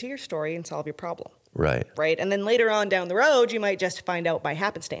listen to your story and solve your problem. Right. Right. And then later on down the road, you might just find out by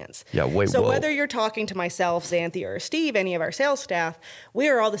happenstance. Yeah. So whether you're talking to myself, Xanthi, or Steve, any of our sales staff, we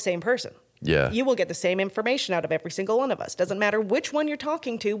are all the same person. Yeah. You will get the same information out of every single one of us. Doesn't matter which one you're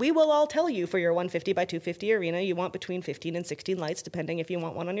talking to. We will all tell you for your 150 by 250 arena, you want between 15 and 16 lights, depending if you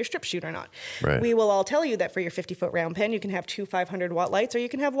want one on your strip shoot or not. Right. We will all tell you that for your 50-foot round pen, you can have 2 500-watt lights or you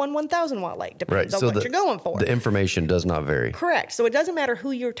can have one 1,000-watt light, depends on what you're going for. The information does not vary. Correct. So it doesn't matter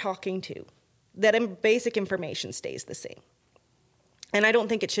who you're talking to. That basic information stays the same. And I don't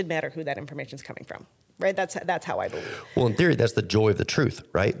think it should matter who that information is coming from. right? That's how I believe. Well, in theory, that's the joy of the truth,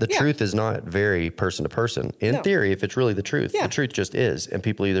 right? The Yeah. truth is not vary person to person. In No. theory, if it's really the truth just is, and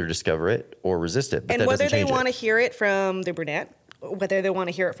people either discover it or resist it. But And that whether doesn't they change want to it. hear it from the brunette, whether they want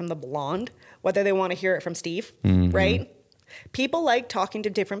to hear it from the blonde, whether they want to hear it from Steve, Mm-hmm. right? People like talking to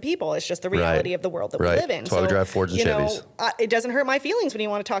different people. It's just the reality Right. of the world that Right. we live in. That's why we drive Fords and you know, Chevys. it doesn't hurt my feelings when you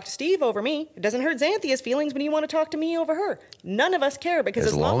want to talk to Steve over me. It doesn't hurt Xanthia's feelings when you want to talk to me over her. None of us care because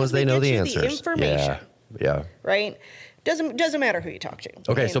As long as they we know get the you answers. the information, Yeah. right? Doesn't matter who you talk to.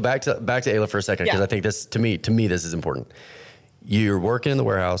 Okay, I mean, so back to Ayla for a second, because Yeah. I think this to me this is important. You're working in the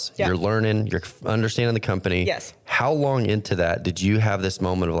warehouse, Yeah. you're learning, you're understanding the company. Yes. How long into that did you have this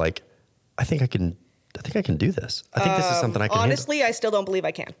moment of like, I think I can do this. I think this is something I can honestly, I still don't believe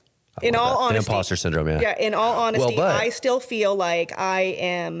I can. handle. In I love all that. honesty, The imposter syndrome, yeah. Yeah, in all honesty, but- I still feel like I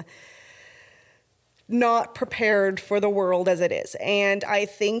am not prepared for the world as it is. And I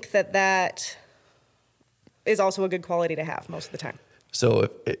think that is also a good quality to have most of the time. So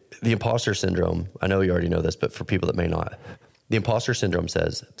the imposter syndrome, I know you already know this, but for people that may not, the imposter syndrome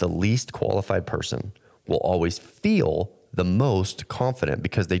says the least qualified person will always feel the most confident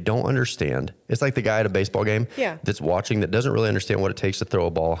because they don't understand. It's like the guy at a baseball game that's watching that doesn't really understand what it takes to throw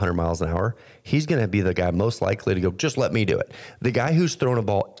a ball 100 miles an hour. He's going to be the guy most likely to go, just let me do it. The guy who's throwing a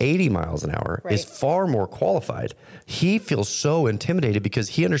ball 80 miles an hour is far more qualified. He feels so intimidated because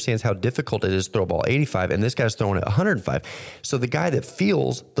he understands how difficult it is to throw a ball 85, and this guy's throwing it 105. So the guy that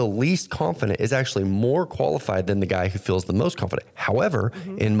feels the least confident is actually more qualified than the guy who feels the most confident. However,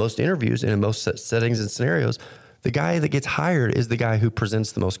 in most interviews and in most settings and scenarios, the guy that gets hired is the guy who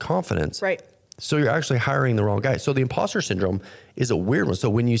presents the most confidence. Right. So you're actually hiring the wrong guy. So the imposter syndrome is a weird one. So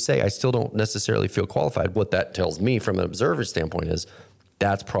when you say, I still don't necessarily feel qualified, what that tells me from an observer standpoint is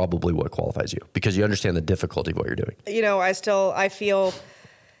that's probably what qualifies you because you understand the difficulty of what you're doing. You know, I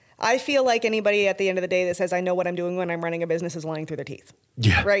feel like anybody at the end of the day that says I know what I'm doing when I'm running a business is lying through their teeth.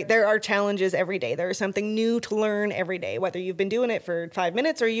 Yeah. Right? There are challenges every day. There is something new to learn every day, whether you've been doing it for 5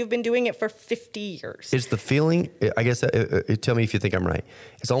 minutes or you've been doing it for 50 years. It's the feeling, I guess, tell me if you think I'm right.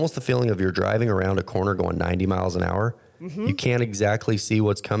 It's almost the feeling of you're driving around a corner going 90 miles an hour. Mm-hmm. You can't exactly see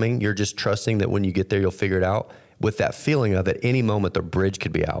what's coming. You're just trusting that when you get there, you'll figure it out. With that feeling of at any moment, the bridge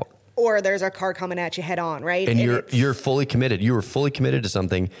could be out. Or there's a car coming at you head on, right? And you're fully committed. You were fully committed to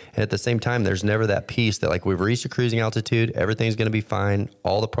something. And at the same time, there's never that piece that like we've reached a cruising altitude. Everything's going to be fine.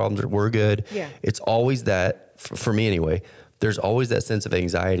 All the problems we're good. Yeah. It's always that, for me anyway, there's always that sense of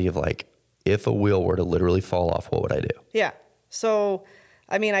anxiety of like, if a wheel were to literally fall off, what would I do? Yeah. So,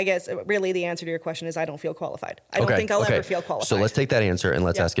 I mean, I guess really the answer to your question is I don't feel qualified. I don't think I'll ever feel qualified. So let's take that answer and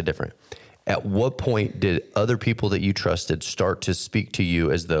let's ask it different. At what point did other people that you trusted start to speak to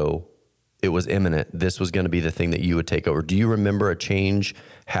you as though it was imminent? This was going to be the thing that you would take over. Do you remember a change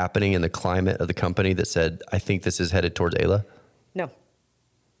happening in the climate of the company that said, I think this is headed towards Ayla? No.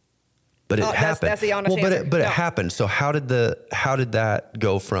 But it happened. That's the honest answer. But it happened. So how did that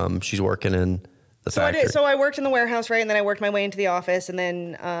go from she's working in the factory? So I worked in the warehouse, right? And then I worked my way into the office. And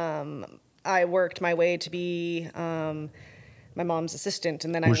then I worked my way to be my mom's assistant.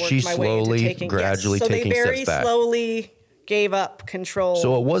 And then I worked my way into gradually so taking they very steps back. slowly gave up control.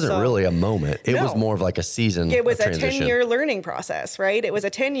 So it wasn't really a moment. It was more of like a season. It was a transition. 10-year learning process, right? It was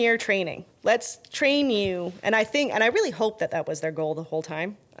a 10-year training. Let's train you. And I really hope that was their goal the whole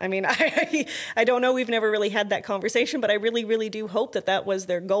time. I mean, I don't know. We've never really had that conversation, but I really, really do hope that was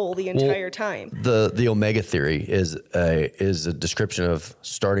their goal the entire time. The omega theory is a description of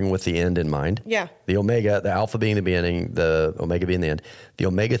starting with the end in mind. Yeah. The omega, the alpha being the beginning, the omega being the end. The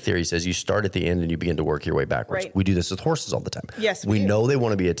omega theory says you start at the end and you begin to work your way backwards. Right. We do this with horses all the time. Yes, we we do. know they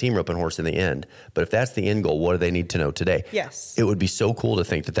want to be a team roping horse in the end, but if that's the end goal, what do they need to know today? Yes. It would be so cool to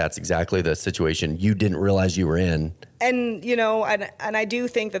think that that's exactly the situation you didn't realize you were in. And, you know, and I do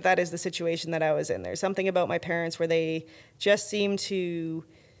think that is the situation that I was in. There's something about my parents where they just seem to,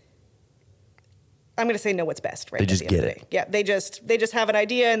 I'm going to say know what's best, right? They just get it. Yeah, they just have an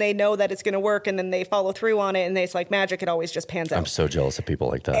idea and they know that it's going to work and then they follow through on it and it's like magic. It always just pans out. I'm so jealous of people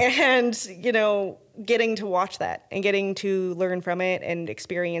like that. And, you know, getting to watch that and getting to learn from it and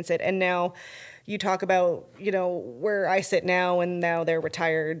experience it. And now you talk about, you know, where I sit now and now they're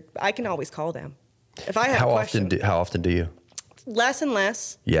retired. I can always call them. If I have a question. How often do you? Less and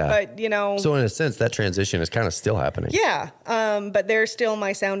less. Yeah. But, you know. So in a sense, that transition is kind of still happening. Yeah. But they're still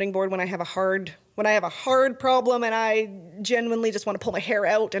my sounding board when I have a hard problem and I genuinely just want to pull my hair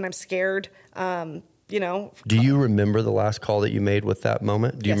out and I'm scared. You know. Do you remember the last call that you made with that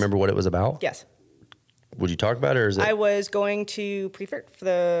moment? Do you remember what it was about? Yes. Would you talk about it or is it? I was going to Prefert for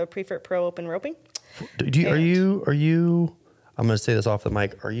the Prefert Pro Open Roping. Are you, I'm going to say this off the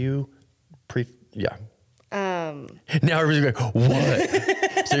mic. Are you Yeah. Now everybody's going,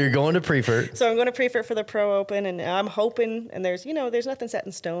 what? So you're going to Prefert. So I'm going to Prefert for the Pro Open, and I'm hoping, and there's nothing set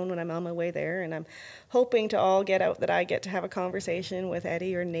in stone when I'm on my way there, and I'm hoping to all get out that I get to have a conversation with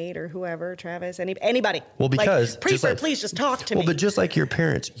Eddie or Nate or whoever, Travis, anybody. Well, because Prefert, please just talk to me. Well, but just like your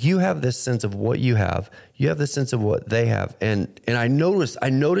parents, you have this sense of what you have this sense of what they have, and I notice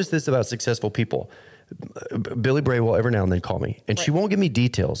this about successful people. Billy Bray will every now and then call me, and she won't give me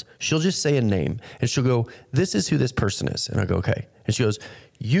details. She'll just say a name, and she'll go, "This is who this person is," and I go, "Okay." And she goes,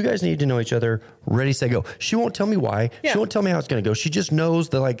 "You guys need to know each other. Ready, set, go." She won't tell me why. Yeah. She won't tell me how it's going to go. She just knows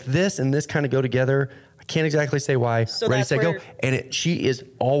that like this and this kind of go together. I can't exactly say why. So ready, set, go. And she is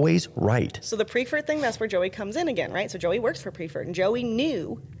always right. So the Prefert thing, that's where Joey comes in again, right? So Joey works for Prefert, and Joey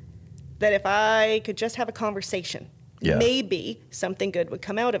knew that if I could just have a conversation, maybe something good would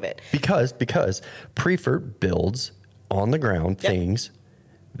come out of it. Because Prefert builds on the ground things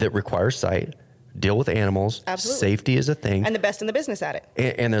that require sight, deal with animals. Absolutely. Safety is a thing. And the best in the business at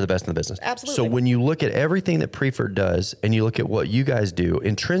it. And they're the best in the business. Absolutely. So when you look at everything that Prefert does and you look at what you guys do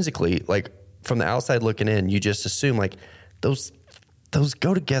intrinsically, like from the outside looking in, you just assume like those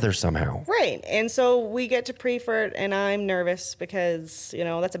go together somehow. Right. And so we get to Prefert, and I'm nervous because,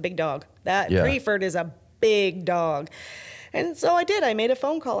 that's a big dog. Prefert is a big dog. And so I did. I made a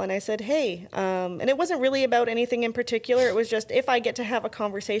phone call and I said, hey, and it wasn't really about anything in particular. It was just, if I get to have a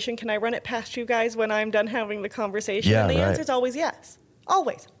conversation, can I run it past you guys when I'm done having the conversation? Yeah, and the answer is always yes.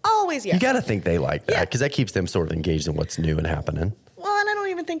 Always yes. You got to think they like that because that keeps them sort of engaged in what's new and happening. Well, and I don't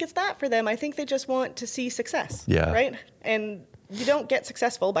even think it's that for them. I think they just want to see success. Yeah. Right? And you don't get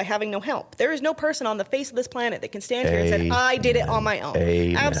successful by having no help. There is no person on the face of this planet that can stand here and say, I did it on my own.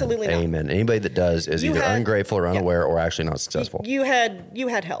 Amen. Absolutely not. Amen. Anybody that does is either ungrateful or unaware or actually not successful. You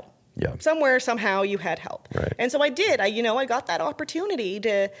had help. Yeah. Somewhere, somehow, you had help. Right. And so I did. I got that opportunity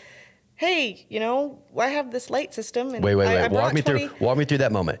to, hey, I have this light system. And wait. Walk me through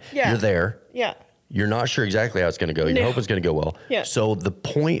that moment. Yeah. You're there. Yeah. You're not sure exactly how it's going to go. You hope it's going to go well. Yeah. So the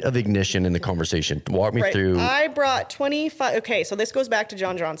point of ignition in the conversation, walk me through. I brought 25. Okay, so this goes back to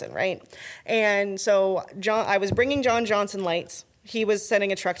John Johnson, right? And so I was bringing John Johnson lights. He was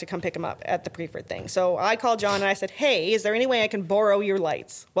sending a truck to come pick him up at the Prefert thing. So I called John and I said, hey, is there any way I can borrow your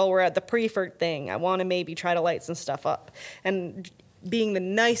lights while we're at the Prefert thing? I want to maybe try to light some stuff up. And being the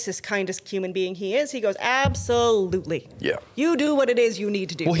nicest, kindest human being he is, he goes, absolutely. Yeah. You do what it is you need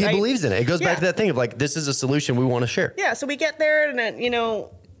to do. Well, he believes in it. It goes back to that thing of like, this is a solution we want to share. Yeah, so we get there and,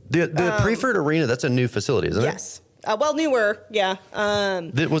 The Prefert Arena, that's a new facility, isn't it? Yes. Well, newer, yeah.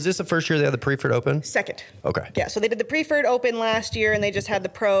 Was this the first year they had the Prefert Open? Second. Okay. Yeah, so they did the Prefert Open last year, and they just had the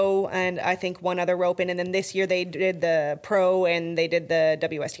Pro, and I think one other Open, and then this year they did the Pro, and they did the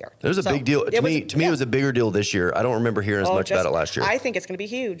WSTR. It was a big deal. To me, it was a bigger deal this year. I don't remember hearing as much about it last year. I think it's going to be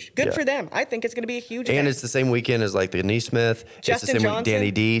huge. Good for them. I think it's going to be a huge event. And it's the same weekend as like the Neesmith. Justin it's the same Johnson.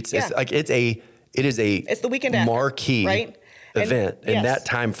 Danny Dietz. Yeah. It's the weekend after, marquee right? event in that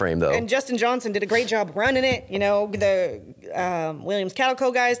time frame, though. And Justin Johnson did a great job running it. The Williams Cattle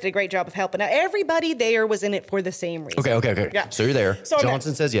Co. guys did a great job of helping out. Everybody there was in it for the same reason. Okay. Yeah. So you're there. So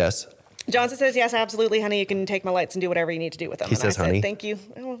Johnson says yes. Johnson says, yes, absolutely, honey. You can take my lights and do whatever you need to do with them. He says, I honey. said, thank you.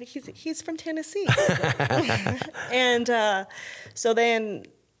 Oh, he's from Tennessee. And so then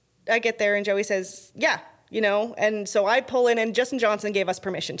I get there and Joey says, yeah. And so I pull in, and Justin Johnson gave us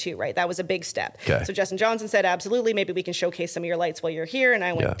permission too, right? That was a big step. Okay. So Justin Johnson said, absolutely, maybe we can showcase some of your lights while you're here. And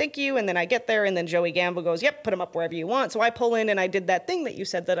I went, thank you. And then I get there, and then Joey Gamble goes, yep, put them up wherever you want. So I pull in, and I did that thing that you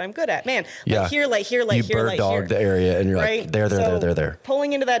said that I'm good at. Man, light here, light here, light here, light here. You bird dog the area, and you're like, there.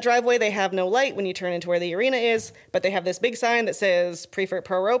 Pulling into that driveway, they have no light when you turn into where the arena is, but they have this big sign that says Prefert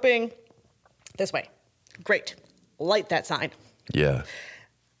Pro Roping this way. Great. Light that sign. Yeah.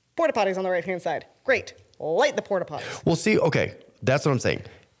 Porta potties on the right-hand side. Great. Light the porta potties. Well, see, okay, that's what I'm saying.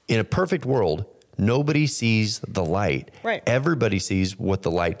 In a perfect world, nobody sees the light. Right. Everybody sees what the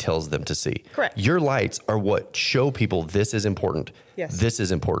light tells them to see. Correct. Your lights are what show people this is important. Yes. This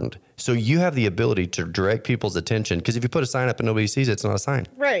is important. So you have the ability to direct people's attention, because if you put a sign up and nobody sees it, it's not a sign.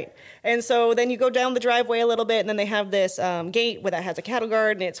 Right. And so then you go down the driveway a little bit, and then they have this gate that has a cattle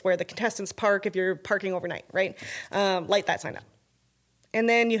guard, and it's where the contestants park if you're parking overnight, right? Light that sign up. And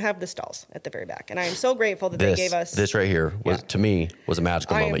then you have the stalls at the very back. And I am so grateful that they gave us... This right here, to me, was a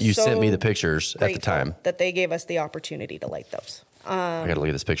magical moment. You sent me the pictures at the time. That they gave us the opportunity to light those. I got to look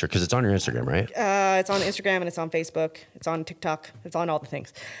at this picture, because it's on your Instagram, right? It's on Instagram, and it's on Facebook. It's on TikTok. It's on all the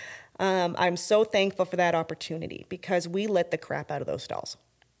things. I'm so thankful for that opportunity, because we lit the crap out of those stalls.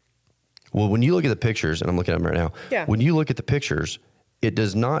 Well, when you look at the pictures, and I'm looking at them right now, when you look at the pictures... It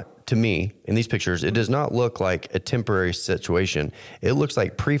does not, to me, in these pictures, it does not look like a temporary situation. It looks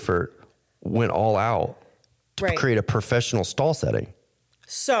like Prefert went all out to Right. create a professional stall setting.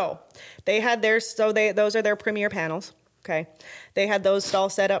 So they had those are their premier panels. Okay. They had those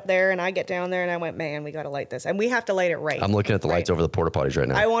stalls set up there, and I get down there and I went, man, we got to light this. And we have to light it right. I'm looking at the lights right. over the porta potties right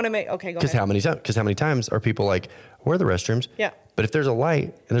now. I want to make, okay, go ahead. Because how many times are people like, where are the restrooms? Yeah. But if there's a light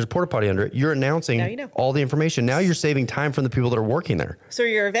and there's a porta potty under it, you're announcing Now you know. all the information. Now you're saving time from the people that are working there. So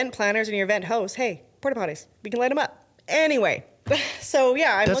your event planners and your event hosts, hey, porta potties, we can light them up. Anyway, so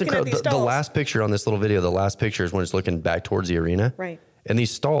yeah, I'm looking at these stalls. The last picture on this little video, the last picture is when it's looking back towards the arena. Right. And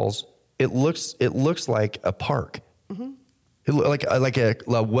these stalls, it looks like a park. Mm-hmm. It looked like a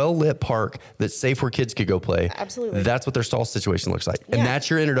well-lit park that's safe where kids could go play. Absolutely. That's what their stall situation looks like. Yeah. And that's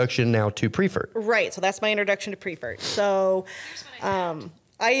your introduction now to Prefert. Right. So that's my introduction to Prefert. So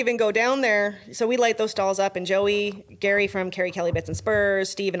I even go down there. So we light those stalls up, and Gary from Carrie Kelly Bits and Spurs,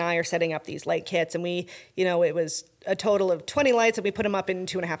 Steve and I are setting up these light kits, and we, it was a total of 20 lights, and we put them up in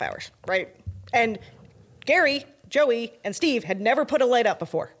 2.5 hours, right? And Gary, Joey, and Steve had never put a light up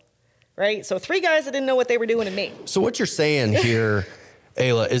before, right? So 3 guys that didn't know what they were doing, and me. So what you're saying here,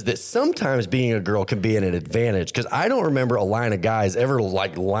 Ayla, is that sometimes being a girl can be an advantage, because I don't remember a line of guys ever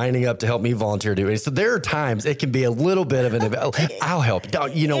like lining up to help me volunteer to do it. So there are times it can be a little bit of an I'll help.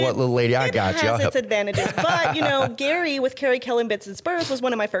 You know what, little lady, I got you. I'll It has help. its advantages. But, Gary with Carrie Kelly Bits and Spurs was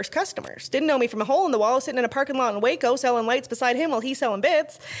one of my first customers. Didn't know me from a hole in the wall, sitting in a parking lot in Waco selling lights beside him while he's selling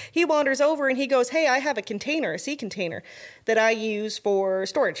bits. He wanders over and he goes, hey, I have a sea container that I use for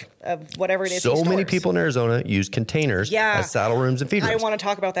storage of whatever it is. So many people in Arizona use containers as saddle rooms and feed rooms. I want to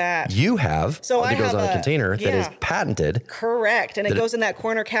talk about that. You have that goes on a container that is patented. Correct. And it goes in that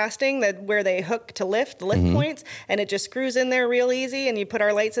corner casting where they hook to lift, the lift points, and it just screws in there real easy, and you put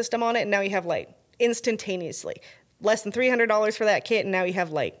our light system on it, and now you have light instantaneously. Less than $300 for that kit, and now you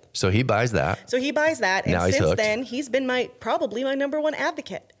have light. So he buys that. And now since then, he's been probably my number one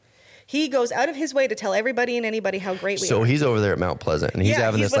advocate. He goes out of his way to tell everybody and anybody how great we are. So he's over there at Mount Pleasant, and he's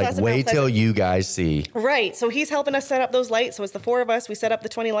having this like, wait till you guys see. Right. So he's helping us set up those lights. So it's the 4 of us. We set up the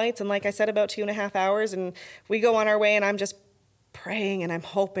 20 lights, and like I said, about 2.5 hours, and we go on our way, and I'm just praying, and I'm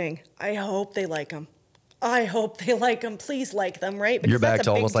hoping. I hope they like them. I hope they like them. Please like them, right? Because you're back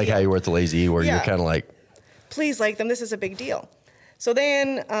to almost like how you were at the Lazy E, where you're kind of like, please like them. This is a big deal. So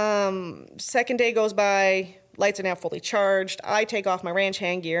then second day goes by. Lights are now fully charged. I take off my ranch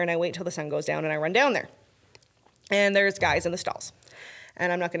hand gear and I wait till the sun goes down and I run down there. And there's guys in the stalls.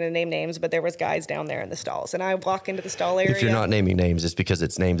 And I'm not going to name names, but there was guys down there in the stalls. And I walk into the stall area. If you're not naming names, it's because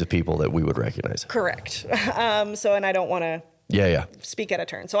it's names of people that we would recognize. Correct. And I don't want to speak out of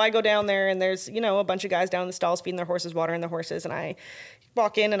turn. So I go down there and there's, a bunch of guys down in the stalls feeding their horses, watering their horses. And I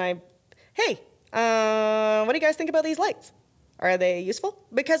walk in and hey, what do you guys think about these lights? Are they useful?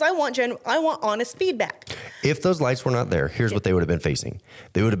 Because I want honest feedback. If those lights were not there, here's what they would have been facing.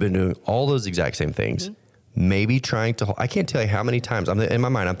 They would have been doing all those exact same things. Mm-hmm. Maybe trying to, I can't tell you how many times, in my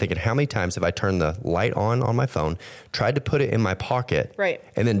mind, I'm thinking, how many times have I turned the light on my phone, tried to put it in my pocket,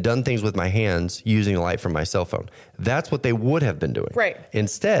 and then done things with my hands using the light from my cell phone. That's what they would have been doing. Right.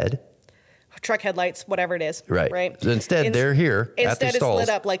 Instead, truck headlights, whatever it is. Right. Instead, they're here at the stalls. Instead, it's lit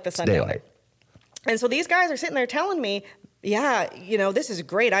up like the sun down there. And so these guys are sitting there telling me, this is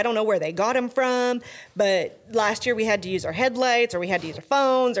great. I don't know where they got them from, but last year we had to use our headlights or we had to use our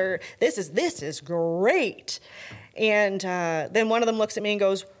phones, or this is great. And then one of them looks at me and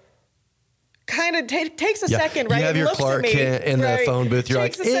goes, kind of takes a second, right? You have your Clark Kent in the phone booth. You're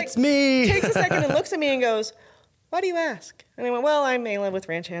like, it's me. Takes a second and looks at me and goes, why do you ask? And I went, well, I'm Ayla with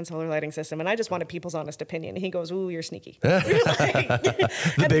Ranch Hand Solar Lighting System, and I just wanted people's honest opinion. And he goes, ooh, you're sneaky.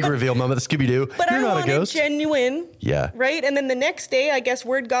 The big reveal, Mama, the Scooby-Doo. But you're I not wanted a ghost. Genuine. Yeah. Right? And then the next day, I guess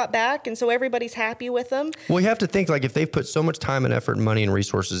word got back, and so everybody's happy with them. Well, you have to think, like, if they've put so much time and effort and money and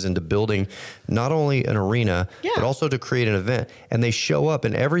resources into building not only an arena, but also to create an event, and they show up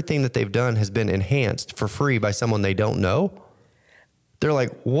and everything that they've done has been enhanced for free by someone they don't know, they're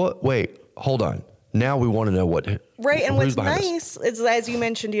like, what? Wait, hold on. Now we want to know what. Right, and what's nice is, as you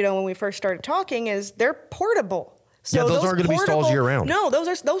mentioned, when we first started talking, is they're portable. So those aren't going to be stalls year round. No,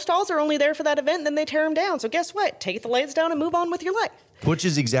 those stalls are only there for that event, and then they tear them down. So guess what? Take the lights down and move on with your life. Which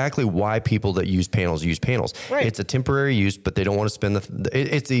is exactly why people that use panels. Right. It's a temporary use, but they don't want to spend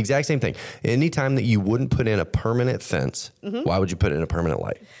it's the exact same thing. Anytime that you wouldn't put in a permanent fence, why would you put in a permanent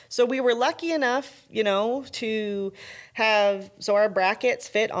light? So we were lucky enough, to have, so our brackets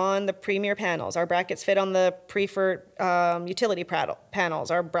fit on the premier panels. Our brackets fit on the Prefert utility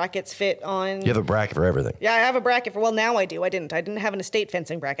panels. Our brackets fit on... You have a bracket for everything. Yeah, I have a bracket for, well, now I do. I didn't have an estate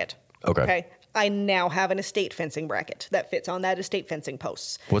fencing bracket. Okay. I now have an estate fencing bracket that fits on that estate fencing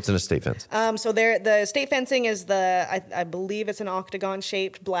posts. What's an estate fence? So the estate fencing is I believe it's an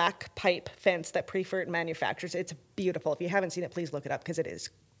octagon-shaped black pipe fence that Prefert manufactures. It's beautiful. If you haven't seen it, please look it up because it is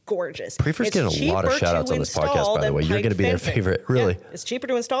gorgeous. Prefer's It's getting a lot of cheaper shout outs to on this install podcast, by the than way. You're pipe going to be their fencing. favorite. Really? Yeah, it's cheaper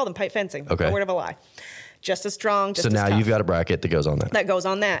to install than pipe fencing. Okay. No word of a lie. Just as strong, just So as now tough. you've got a bracket that goes on that. That goes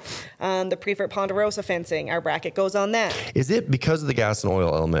on that. The Prefert Ponderosa fencing, our bracket goes on that. Is it because of the gas and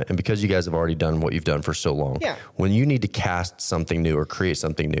oil element and because you guys have already done what you've done for so long? Yeah. When you need to cast something new or create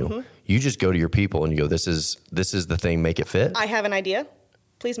something new, you just go to your people and you go, this is the thing, make it fit. I have an idea.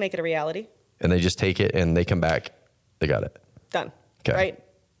 Please make it a reality. And they just take it and they come back. They got it. Done. Okay. Right?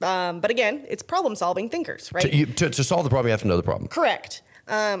 But again, it's problem-solving thinkers, right? To solve the problem, you have to know the problem. Correct.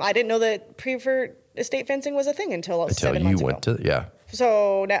 I didn't know that Prefert estate fencing was a thing until 7 you months went ago. to, yeah.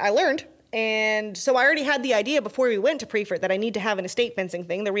 So I learned. And so I already had the idea before we went to Prefert that I need to have an estate fencing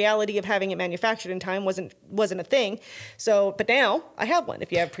thing. The reality of having it manufactured in time wasn't a thing. So, but now I have one.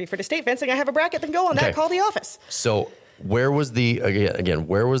 If you have Prefert estate fencing, I have a bracket that can go on Okay. that. Call the office. So where was the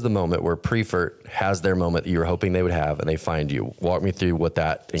moment where Prefert has their moment that you were hoping they would have and they find you? Walk me through what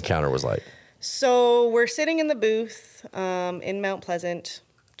that encounter was like. So we're sitting in the booth in Mount Pleasant.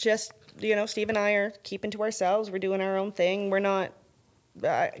 Just, Steve and I are keeping to ourselves. We're doing our own thing. We're not.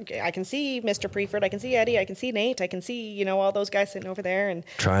 I can see Mr. Prefert. I can see Eddie. I can see Nate. I can see, all those guys sitting over there. And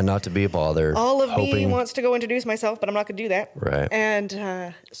Trying not to be a bother. all of me wants to go introduce myself, but I'm not going to do that. Right.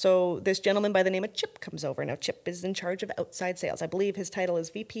 And so this gentleman by the name of Chip comes over. Now, Chip is in charge of outside sales. I believe his title is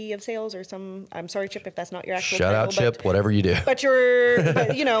VP of sales or some. I'm sorry, Chip, if that's not your actual Shout title. out, Chip, whatever you do. But you're, In this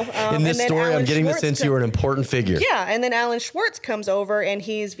and then story, I'm Alan getting the Schwartz sense you were an important figure. Yeah, and then Alan Schwartz comes over, and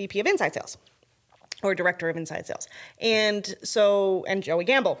he's VP of inside sales. Or director of inside sales. And Joey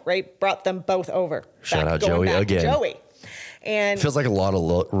Gamble, right? Brought them both over. Shout out going Joey back to again. Joey. And Feels like a lot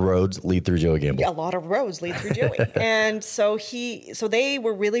of roads lead through Joey Gamble. a lot of roads lead through Joey. And so they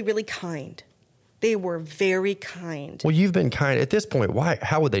were really, really kind. They were very kind. Well, you've been kind. At this point, why?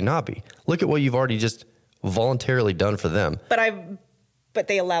 How would they not be? Look at what you've already just voluntarily done for them. But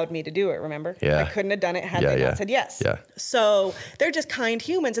they allowed me to do it, remember? Yeah. I couldn't have done it had they not said yes. Yeah. So they're just kind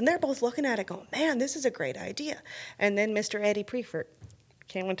humans, and they're both looking at it going, man, this is a great idea. And then Mr. Eddie Prefert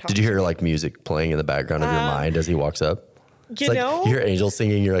came and talked Did you to hear me. like music playing in the background of your mind as he walks up? It's like know? you hear angels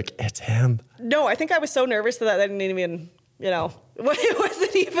singing, you're like, it's him. No, I think I was so nervous that I didn't even, it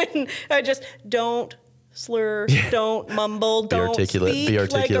wasn't even, I just don't slur, don't mumble, don't articulate, speak be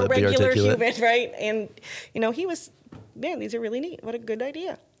articulate, like be a regular articulate. human, right? And, he was, man, these are really neat. What a good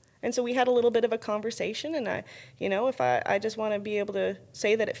idea. And so we had a little bit of a conversation, and if I just want to be able to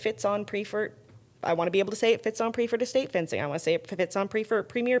say that it fits on Prefert, I want to be able to say it fits on Prefert estate fencing. I want to say it fits on Prefert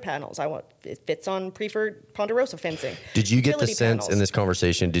premier panels. It fits on Prefert Ponderosa fencing. Did you get the Utility sense panels. in this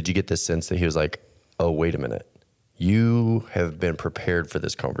conversation, did you get the sense that he was like, oh, wait a minute. You have been prepared for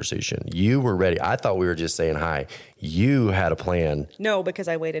this conversation. You were ready. I thought we were just saying hi. You had a plan. No, because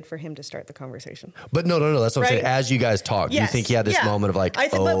I waited for him to start the conversation. But no. That's what I'm saying. Right. As you guys talked, you Yes, think he had this yeah. moment of like, I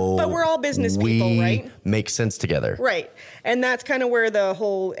think, but we're all business people, we right? make sense together. Right. And that's kind of where the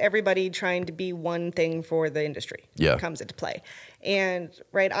whole everybody trying to be one thing for the industry comes into play. And,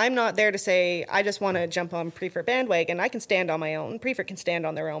 right, I'm not there to say, I just want to jump on Prefert bandwagon. I can stand on my own. Prefert can stand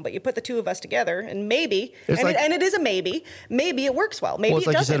on their own. But you put the two of us together, and maybe, and it is a maybe it works well. Maybe it's it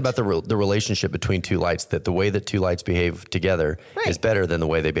like doesn't. you said about the relationship between two lights, that the way that two lights behave together is better than the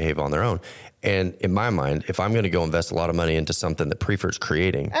way they behave on their own. And in my mind, if I'm going to go invest a lot of money into something that Prefert's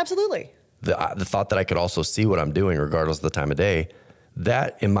creating, Absolutely. the thought that I could also see what I'm doing regardless of the time of day,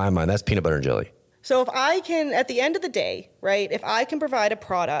 that in my mind, that's peanut butter and jelly. So if I can, at the end of the day, right, if I can provide a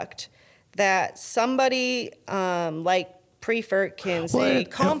product that somebody like Prefert can say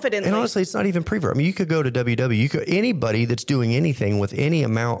confidently. And honestly, it's not even Prefert. I mean, you could go to WW. Anybody that's doing anything with any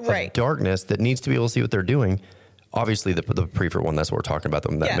amount of darkness that needs to be able to see what they're doing. Obviously, the Prefert one, that's what we're talking about.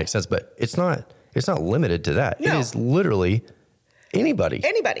 That makes sense. But it's not limited to that. No. It is literally anybody.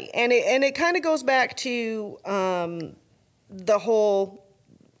 And it kind of goes back to the whole,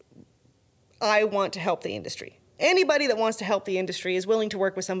 I want to help the industry. Anybody that wants to help the industry is willing to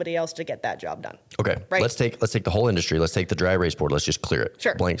work with somebody else to get that job done. Okay, right? Let's take the whole industry. Let's take the dry erase board. Let's just clear it.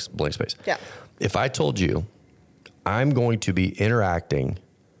 Sure. Blank space. Yeah. If I told you I'm going to be interacting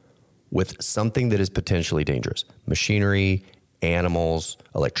with something that is potentially dangerous, machinery, animals,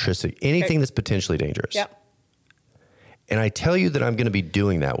 electricity, anything that's potentially dangerous. Yep. And I tell you that I'm going to be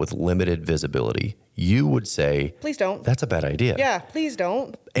doing that with limited visibility, you would say, please don't. That's a bad idea. Yeah, please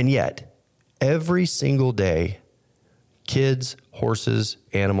don't. And yet, every single day, kids, horses,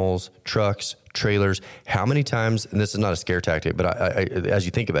 animals, trucks, trailers. How many times, and this is not a scare tactic, but I, as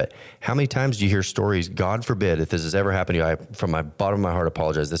you think of it, how many times do you hear stories, God forbid, if this has ever happened to you, I, from my bottom of my heart,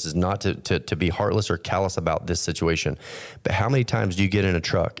 apologize. This is not to be heartless or callous about this situation, but how many times do you get in a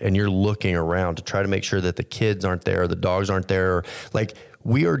truck and you're looking around to try to make sure that the kids aren't there, or the dogs aren't there, or like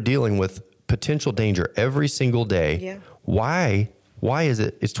we are dealing with potential danger every single day. Yeah. Why is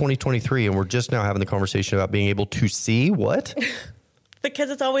it, it's 2023 and we're just now having the conversation about being able to see what?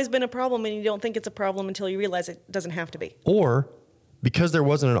 Because it's always been a problem and you don't think it's a problem until you realize it doesn't have to be. Or because there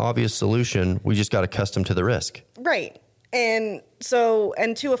wasn't an obvious solution, we just got accustomed to the risk. Right. And to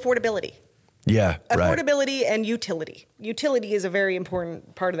affordability. Yeah, right. Affordability and utility. Utility is a very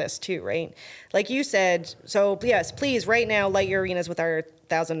important part of this too, right? Like you said, so yes, please right now light your arenas with our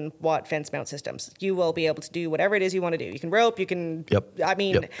 1,000-watt fence mount systems. You will be able to do whatever it is you want to do. You can rope, you can,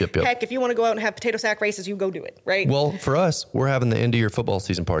 heck, if you want to go out and have potato sack races, you go do it, right? Well, for us, we're having the end of year football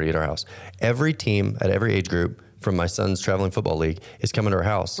season party at our house. Every team at every age group from my son's traveling football league is coming to our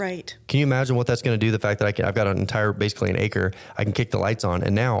house. Right. Can you imagine what that's going to do? The fact that I've got an entire, basically an acre, I can kick the lights on,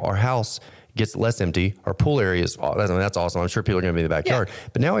 and now our house gets less empty. Our pool area is, that's awesome. I'm sure people are going to be in the backyard. Yeah.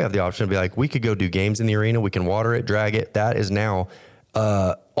 But now we have the option to be like, we could go do games in the arena. We can water it, drag it. That is now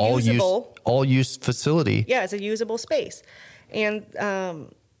all use facility. Yeah, it's a usable space. And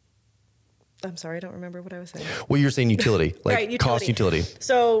I'm sorry, I don't remember what I was saying. Well, you're saying utility, like right, cost utility.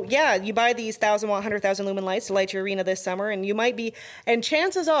 So yeah, you buy these 1,000-watt, 100,000 lumen lights to light your arena this summer, and you might be, and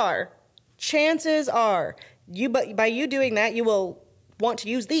chances are, by you doing that, you will want to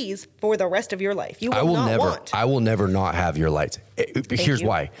use these for the rest of your life. I will never not have your lights. Here's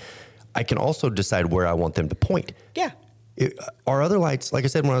why. I can also decide where I want them to point. Yeah. Our other lights, like I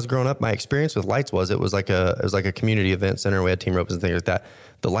said, when I was growing up, my experience with lights was it was like a community event center. We had team ropes and things like that.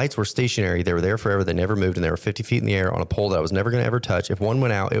 The lights were stationary. They were there forever. They never moved, and they were 50 feet in the air on a pole that I was never going to ever touch. If one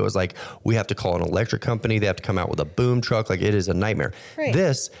went out, it was like we have to call an electric company. They have to come out with a boom truck. Like it is a nightmare. Right.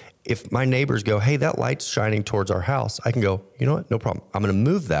 This, if my neighbors go, hey, that light's shining towards our house, I can go, you know what? No problem. I'm going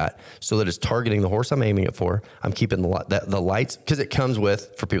to move that so that it's targeting the horse I'm aiming it for. I'm keeping the lights, because it comes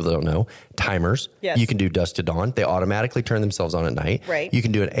with, for people that don't know, timers. Yes. You can do dusk to dawn. They automatically turn themselves on at night. Right. You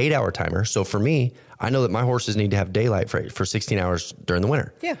can do an 8-hour timer. So for me, I know that my horses need to have daylight for 16 hours during the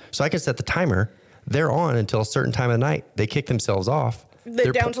winter. Yeah. So I can set the timer. They're on until a certain time of the night. They kick themselves off.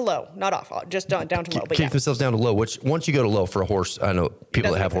 They're down to low, not off, just down to low. But kick themselves down to low, which once you go to low for a horse, I know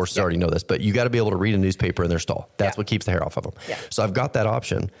people that have horses already know this, but you got to be able to read a newspaper in their stall. That's what keeps the hair off of them. Yeah. So I've got that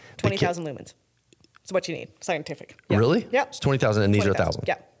option. 20,000 lumens. It's what you need. Scientific. Yeah. Really? Yeah. It's 20,000 and these are 1,000.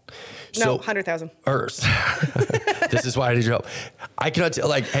 Yeah. No, 100,000. This is why I need your help. I cannot tell,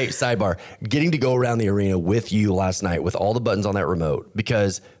 like, hey, sidebar, getting to go around the arena with you last night with all the buttons on that remote,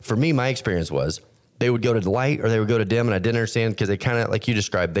 because for me, my experience was they would go to light or they would go to dim, and I didn't understand because they kind of, like you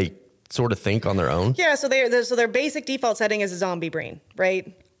described, they sort of think on their own. Yeah, so their basic default setting is a zombie brain,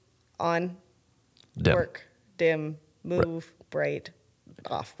 right? On, dim. Work, dim, move, bright,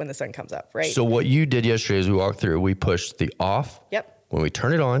 off when the sun comes up, right? So what you did yesterday as we walked through, we pushed the off. Yep. When we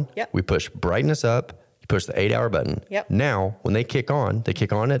turn it on, we push brightness up, you push the 8-hour button. Yep. Now, when they kick on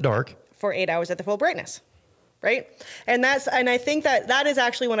at dark. For 8 hours at the full brightness, right? And I think that is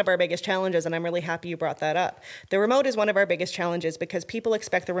actually one of our biggest challenges, and I'm really happy you brought that up. The remote is one of our biggest challenges because people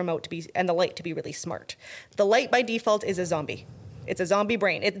expect the remote to be, and the light to be really smart. The light by default is a zombie. It's a zombie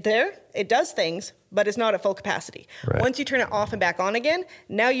brain. It does things, but it's not at full capacity. Right. Once you turn it off and back on again,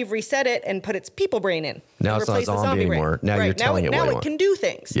 now you've reset it and put its people brain in. Now it's not zombie anymore. Now you're telling it what you want. Now it can do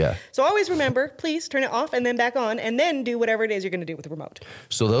things. Yeah. So always remember, please turn it off and then back on, and then do whatever it is you're going to do with the remote.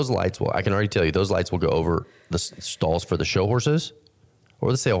 So those lights I can already tell you, those lights will go over the stalls for the show horses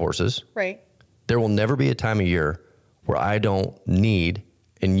or the sale horses. Right. There will never be a time of year where I don't need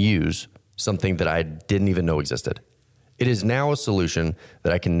and use something that I didn't even know existed. It is now a solution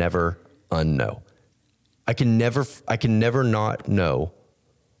that I can never unknow. I can never not know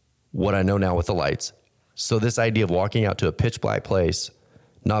what I know now with the lights. So this idea of walking out to a pitch black place,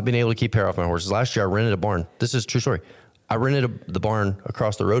 not being able to keep hair off my horses. Last year I rented a barn. This is a true story. I rented the barn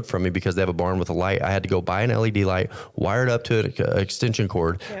across the road from me because they have a barn with a light. I had to go buy an LED light, wire it up to an extension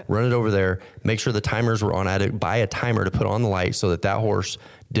cord, run it over there, make sure the timers were on. I had to buy a timer to put on the light so that horse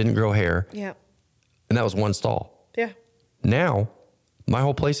didn't grow hair. Yeah. And that was one stall. Yeah. Now, my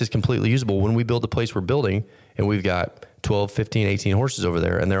whole place is completely usable. When we build the place we're building, and we've got 12, 15, 18 horses over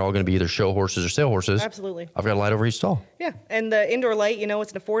there, and they're all going to be either show horses or sale horses. Absolutely. I've got a light over each stall. Yeah. And the indoor light,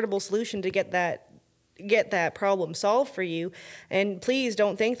 it's an affordable solution to get that get that problem solved for you. And please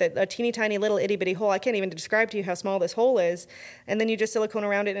don't think that a teeny tiny little itty bitty hole, I can't even describe to you how small this hole is, and then you just silicone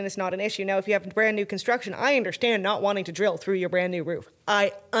around it and it's not an issue. Now, if you have brand new construction, I understand not wanting to drill through your brand new roof.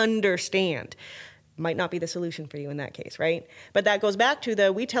 I understand. Might not be the solution for you in that case, right? But that goes back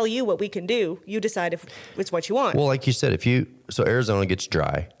to we tell you what we can do. You decide if it's what you want. Well, like you said, so Arizona gets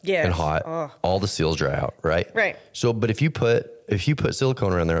dry and hot, all the seals dry out, right? Right. So, but if you put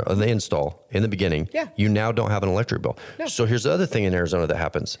silicone around there, and they install in the beginning, you now don't have an electric bill. No. So here's the other thing in Arizona that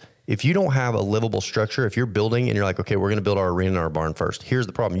happens. If you don't have a livable structure, if you're building and you're like, okay, we're going to build our arena and our barn first. Here's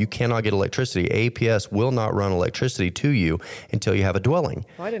the problem. You cannot get electricity. APS will not run electricity to you until you have a dwelling.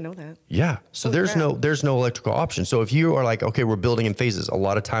 Oh, I didn't know that. Yeah. So there's no electrical option. So if you are like, okay, we're building in phases. A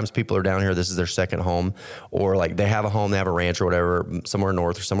lot of times people are down here. This is their second home, or like they have a home, they have a ranch or whatever, somewhere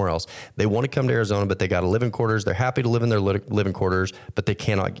north or somewhere else. They want to come to Arizona, but they got to live in quarters. They're happy to live in their living quarters, but they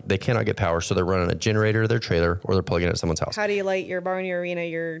cannot get power. So they're running a generator to their trailer, or they're plugging it at someone's house. How do you light your barn, your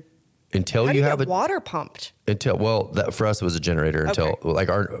arena, until How do you you have get water pumped? For us it was a generator until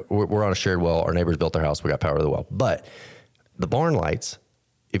we're on a shared well. Our neighbors built their house. We got power to the well. But the barn lights,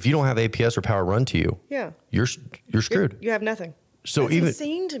 if you don't have APS or power run to you, you're screwed. You have nothing. So That's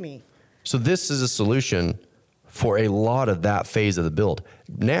insane to me. So this is a solution for a lot of that phase of the build.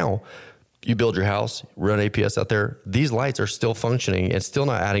 Now you build your house, run APS out there. These lights are still functioning and still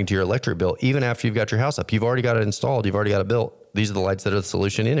not adding to your electric bill, even after you've got your house up. You've already got it installed. You've already got it built. These are the lights that are the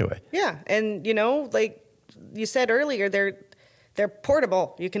solution anyway. Yeah. And, like you said earlier, they're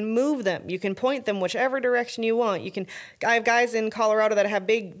portable. You can move them. You can point them whichever direction you want. I have guys in Colorado that have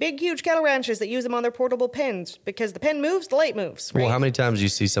big, huge cattle ranches that use them on their portable pens because the pen moves, the light moves. Right? Well, how many times do you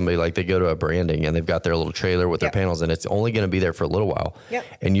see somebody like they go to a branding and they've got their little trailer with their panels and it's only going to be there for a little while. Yep.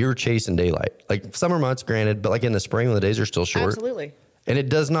 And you're chasing daylight. Like summer months, granted, but like in the spring when the days are still short. Absolutely. And it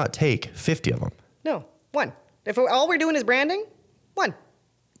does not take 50 of them. No, one. If all we're doing is branding, one.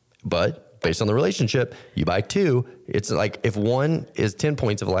 But based on the relationship, you buy two. It's like if one is 10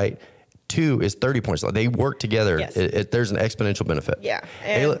 points of light, two is 30 points of light. They work together. Yes. There's an exponential benefit. Yeah.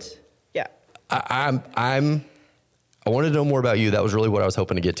 And I wanted to know more about you. That was really what I was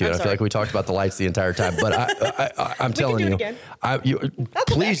hoping to get to. And I feel like we talked about the lights the entire time. But I'm telling you,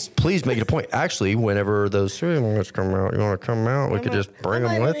 please make it a point. Actually, whenever those streamers come out, you want to come out? We could just bring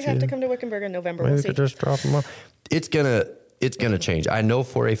them with you. I have to come to Wickenburg in November. Maybe we'll we see. could just drop them off. It's gonna change. I know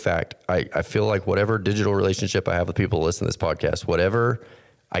for a fact. I feel like whatever digital relationship I have with people who listen to this podcast, whatever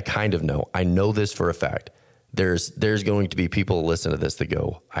I kind of know, I know this for a fact. There's going to be people who listen to this that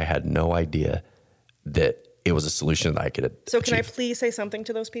go, I had no idea that it was a solution that I could So achieve. Can I please say something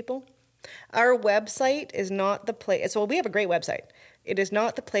to those people? Our website is not the place. So we have a great website. It is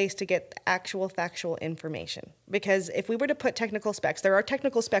not the place to get actual factual information. Because if we were to put technical specs, there are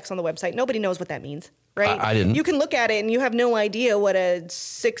technical specs on the website. Nobody knows what that means, right? I didn't. You can look at it and you have no idea what a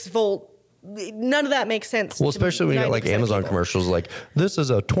 6-volt. None of that makes sense. Well, especially when you got like Amazon commercials like, this is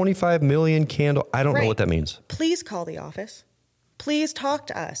a 25 million candle. I don't know what that means. Please call the office. Please talk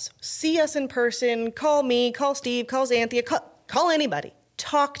to us. See us in person. Call me, call Steve, call Xanthia, call anybody.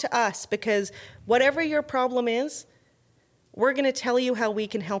 Talk to us because whatever your problem is, we're going to tell you how we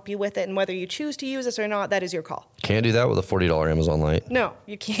can help you with it. And whether you choose to use us or not, that is your call. Can't do that with a $40 Amazon light. No,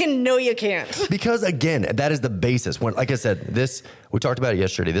 you can't. No, you can't. Because again, that is the basis. Like I said, we talked about it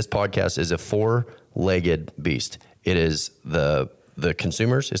yesterday. This podcast is a 4-legged beast. It is the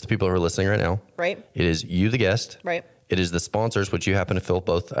consumers. It's the people who are listening right now. Right. It is you, the guest. Right. It is the sponsors, which you happen to fill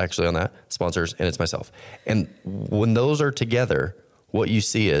both actually on that, sponsors, and it's myself. And when those are together, what you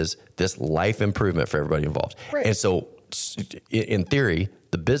see is this life improvement for everybody involved. Right. And so in theory,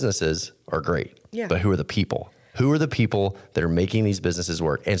 the businesses are great, but who are the people? Who are the people that are making these businesses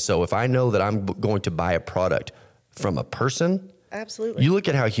work? And so if I know that I'm going to buy a product from a person, absolutely. You look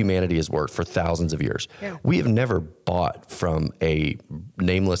at how humanity has worked for thousands of years. Yeah. We have never bought from a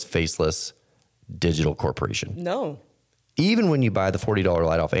nameless, faceless digital corporation. No. Even when you buy the $40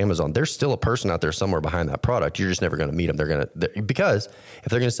 light off Amazon, there's still a person out there somewhere behind that product. You're just never going to meet them. Because if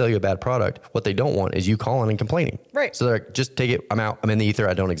they're going to sell you a bad product, what they don't want is you calling and complaining. Right. So they're like, just take it. I'm out. I'm in the ether.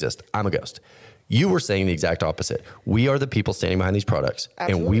 I don't exist. I'm a ghost. You were saying the exact opposite. We are the people standing behind these products,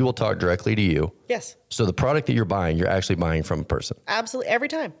 and we will talk directly to you. Yes. So the product that you're buying, you're actually buying from a person. Absolutely. Every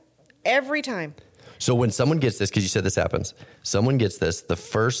time. Every time. So when someone gets this, because you said this happens, someone gets this, the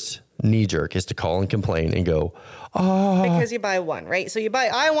first knee jerk is to call and complain and go, oh. Because you buy one, right? So you buy,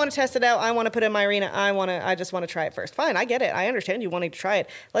 I want to test it out. I want to put it in my arena. I just want to try it first. Fine. I get it. I understand you wanting to try it.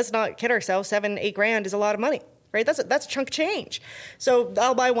 Let's not kid ourselves. $7-8 grand is a lot of money. right? That's a chunk of change. So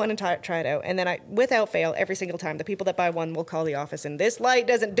I'll buy one and try it out. And then without fail, every single time, the people that buy one will call the office and this light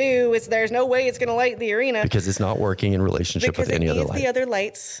doesn't do, there's no way it's going to light the arena. Because it's not working in relationship with any other light. the other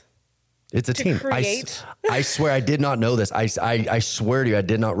lights. It's a team. Create. I swear I did not know this. I swear to you, I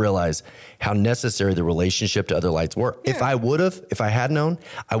did not realize how necessary the relationship to other lights were. Yeah. If I had known,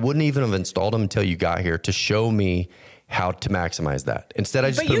 I wouldn't even have installed them until you got here to show me how to maximize that. Instead, I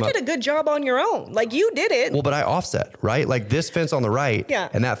just But put you them up. did a good job on your own. Like, you did it. Well, but I offset, right? Like this fence on the right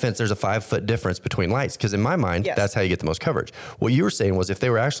and that fence, there's a 5-foot difference between lights. Because in my mind, that's how you get the most coverage. What you were saying was if they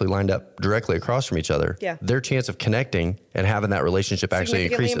were actually lined up directly across from each other, their chance of connecting and having that relationship actually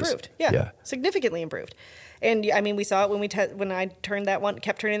increases. Improved. Yeah, significantly improved. And I mean, we saw it when I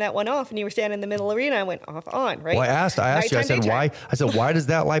kept turning that one off, and you were standing in the middle arena. I went off on, right? Well, I asked you. I said, why? I said, why does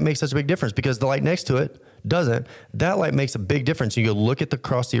that light make such a big difference? Because the light next to it doesn't. That light makes a big difference. You go look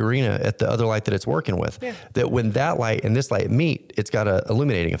across the arena at the other light that it's working with. Yeah. That when that light and this light meet, it's got an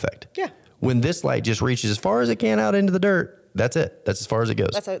illuminating effect. Yeah. When this light just reaches as far as it can out into the dirt, that's it. That's as far as it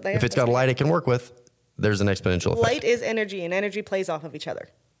goes. If it's got a light it can work with, there's an exponential effect. Light is energy, and energy plays off of each other.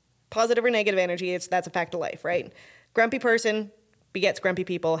 Positive or negative energy, that's a fact of life, right? Grumpy person begets grumpy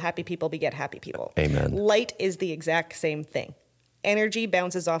people. Happy people beget happy people. Amen. Light is the exact same thing. Energy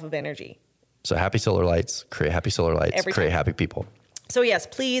bounces off of energy. So happy solar lights create happy solar lights, create happy people. So yes,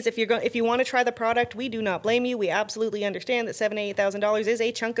 please, if you want to try the product, we do not blame you. We absolutely understand that $7,000 to $8,000 is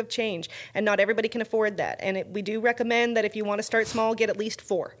a chunk of change, and not everybody can afford that. And we do recommend that if you want to start small, get at least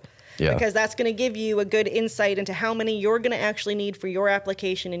 4. Yeah. Because that's going to give you a good insight into how many you're going to actually need for your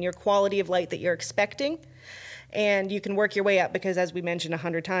application and your quality of light that you're expecting. And you can work your way up because, as we mentioned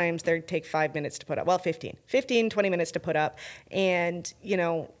 100 times, they take 5 minutes to put up. Well, 15, 20 minutes to put up. And,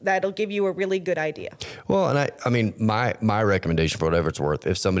 that'll give you a really good idea. Well, and I mean, my recommendation for whatever it's worth,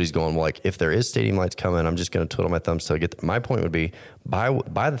 if somebody's going, well, like, if there is stadium lights coming, I'm just going to twiddle my thumbs till I get my point would be buy the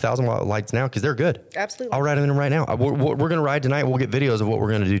 1,000-watt lights now because they're good. Absolutely. I'll ride them in right now. We're going to ride tonight. We'll get videos of what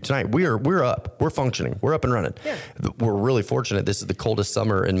we're going to do tonight. We're up. We're functioning. We're up and running. Yeah. We're really fortunate. This is the coldest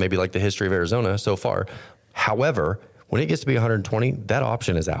summer in maybe like the history of Arizona so far. However, when it gets to be 120, that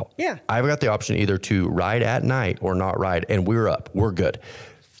option is out. Yeah. I've got the option either to ride at night or not ride, and we're up. We're good.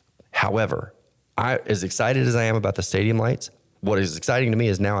 However, as excited as I am about the stadium lights, what is exciting to me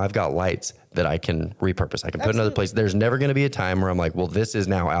is now I've got lights that I can repurpose. I can put in another place. There's never going to be a time where I'm like, well, this is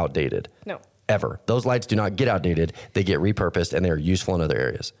now outdated. No. Ever. Those lights do not get outdated. They get repurposed, and they're useful in other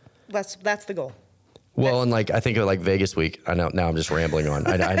areas. That's the goal. Well, and like I think of like Vegas week. I know now I'm just rambling on.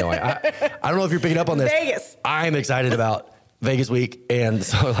 I know. I don't know if you're picking up on this. Vegas. I'm excited about Vegas week and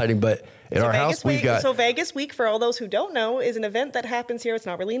solar lighting, but in our house we've got. So Vegas week, for all those who don't know, is an event that happens here. It's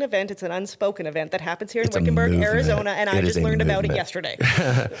not really an event; it's an unspoken event that happens here in Wickenburg, Arizona, and I just learned about it yesterday.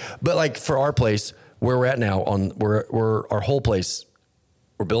 But like for our place, where we're at now, we're our whole place,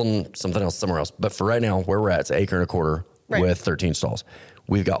 we're building something else somewhere else. But for right now, where we're at, it's an acre and a quarter with 13 stalls.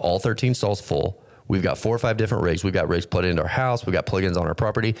 We've got all 13 stalls full. We've got 4 or 5 different rigs. We've got rigs plugged into our house. We've got plugins on our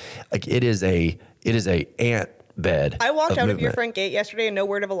property. Like it is a ant bed. I walked out of your front gate yesterday, and no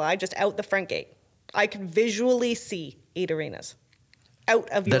word of a lie, just out the front gate. I could visually see 8 arenas out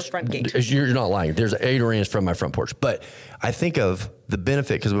of your front gate. You're not lying. There's 8 arenas from my front porch. But I think of the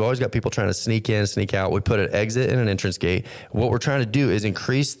benefit because we've always got people trying to sneak in, sneak out. We put an exit and an entrance gate. What we're trying to do is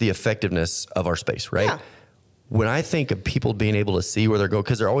increase the effectiveness of our space, right? Yeah. When I think of people being able to see where they're going,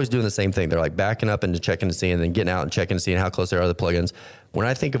 because they're always doing the same thing. They're like backing up and checking to see and then getting out and checking to see how close they are to the plugins. When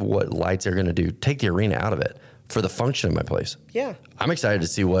I think of what lights are going to do, take the arena out of it for the function of my place. Yeah. I'm excited to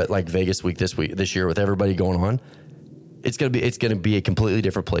see what like Vegas week this year with everybody going on. It's going to be a completely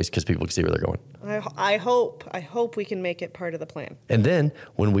different place because people can see where they're going. I hope we can make it part of the plan. And then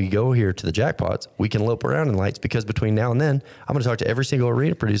when we go here to the jackpots, we can lope around in lights because between now and then, I'm going to talk to every single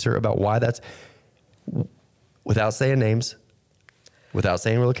arena producer about why that's. Without saying names, without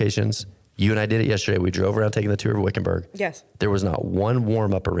saying locations, you and I did it yesterday. We drove around taking the tour of Wickenburg. Yes. There was not one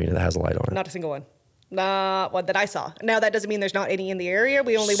warm-up arena that has a light on it. Not a single one. Not one that I saw. Now, that doesn't mean there's not any in the area.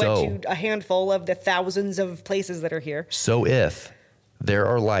 We only went to a handful of the thousands of places that are here. So if there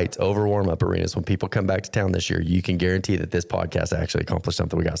are lights over warm-up arenas when people come back to town this year, you can guarantee that this podcast actually accomplished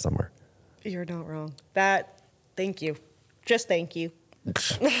something we got somewhere. You're not wrong. Thank you. Just thank you.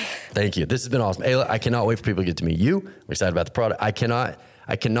 Thank you. This has been awesome. Ayla, I cannot wait for people to get to meet you. I'm excited about the product. I cannot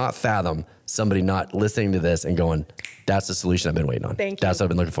fathom somebody not listening to this and going, that's the solution I've been waiting on. Thank you. That's what I've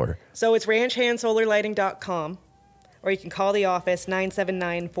been looking for. So it's ranchhandsolarlighting.com, or you can call the office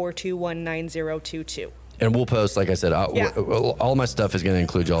 979-421-9022. And we'll post, like I said, all my stuff is going to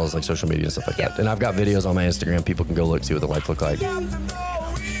include y'all's like social media and stuff like that. And I've got videos on my Instagram. People can go look, see what the lights look like. Awesome.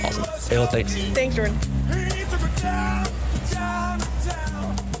 Ayla, thanks. Thanks, Jordan.